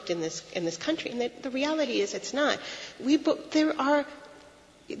conflict in this country, and the reality is it's not.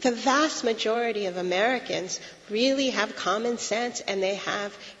 The vast majority of Americans really have common sense, and they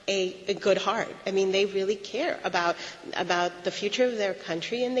have a good heart. I mean, they really care about the future of their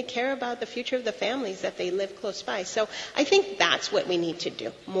country, and they care about the future of the families that they live close by. So I think that's what we need to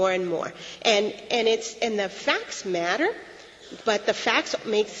do more and more. And the facts matter, but the facts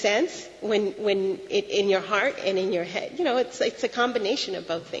make sense in your heart and in your head, it's a combination of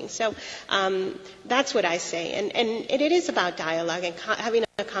both things. So that's what I say, and it is about dialogue and having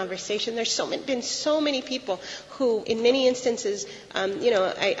a conversation. There's been so many people who, in many instances,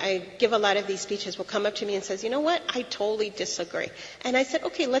 I give a lot of these speeches, will come up to me and says, you know what, I totally disagree. And I said,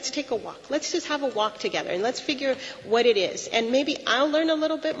 okay, let's take a walk. Let's just have a walk together and let's figure what it is. And maybe I'll learn a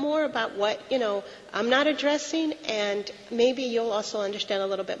little bit more about what, I'm not addressing, and maybe you'll also understand a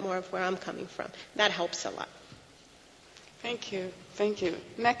little bit more of where I'm coming from. That helps a lot. Thank you. Thank you.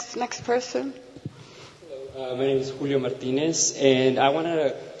 Next person. My name is Julio Martinez, and I want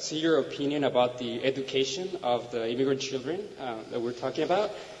to see your opinion about the education of the immigrant children that we're talking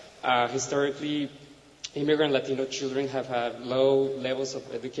about. Historically, immigrant Latino children have had low levels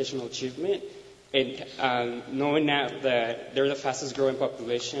of educational achievement, and knowing now that they're the fastest growing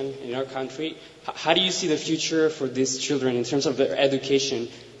population in our country, how do you see the future for these children in terms of their education?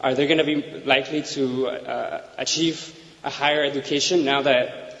 Are they going to be likely to achieve a higher education now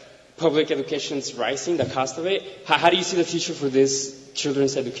that public education is rising, the cost of it? How do you see the future for this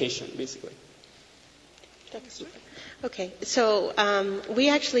children's education, basically? Okay, so we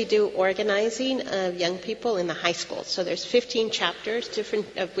actually do organizing of young people in the high schools. So there's 15 chapters,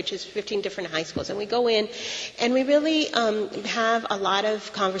 which is 15 different high schools. And we go in and we really have a lot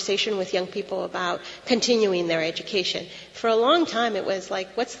of conversation with young people about continuing their education. For a long time it was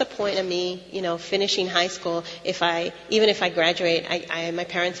like, what's the point of me, finishing high school even if I graduate, my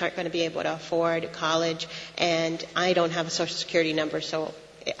parents aren't going to be able to afford college, and I don't have a Social Security number, so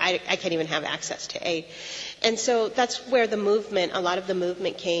I can't even have access to aid. And so that's where a lot of the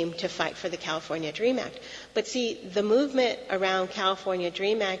movement came to fight for the California DREAM Act. But see, the movement around California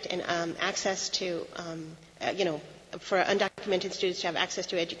DREAM Act and access to, for undocumented students to have access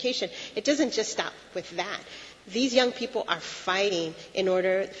to education, it doesn't just stop with that. These young people are fighting in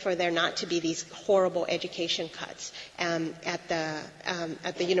order for there not to be these horrible education cuts at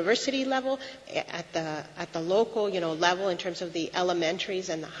the university level, at the local level in terms of the elementaries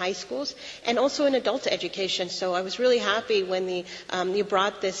and the high schools, and also in adult education. So I was really happy when you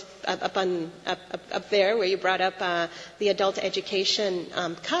brought this up there, where you brought up the adult education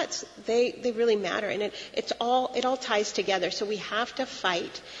cuts. They really matter, and it all ties together. So we have to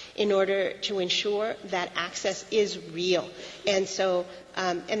fight in order to ensure that access is real. And so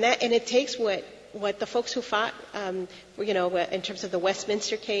and it takes what the folks who fought in terms of the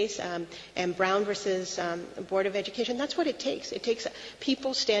Westminster case and Brown versus Board of Education, that's what it takes. It takes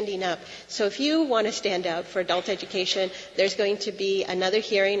people standing up. So if you want to stand up for adult education, there's going to be another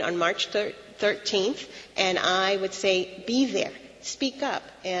hearing on March 13th, and I would say be there. Speak up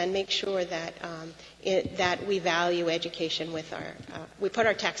and make sure that that we value education with we put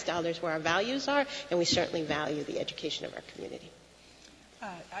our tax dollars where our values are, and we certainly value the education of our community.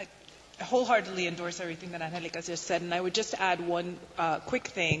 I wholeheartedly endorse everything that Angelica just said, and I would just add one quick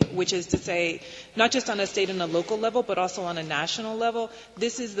thing, which is to say, not just on a state and a local level, but also on a national level,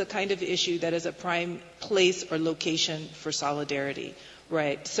 this is the kind of issue that is a prime place or location for solidarity.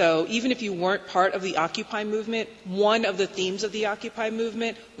 Right. So even if you weren't part of the Occupy movement, one of the themes of the Occupy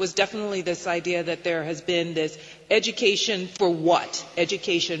movement was definitely this idea that there has been this education for what?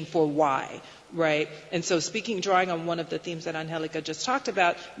 Education for why? Right. And so drawing on one of the themes that Angelica just talked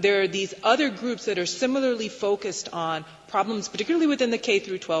about, there are these other groups that are similarly focused on problems, particularly within the K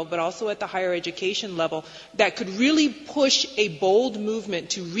through 12, but also at the higher education level, that could really push a bold movement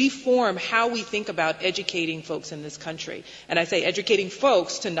to reform how we think about educating folks in this country. And I say educating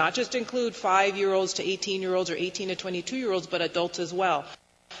folks to not just include 5-year-olds to 18-year-olds or 18 to 22-year-olds, but adults as well.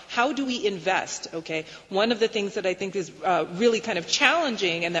 How do we invest? Okay, one of the things that I think is really kind of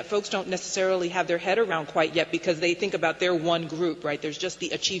challenging, and that folks don't necessarily have their head around quite yet, because they think about their one group, right? There's just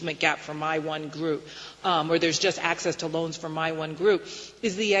the achievement gap for my one group, or there's just access to loans for my one group,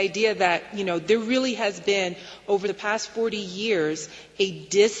 is the idea that, there really has been, over the past 40 years, a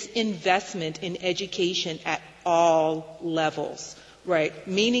disinvestment in education at all levels. Right,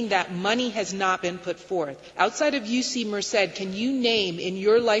 meaning that money has not been put forth. Outside of UC Merced, can you name in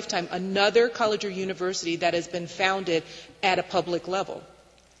your lifetime another college or university that has been founded at a public level?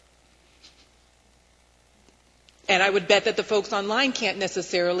 And I would bet that the folks online can't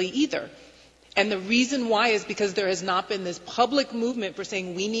necessarily either. And the reason why is because there has not been this public movement for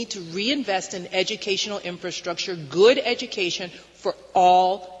saying we need to reinvest in educational infrastructure, good education for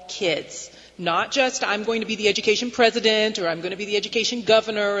all kids. Not just I'm going to be the education president, or I'm going to be the education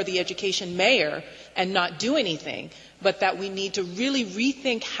governor or the education mayor and not do anything, but that we need to really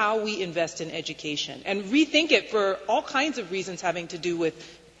rethink how we invest in education, and rethink it for all kinds of reasons having to do with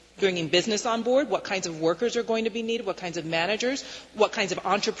bringing business on board, what kinds of workers are going to be needed, what kinds of managers, what kinds of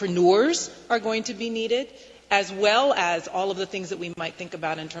entrepreneurs are going to be needed, as well as all of the things that we might think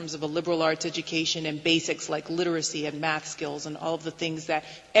about in terms of a liberal arts education and basics like literacy and math skills and all of the things that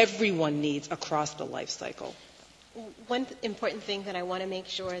everyone needs across the life cycle. One important thing that I want to make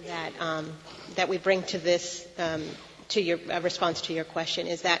sure that that we bring to this to your response to your question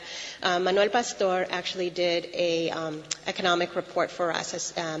is that Manuel Pastor actually did a economic report for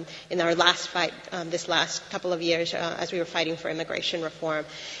us in our last fight this last couple of years as we were fighting for immigration reform,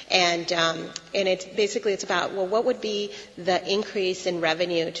 and it's about, well, what would be the increase in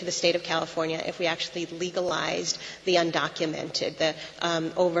revenue to the state of California if we actually legalized the undocumented, the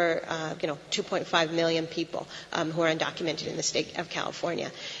over 2.5 million people who are undocumented in the state of California.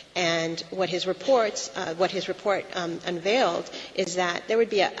 And what his report unveiled is that there would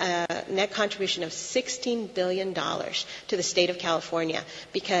be a net contribution of $16 billion to the state of California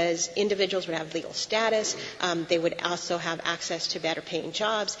because individuals would have legal status, they would also have access to better paying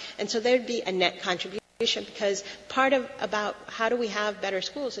jobs, and so there would be a net contribution. Because part of about how do we have better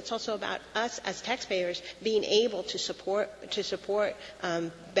schools, it's also about us as taxpayers being able to support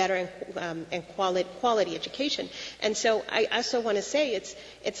better and quality education. And so I also want to say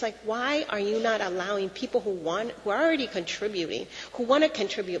it's like, why are you not allowing people who are already contributing, who want to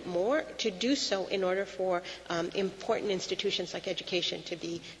contribute more, to do so in order for important institutions like education to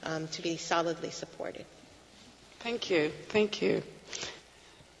be solidly supported? Thank you. Thank you.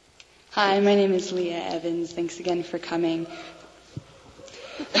 Hi, my name is Leah Evans. Thanks again for coming.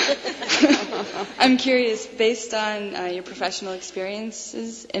 I'm curious, based on your professional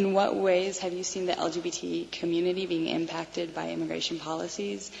experiences, in what ways have you seen the LGBT community being impacted by immigration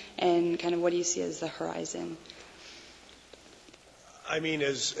policies, and kind of what do you see as the horizon? I mean,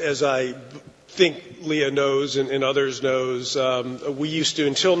 as I think Leah knows and others knows, we used to,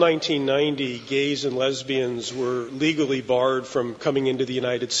 until 1990, gays and lesbians were legally barred from coming into the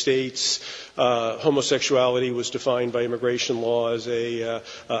United States. Homosexuality was defined by immigration law as a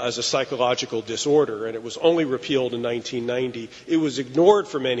psychological disorder, and it was only repealed in 1990. It was ignored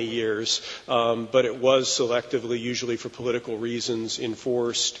for many years, but it was selectively, usually for political reasons,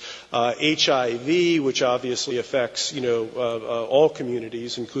 enforced. HIV, which obviously affects all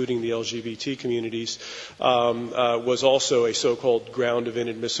communities, including the LGBT communities, was also a so-called ground of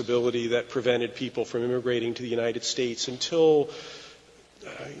inadmissibility that prevented people from immigrating to the United States until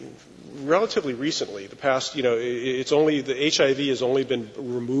relatively recently. The past, it's only the HIV has only been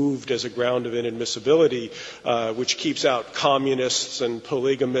removed as a ground of inadmissibility, which keeps out communists and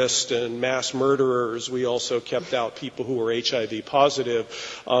polygamists and mass murderers. We also kept out people who were HIV positive.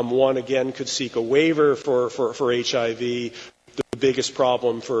 One again could seek a waiver for HIV. The biggest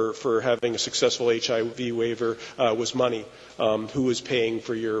problem for having a successful HIV waiver was money. Who was paying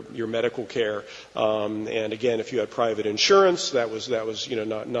for your medical care? And again, if you had private insurance, that was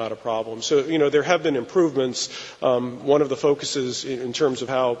not a problem. So there have been improvements. One of the focuses in terms of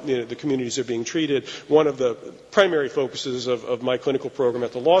how the communities are being treated, one of the primary focuses of my clinical program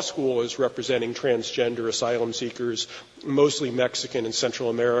at the law school is representing transgender asylum seekers, mostly Mexican and Central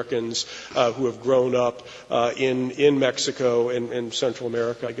Americans who have grown up in Mexico and Central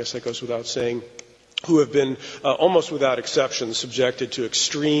America. I guess that goes without saying. Who have been almost without exception subjected to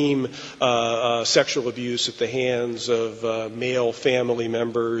extreme sexual abuse at the hands of male family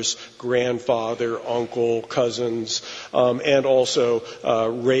members, grandfather, uncle, cousins, and also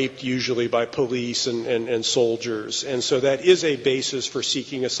raped usually by police and soldiers. And so that is a basis for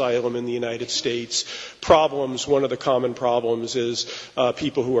seeking asylum in the United States. Problems, one of the common problems is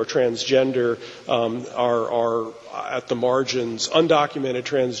people who are transgender are at the margins. Undocumented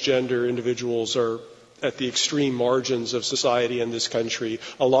transgender individuals are at the extreme margins of society in this country.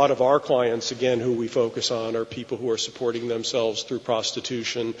 A lot of our clients, again, who we focus on, are people who are supporting themselves through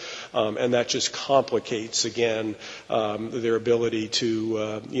prostitution, and that just complicates, again, their ability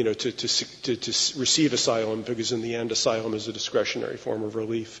to receive asylum, because in the end, asylum is a discretionary form of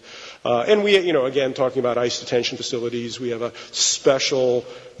relief. And we, again, talking about ICE detention facilities, we have a special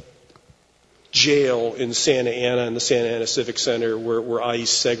jail in Santa Ana, in the Santa Ana Civic Center, where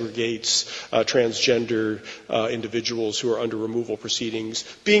ICE segregates transgender individuals who are under removal proceedings.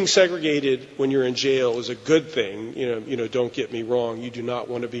 Being segregated when you're in jail is a good thing. Don't get me wrong. You do not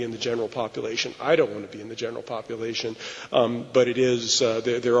want to be in the general population. I don't want to be in the general population. But it is,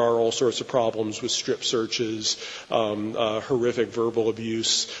 there are all sorts of problems with strip searches, horrific verbal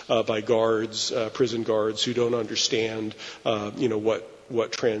abuse by guards, prison guards who don't understand,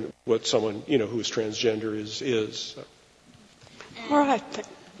 what someone who is transgender is. All right.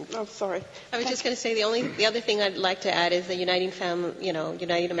 Oh, sorry. I was just going to say the other thing I'd like to add is the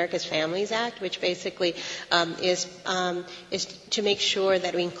Uniting America's Families Act, which basically is to make sure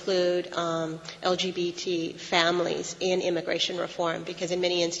that we include LGBT families in immigration reform, because in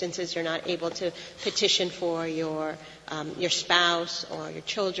many instances you're not able to petition for your spouse or your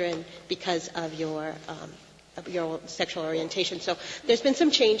children because of your sexual orientation. So there's been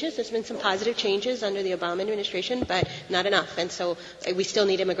some changes. There's been some positive changes under the Obama administration, but not enough. And so we still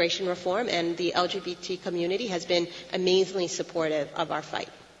need immigration reform, and the LGBT community has been amazingly supportive of our fight.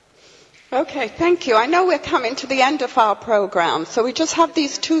 Okay, thank you. I know we're coming to the end of our program, so we just have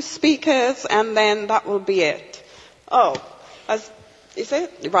these two speakers, and then that will be it. Is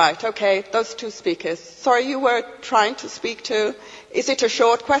it? Right, okay, those two speakers. Sorry, you were trying to speak to. Is it a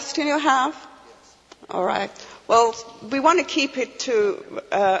short question you have? All right. Well, we want to keep it to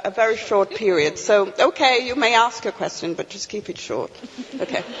a very short period. So, okay, you may ask a question, but just keep it short.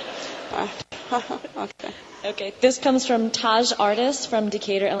 Okay. Okay. Okay, this comes from Taj Artis from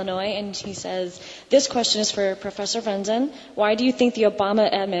Decatur, Illinois, and he says, this question is for Professor Frenzen. Why do you think the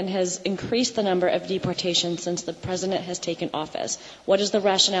Obama admin has increased the number of deportations since the president has taken office? What is the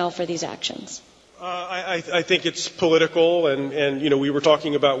rationale for these actions? I think it's political, and we were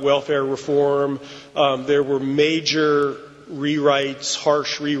talking about welfare reform. There were major rewrites,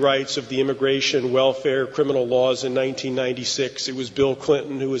 harsh rewrites of the immigration, welfare, criminal laws in 1996. It was Bill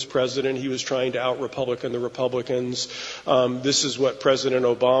Clinton who was president. He was trying to out-Republican the Republicans. This is what President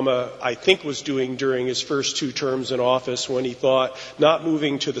Obama, I think, was doing during his first 2 terms in office, when he thought not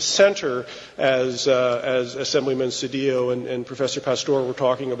moving to the center, as Assemblyman Cedillo and Professor Pastor were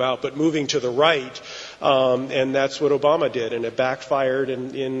talking about, but moving to the right. And that's what Obama did, and it backfired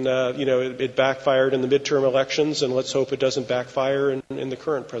it backfired in the midterm elections, and let's hope it doesn't backfire in the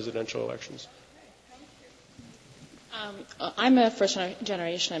current presidential elections. I'm a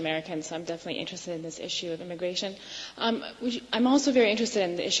first-generation American, so I'm definitely interested in this issue of immigration. I'm also very interested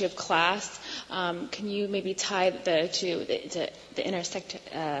in the issue of class. Can you maybe tie the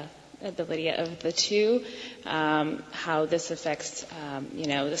intersectability of the two, how this affects,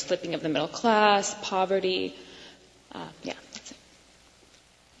 the slipping of the middle class, poverty? That's it.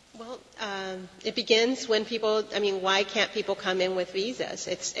 Well, it begins when why can't people come in with visas?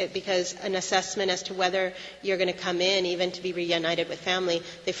 It's because an assessment as to whether you're going to come in, even to be reunited with family,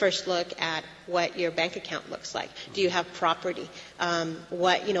 they first look at what your bank account looks like. Do you have property?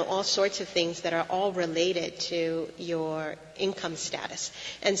 All sorts of things that are all related to your income status.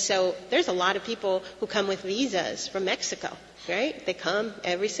 And so there's a lot of people who come with visas from Mexico. Right? They come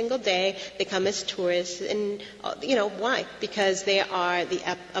every single day. They come as tourists. And, why? Because they are the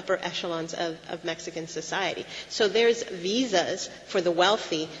upper echelons of Mexican society. So there's visas for the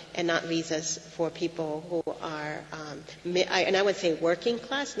wealthy and not visas for people who are, and I would say working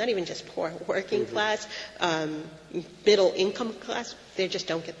class, not even just poor, working class, middle income class. They just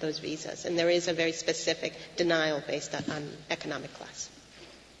don't get those visas. And there is a very specific denial based on economic class.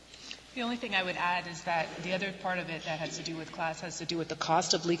 The only thing I would add is that the other part of it that has to do with class has to do with the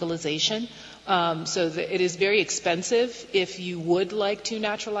cost of legalization. It is very expensive if you would like to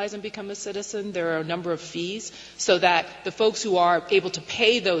naturalize and become a citizen. There are a number of fees, so that the folks who are able to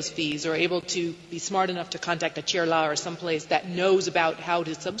pay those fees or able to be smart enough to contact a Chirla or someplace that knows about how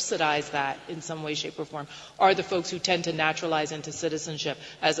to subsidize that in some way, shape, or form are the folks who tend to naturalize into citizenship,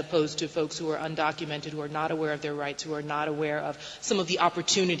 as opposed to folks who are undocumented, who are not aware of their rights, who are not aware of some of the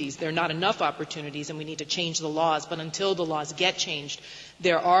opportunities. They're not enough opportunities, and we need to change the laws. But until the laws get changed,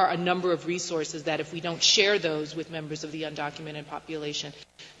 there are a number of resources that if we don't share those with members of the undocumented population,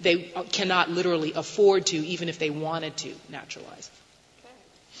 they cannot literally afford to, even if they wanted to, naturalize. Okay.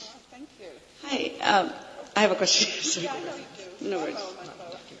 Well, thank you. Hi. I have a question. Yeah, I know you do. No worries.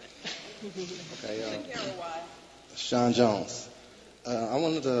 Okay. Sean Jones. I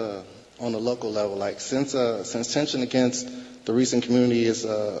wanted to, on the local level, since tension against the recent community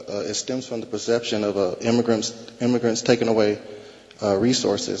it stems from the perception of immigrants taking away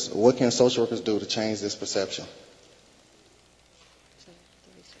resources. What can social workers do to change this perception?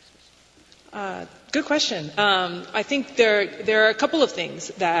 Good question. I think there are a couple of things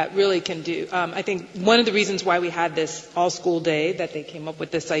that really can do. I think one of the reasons why we had this all-school day, that they came up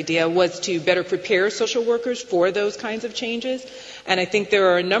with this idea, was to better prepare social workers for those kinds of changes. And I think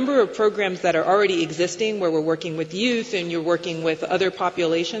there are a number of programs that are already existing where we're working with youth and you're working with other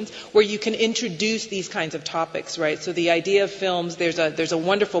populations where you can introduce these kinds of topics, right? So the idea of films, there's a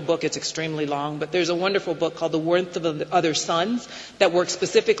wonderful book, it's extremely long, but there's a wonderful book called The Warmth of the Other Suns that works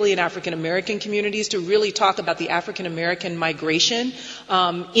specifically in African American communities to really talk about the African American migration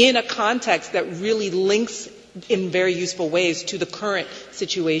in a context that really links in very useful ways to the current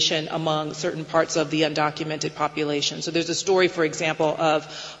situation among certain parts of the undocumented population. So there's a story, for example, of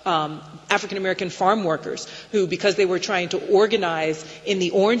African American farm workers who, because they were trying to organize in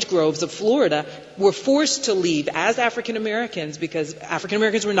the orange groves of Florida, were forced to leave as African Americans because African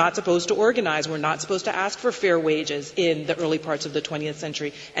Americans were not supposed to organize, were not supposed to ask for fair wages in the early parts of the 20th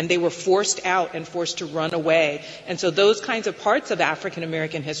century, and they were forced out and forced to run away. And so those kinds of parts of African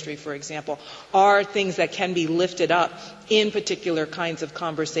American history, for example, are things that can be lifted up in particular kinds of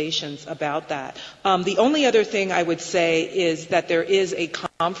conversations about that. The only other thing I would say is that there is a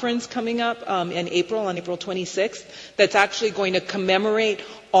conference coming up in April, on April 26th, that's actually going to commemorate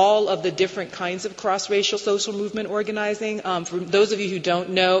all of the different kinds of cross-racial social movement organizing. For those of you who don't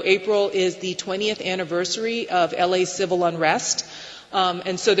know, April is the 20th anniversary of LA's civil unrest.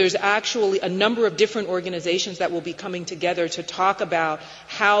 And so there's actually a number of different organizations that will be coming together to talk about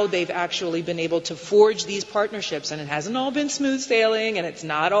how they've actually been able to forge these partnerships. And it hasn't all been smooth sailing, and it's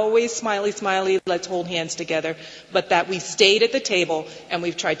not always smiley, smiley, let's hold hands together, but that we've stayed at the table and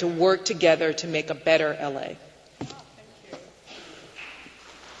we've tried to work together to make a better LA.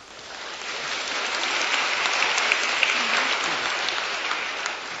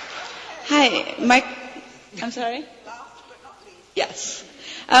 Hi, I'm sorry? Yes.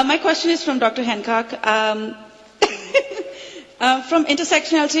 My question is from Dr. Hancock. From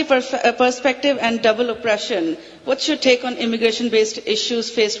intersectionality perspective and double oppression, what's your take on immigration-based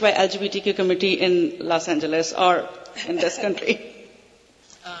issues faced by LGBTQ community in Los Angeles or in this country?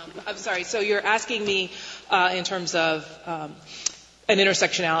 I'm sorry, so you're asking me in terms of an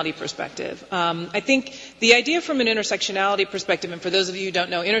intersectionality perspective. I think the idea from an intersectionality perspective, and for those of you who don't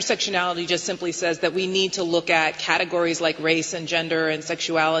know, intersectionality just simply says that we need to look at categories like race and gender and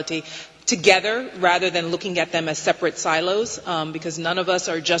sexuality together rather than looking at them as separate silos, because none of us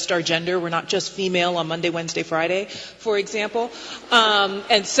are just our gender. We're not just female on Monday, Wednesday, Friday, for example.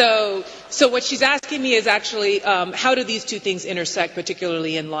 And so what she's asking me is actually how do these two things intersect,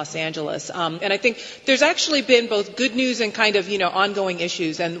 particularly in Los Angeles? And I think there's actually been both good news and kind of, ongoing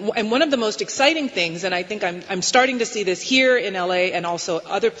issues. And one of the most exciting things, and I think I'm starting to see this here in LA and also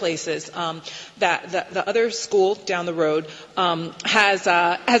other places, that the other school down the road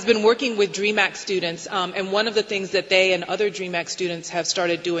has been working with DREAM Act students, and one of the things that they and other DREAM Act students have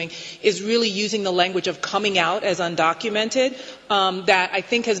started doing is really using the language of coming out as undocumented, that I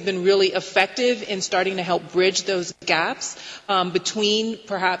think has been really effective in starting to help bridge those gaps between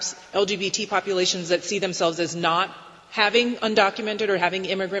perhaps LGBT populations that see themselves as not having undocumented or having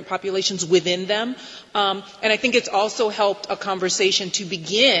immigrant populations within them. And I think it's also helped a conversation to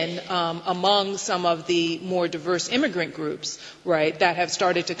begin among some of the more diverse immigrant groups, right, that have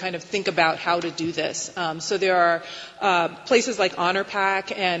started to kind of think about how to do this. So there are places like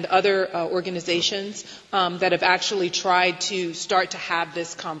HonorPack and other organizations that have actually tried to start to have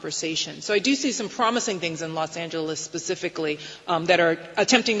this conversation. So I do see some promising things in Los Angeles specifically that are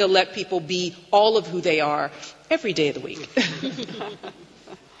attempting to let people be all of who they are every day of the week.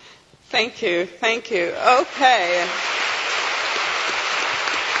 Thank you. Thank you. Okay.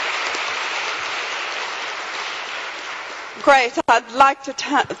 Great. I'd like to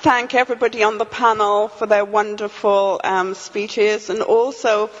thank everybody on the panel for their wonderful speeches and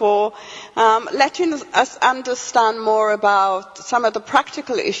also for letting us understand more about some of the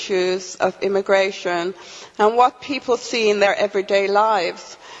practical issues of immigration and what people see in their everyday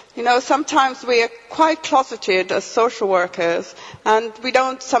lives. Sometimes we are quite closeted as social workers and we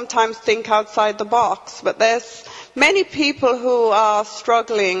don't sometimes think outside the box, but there's many people who are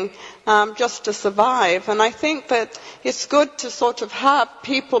struggling just to survive, and I think that it's good to sort of have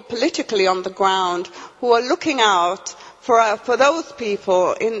people politically on the ground who are looking out for those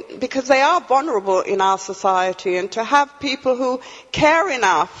people because they are vulnerable in our society, and to have people who care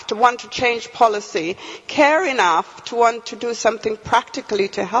enough to want to change policy, care enough to want to do something practically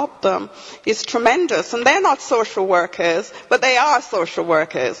to help them is tremendous. And they're not social workers, but they are social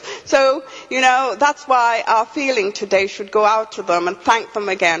workers. So, that's why our feeling today should go out to them and thank them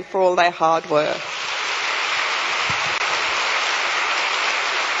again for all their hard work.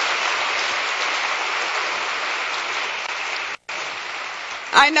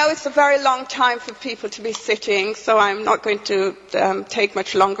 I know it's a very long time for people to be sitting, so I'm not going to take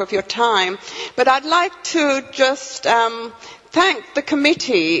much longer of your time. But I'd like to just thank the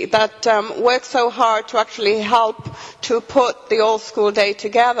committee that worked so hard to actually help to put the All School Day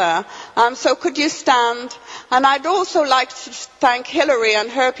together. So could you stand? And I'd also like to thank Hillary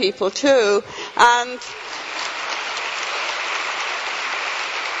and her people too.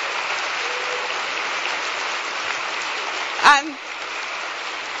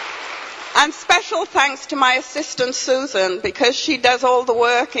 And special thanks to my assistant, Susan, because she does all the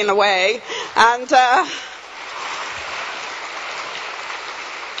work in a way. And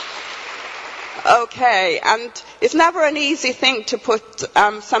okay, and it's never an easy thing to put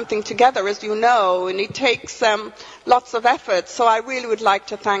something together, as you know, and it takes lots of effort, so I really would like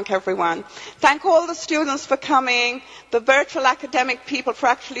to thank everyone. Thank all the students for coming, the virtual academic people for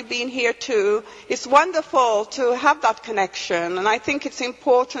actually being here too. It's wonderful to have that connection, and I think it's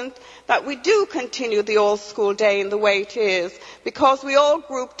important that we do continue the all-school day in the way it is, because we all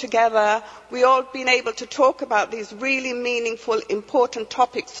group together, we all been able to talk about these really meaningful, important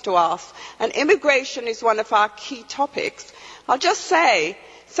topics to us, and immigration is one of our key topics. I'll just say,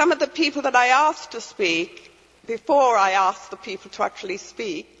 some of the people that I asked to speak, before I asked the people to actually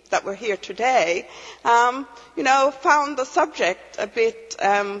speak, that were here today, found the subject a bit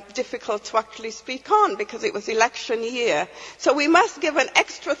difficult to actually speak on because it was election year. So we must give an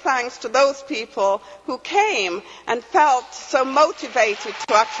extra thanks to those people who came and felt so motivated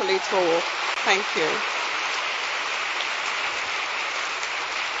to actually talk. Thank you.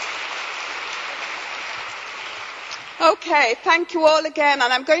 Okay, thank you all again,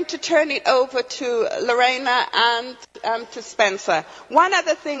 and I'm going to turn it over to Lorena and to Spencer. One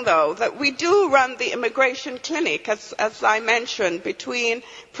other thing, though, that we do run the immigration clinic, as I mentioned, between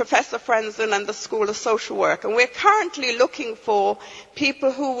Professor Frenzen and the School of Social Work, and we're currently looking for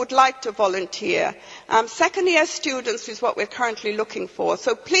people who would like to volunteer. Second-year students is what we're currently looking for,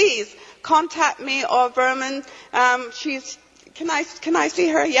 so please contact me or Vermin. Can I see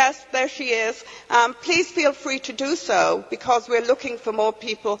her? Yes, there she is. Please feel free to do so, because we're looking for more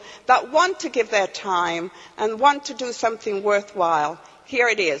people that want to give their time and want to do something worthwhile. Here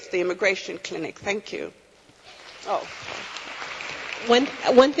it is, the Immigration Clinic. Thank you. Oh.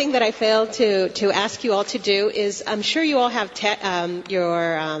 One thing that I failed to ask you all to do is, I'm sure you all have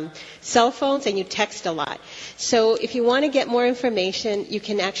your cell phones and you text a lot. So if you want to get more information, you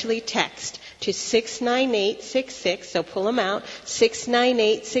can actually text to 69866, so pull them out,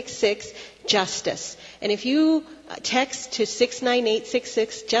 69866, Justice. And if you text to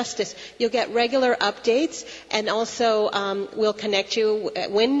 69866, Justice, you'll get regular updates, and also we'll connect you,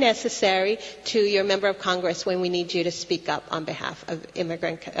 when necessary, to your member of Congress when we need you to speak up on behalf of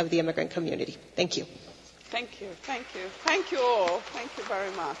the immigrant community. Thank you. Thank you. Thank you. Thank you all. Thank you very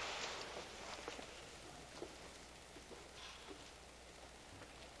much.